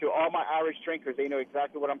 But to all my Irish drinkers, they know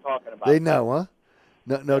exactly what I'm talking about. They know, huh?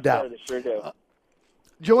 No doubt. They sure do.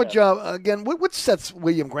 George, again, what sets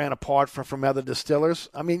William Grant apart from other distillers?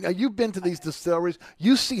 I mean, you've been to these distilleries.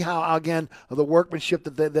 You see how, again, the workmanship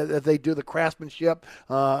that they do, the craftsmanship.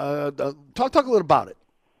 Talk a little about it.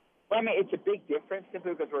 Well, I mean, it's a big difference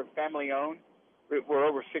simply because we're family-owned. We're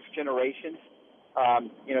over 6 generations,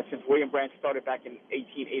 since William Grant started back in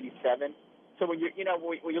 1887. So when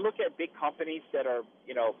you look at big companies that are,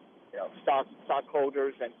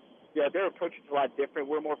 stockholders and, their approach is a lot different.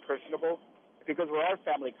 We're more personable. Because we're our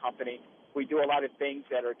family company, we do a lot of things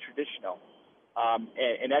that are traditional.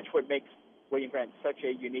 And that's what makes William Grant such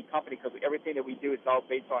a unique company, because everything that we do is all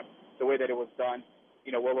based on the way that it was done,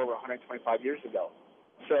 well over 125 years ago.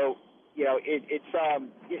 So, it's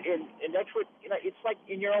and that's what, it's like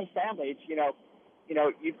in your own family. It's,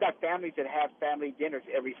 you've got families that have family dinners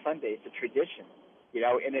every Sunday. It's a tradition,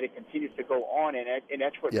 and then it continues to go on, and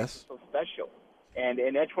that's what makes it so special. And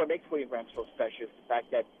that's what makes William Grant so special, is the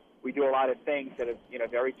fact that we do a lot of things that are,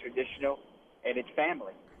 very traditional, and it's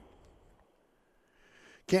family.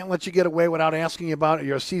 Can't let you get away without asking you about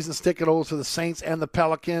your season ticket holders for the Saints and the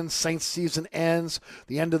Pelicans. Saints season ends,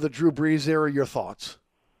 the end of the Drew Brees era. Your thoughts?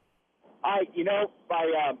 I'm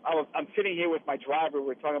sitting here with my driver.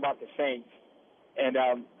 We're talking about the Saints, and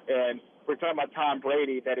we're talking about Tom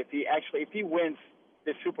Brady. That if he wins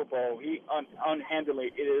the Super Bowl, he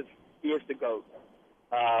unhandily he is the GOAT.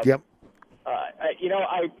 Yep.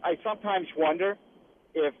 I sometimes wonder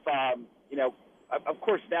if, of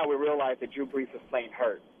course now we realize that Drew Brees was playing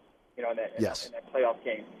hurt, in that playoff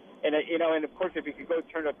game. And, and of course if you could go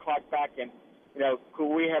turn the clock back and, could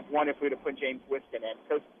we have won if we would have put James Winston in?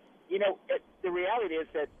 Because, the reality is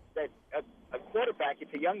that a quarterback,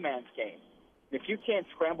 it's a young man's game. If you can't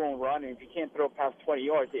scramble and run, and if you can't throw past 20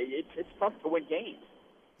 yards, it's tough to win games.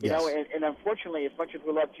 And unfortunately, as much as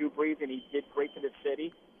we love Drew Brees and he did great for the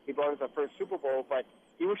city, he brought us our first Super Bowl, but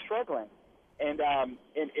he was struggling, and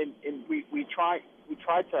we tried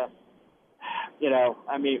to,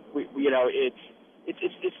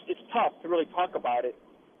 it's tough to really talk about it,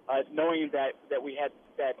 knowing that we had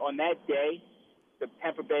that on that day, the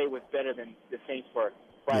Tampa Bay was better than the Saints were,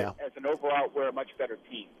 but as an overall, we're a much better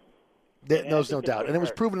team. There's no doubt, and it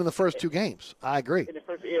was proven in the first 2 games. I agree.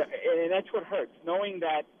 And that's what hurts, knowing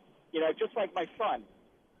that, just like my son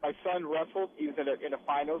Russell, he was in the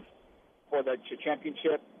finals for the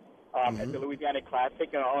championship at the Louisiana Classic,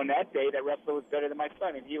 and on that day, that Russell was better than my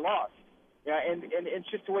son, and he lost. And it's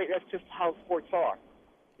just the way. That's just how sports are.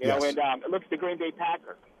 And look at the Green Bay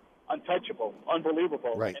Packers, untouchable,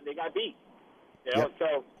 unbelievable, and they got beat.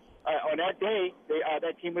 So on that day,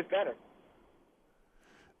 that team was better.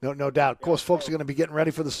 No doubt. Of course, folks are going to be getting ready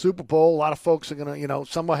for the Super Bowl. A lot of folks are going to,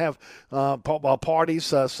 some will have parties.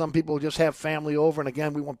 Some people just have family over. And,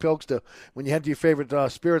 again, we want folks to, when you head to your favorite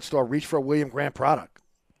spirit store, reach for a William Grant product.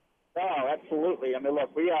 Oh, absolutely. I mean,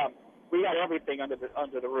 look, we got everything under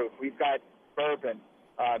the roof. We've got bourbon,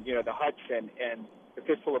 the Hudson and the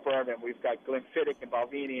Fistful of Bourbon. We've got Glenfiddich and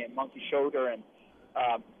Balvenie and Monkey Shoulder and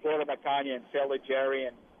Florida Macania and Sailor Jerry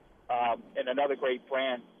and another great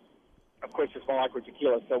brand. Of course, it's Malaco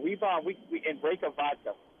Tequila. So we and Reyka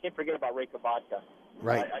Vodka. Can't forget about Reyka Vodka.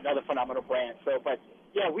 Right. Another phenomenal brand. So, but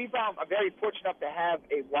yeah, we've are very fortunate enough to have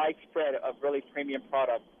a widespread of really premium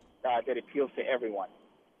product that appeals to everyone.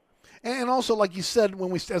 And also, like you said,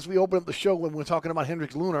 as we open up the show, when we're talking about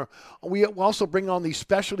Hendrick Lunar, we also bring on these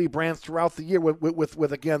specialty brands throughout the year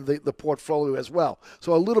with again, the portfolio as well.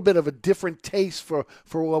 So a little bit of a different taste for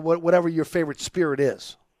whatever your favorite spirit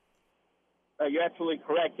is. You're absolutely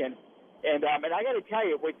correct. And I got to tell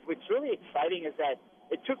you, what's really exciting is that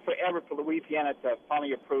it took forever for Louisiana to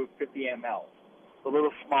finally approve 50 ml. It's a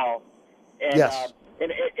little small. And, yes.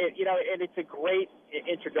 And it's a great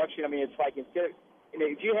introduction. I mean, it's like instead of,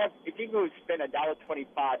 if you go spend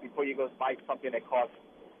 $1.25 before you go buy something that costs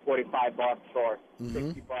 $45 or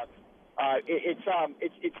 $60,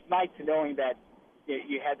 it's nice to knowing that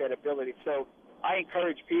you had that ability. So I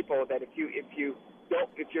encourage people that if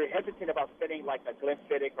you're hesitant about spending like a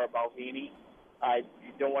Glenfiddich or Balvenie,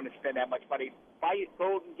 you don't want to spend that much money,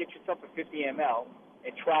 go and get yourself a 50 ml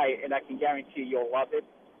and try it, and I can guarantee you'll love it,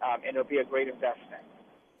 and it'll be a great investment.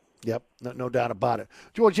 Yep, no doubt about it.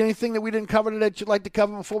 George, anything that we didn't cover today that you'd like to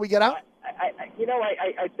cover before we get out? I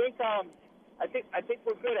think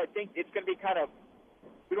we're good. I think it's going to be kind of,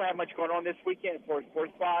 we don't have much going on this weekend for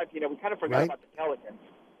Sports 5. We kind of forgot about the Pelicans.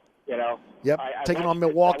 Yep, taking on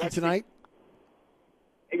Milwaukee tonight.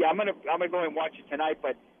 Yeah, I'm gonna go and watch it tonight.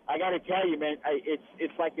 But I got to tell you, man,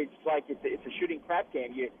 it's like a shooting crap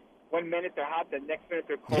game. 1 minute they're hot, the next minute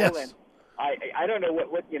they're cold, Yes. and I don't know what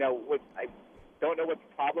I don't know what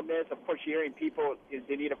the problem is. Of course, you're hearing people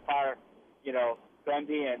they need to fire,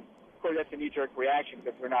 Gundy, and of course that's a knee-jerk reaction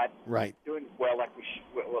because we're not Right. doing well like we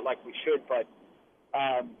should. But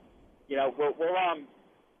we'll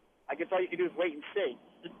I guess all you can do is wait and see.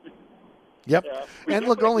 Yep. We And look, definitely- only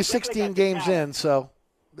we definitely 16 got the games talent. in, so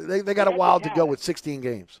they got a got the while to go talent. with 16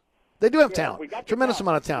 games. They do have Yeah, talent. we got the Tremendous talent.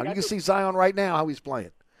 amount of We talent. got You can the- see Zion right now, how he's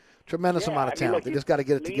playing. Tremendous Yeah, amount of I mean, talent. look, They just got to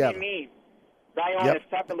get it lean together. and mean. Zion Yep. is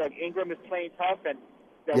tough, and look, Ingram is playing tough, and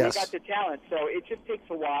Yes. we got the talent. So it just takes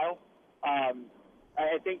a while. I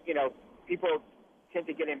think people tend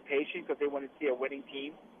to get impatient because they want to see a winning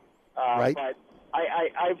team. Right. But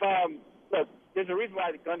I've look. There's a reason why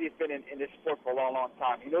Gundy has been in this sport for a long, long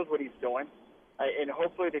time. He knows what he's doing, and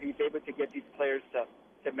hopefully that he's able to get these players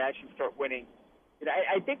to match and start winning.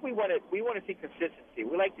 I think we want to see consistency.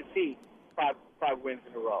 We like to see five wins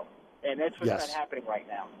in a row, and that's what's Yes. not happening right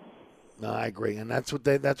now. No, I agree, and that's what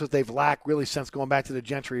they've lacked really since going back to the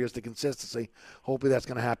Gentry is the consistency. Hopefully that's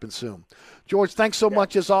going to happen soon. George, thanks so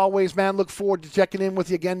much as always, man. Look forward to checking in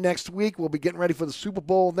with you again next week. We'll be getting ready for the Super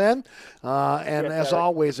Bowl then, and Yes, as Eric.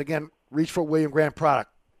 always, again, reach for William Grant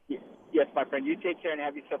product. Yes, my friend. You take care and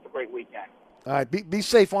have yourself a great weekend. All right, be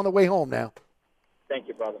safe on the way home now. Thank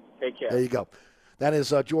you, brother. Take care. There you go. That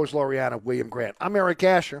is George Loriano, William Grant. I'm Eric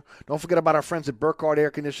Asher. Don't forget about our friends at Burkhardt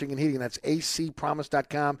Air Conditioning and Heating. That's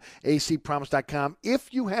acpromise.com, acpromise.com.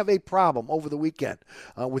 If you have a problem over the weekend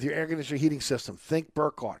with your air conditioning heating system, think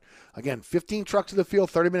Burkhardt. Again, 15 trucks in the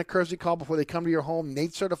field, 30-minute courtesy call before they come to your home.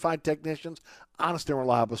 NATE-certified technicians, honest and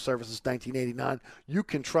reliable service since 1989. You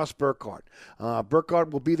can trust Burkhardt.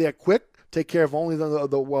 Burkhardt will be there quick. Take care of only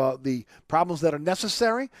the problems that are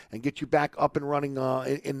necessary and get you back up and running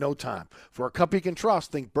in no time. For a company you can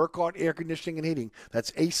trust, think Burkhardt Air Conditioning and Heating.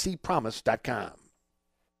 That's acpromise.com.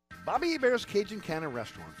 Bobby Hebert's Cajun Cannon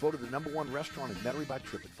Restaurant, voted the #1 restaurant in Metairie by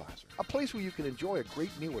TripAdvisor. A place where you can enjoy a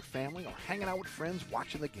great meal with family or hanging out with friends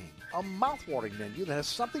watching the game. A mouth-watering menu that has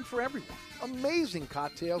something for everyone. Amazing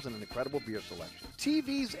cocktails and an incredible beer selection.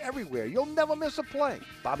 TVs everywhere. You'll never miss a play.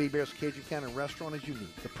 Bobby Hebert's Cajun Cannon Restaurant is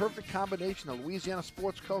unique. The perfect combination of Louisiana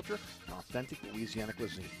sports culture and authentic Louisiana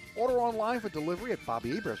cuisine. Order online for delivery at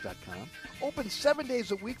BobbyHeberts.com. Open 7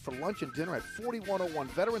 days a week for lunch and dinner at 4101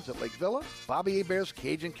 Veterans at Lake Villa. Bobby Hebert's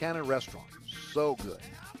Cajun Cannon Restaurant. So good.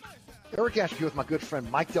 Eric Asher here with my good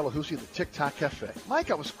friend Mike Delahousie at the TikTok Cafe.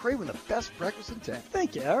 Mike, I was craving the best breakfast in town.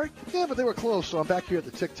 Thank you, Eric. Yeah, but they were closed, so I'm back here at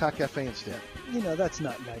the TikTok Cafe instead. That's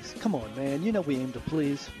not nice. Come on, man. We aim to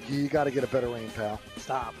please. You got to get a better aim, pal.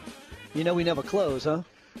 Stop. We never close, huh?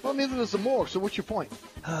 Well, neither does the morgue, so what's your point?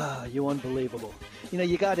 You unbelievable.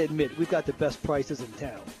 You got to admit, we've got the best prices in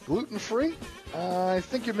town. Gluten-free? I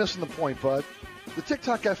think you're missing the point, bud. The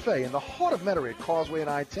TikTok Cafe in the heart of Metairie at Causeway and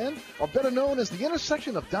I-10 are better known as the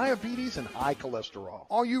intersection of diabetes and high cholesterol.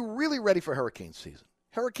 Are you really ready for hurricane season?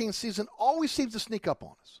 Hurricane season always seems to sneak up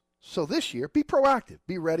on us. So this year, be proactive,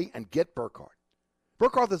 be ready, and get Burkhardt.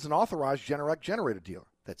 Burkhardt is an authorized Generac generator dealer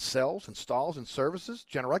that sells, installs, and services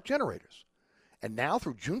Generac generators. And now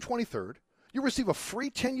through June 23rd, you'll receive a free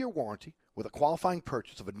 10-year warranty with a qualifying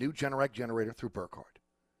purchase of a new Generac generator through Burkhardt.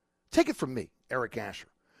 Take it from me, Eric Asher.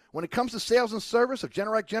 When it comes to sales and service of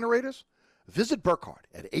Generac generators, visit Burkhardt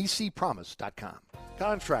at acpromise.com.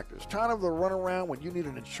 Contractors, tired of the runaround when you need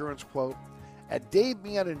an insurance quote? At Dave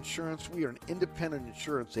Miata Insurance, we are an independent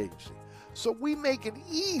insurance agency, so we make it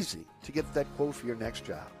easy to get that quote for your next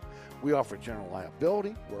job. We offer general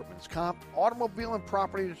liability, workman's comp, automobile and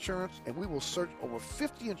property insurance, and we will search over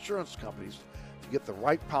 50 insurance companies to get the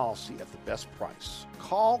right policy at the best price.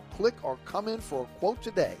 Call, click, or come in for a quote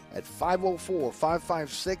today at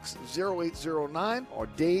 504-556-0809 or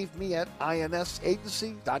daveme at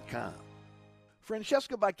insagency.com.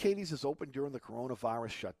 Francesca by Katie's is open during the coronavirus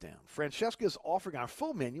shutdown. Francesca is offering our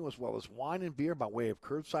full menu as well as wine and beer by way of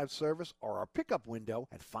curbside service or our pickup window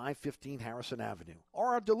at 515 Harrison Avenue, or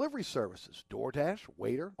our delivery services, DoorDash,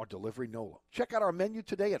 Waiter, or Delivery Nola. Check out our menu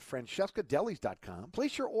today at francescadelis.com.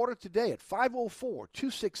 Place your order today at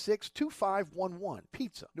 504-266-2511.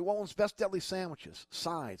 Pizza, New Orleans' best deli sandwiches,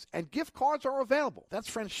 sides, and gift cards are available. That's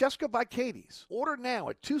Francesca by Katie's. Order now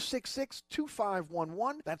at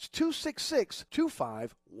 266-2511. That's 266-2511.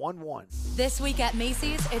 888-728-2511. This week at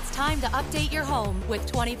Macy's, it's time to update your home with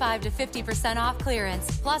 25 to 50% off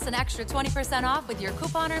clearance, plus an extra 20% off with your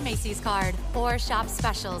coupon or Macy's card. Or shop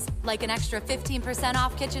specials, like an extra 15%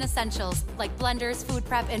 off kitchen essentials, like blenders, food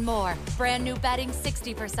prep, and more. Brand new bedding,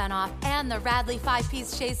 60% off. And the Radley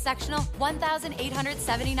 5-piece chaise sectional,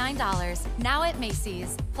 $1,879. Now at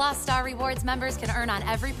Macy's. Plus, Star Rewards members can earn on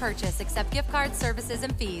every purchase except gift cards, services,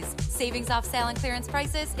 and fees. Savings off sale and clearance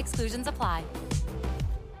prices. Exclusions apply.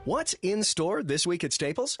 What's in store this week at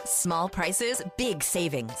Staples? Small prices, big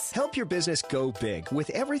savings. Help your business go big with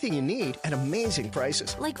everything you need at amazing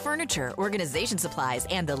prices. Like furniture, organization supplies,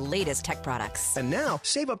 and the latest tech products. And now,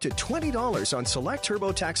 save up to $20 on select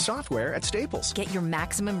TurboTax software at Staples. Get your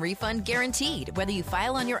maximum refund guaranteed, whether you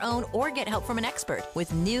file on your own or get help from an expert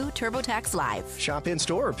with new TurboTax Live. Shop in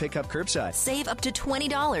store or pick up curbside. Save up to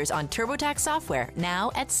 $20 on TurboTax software now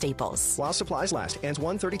at Staples. While supplies last. Ends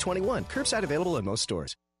 1/30/21. Curbside available in most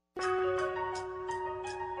stores.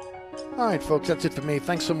 All right, folks, that's it for me.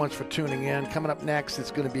 Thanks so much for tuning in. Coming up next,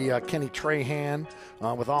 it's going to be Kenny Trahan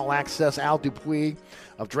with All Access. Al Dupuis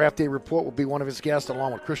of Draft Day Report will be one of his guests,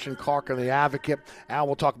 along with Christian Clark of The Advocate. Al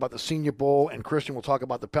will talk about the Senior Bowl, and Christian will talk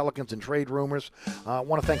about the Pelicans and trade rumors. I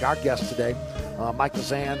want to thank our guests today, Michael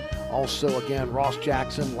Zan, also, again, Ross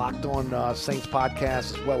Jackson, Locked On Saints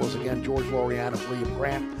podcast, as well as, again, George Loriano, William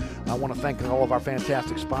Grant. I want to thank all of our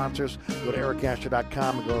fantastic sponsors. Go to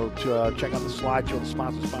ericasher.com and go to check out the slideshow. The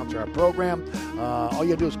sponsors sponsor our program. All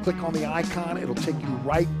you have to do is click on the icon. It'll take you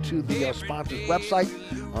right to the sponsor's website.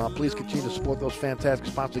 Please continue to support those fantastic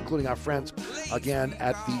sponsors, including our friends, again,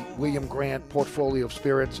 at the William Grant Portfolio of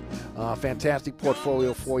Spirits. Fantastic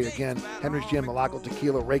portfolio for you. Again, Henry's Gin, Malaco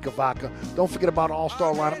Tequila, Reyka Vodka. Don't forget about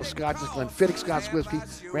All-Star lineup with scotches, Glenfiddich Scotch Whiskey,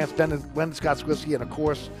 Grant's Blended Scotch Whiskey, and, of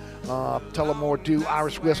course, Tullamore Dew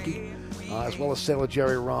Irish Whiskey, as well as Sailor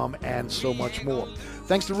Jerry Rum, and so much more.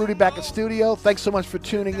 Thanks to Rudy back at studio. Thanks so much for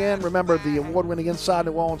tuning in. Remember, the award-winning Inside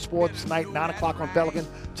New Orleans Sports tonight, 9 o'clock on Pelican,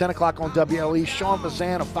 10 o'clock on WLE. Sean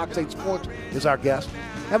Bazan of Fox 8 Sports is our guest.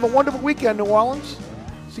 Have a wonderful weekend, New Orleans.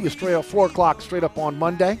 See you straight up 4 o'clock, straight up on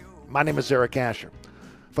Monday. My name is Eric Asher.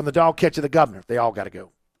 From the dog catcher to the governor, they all got to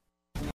go.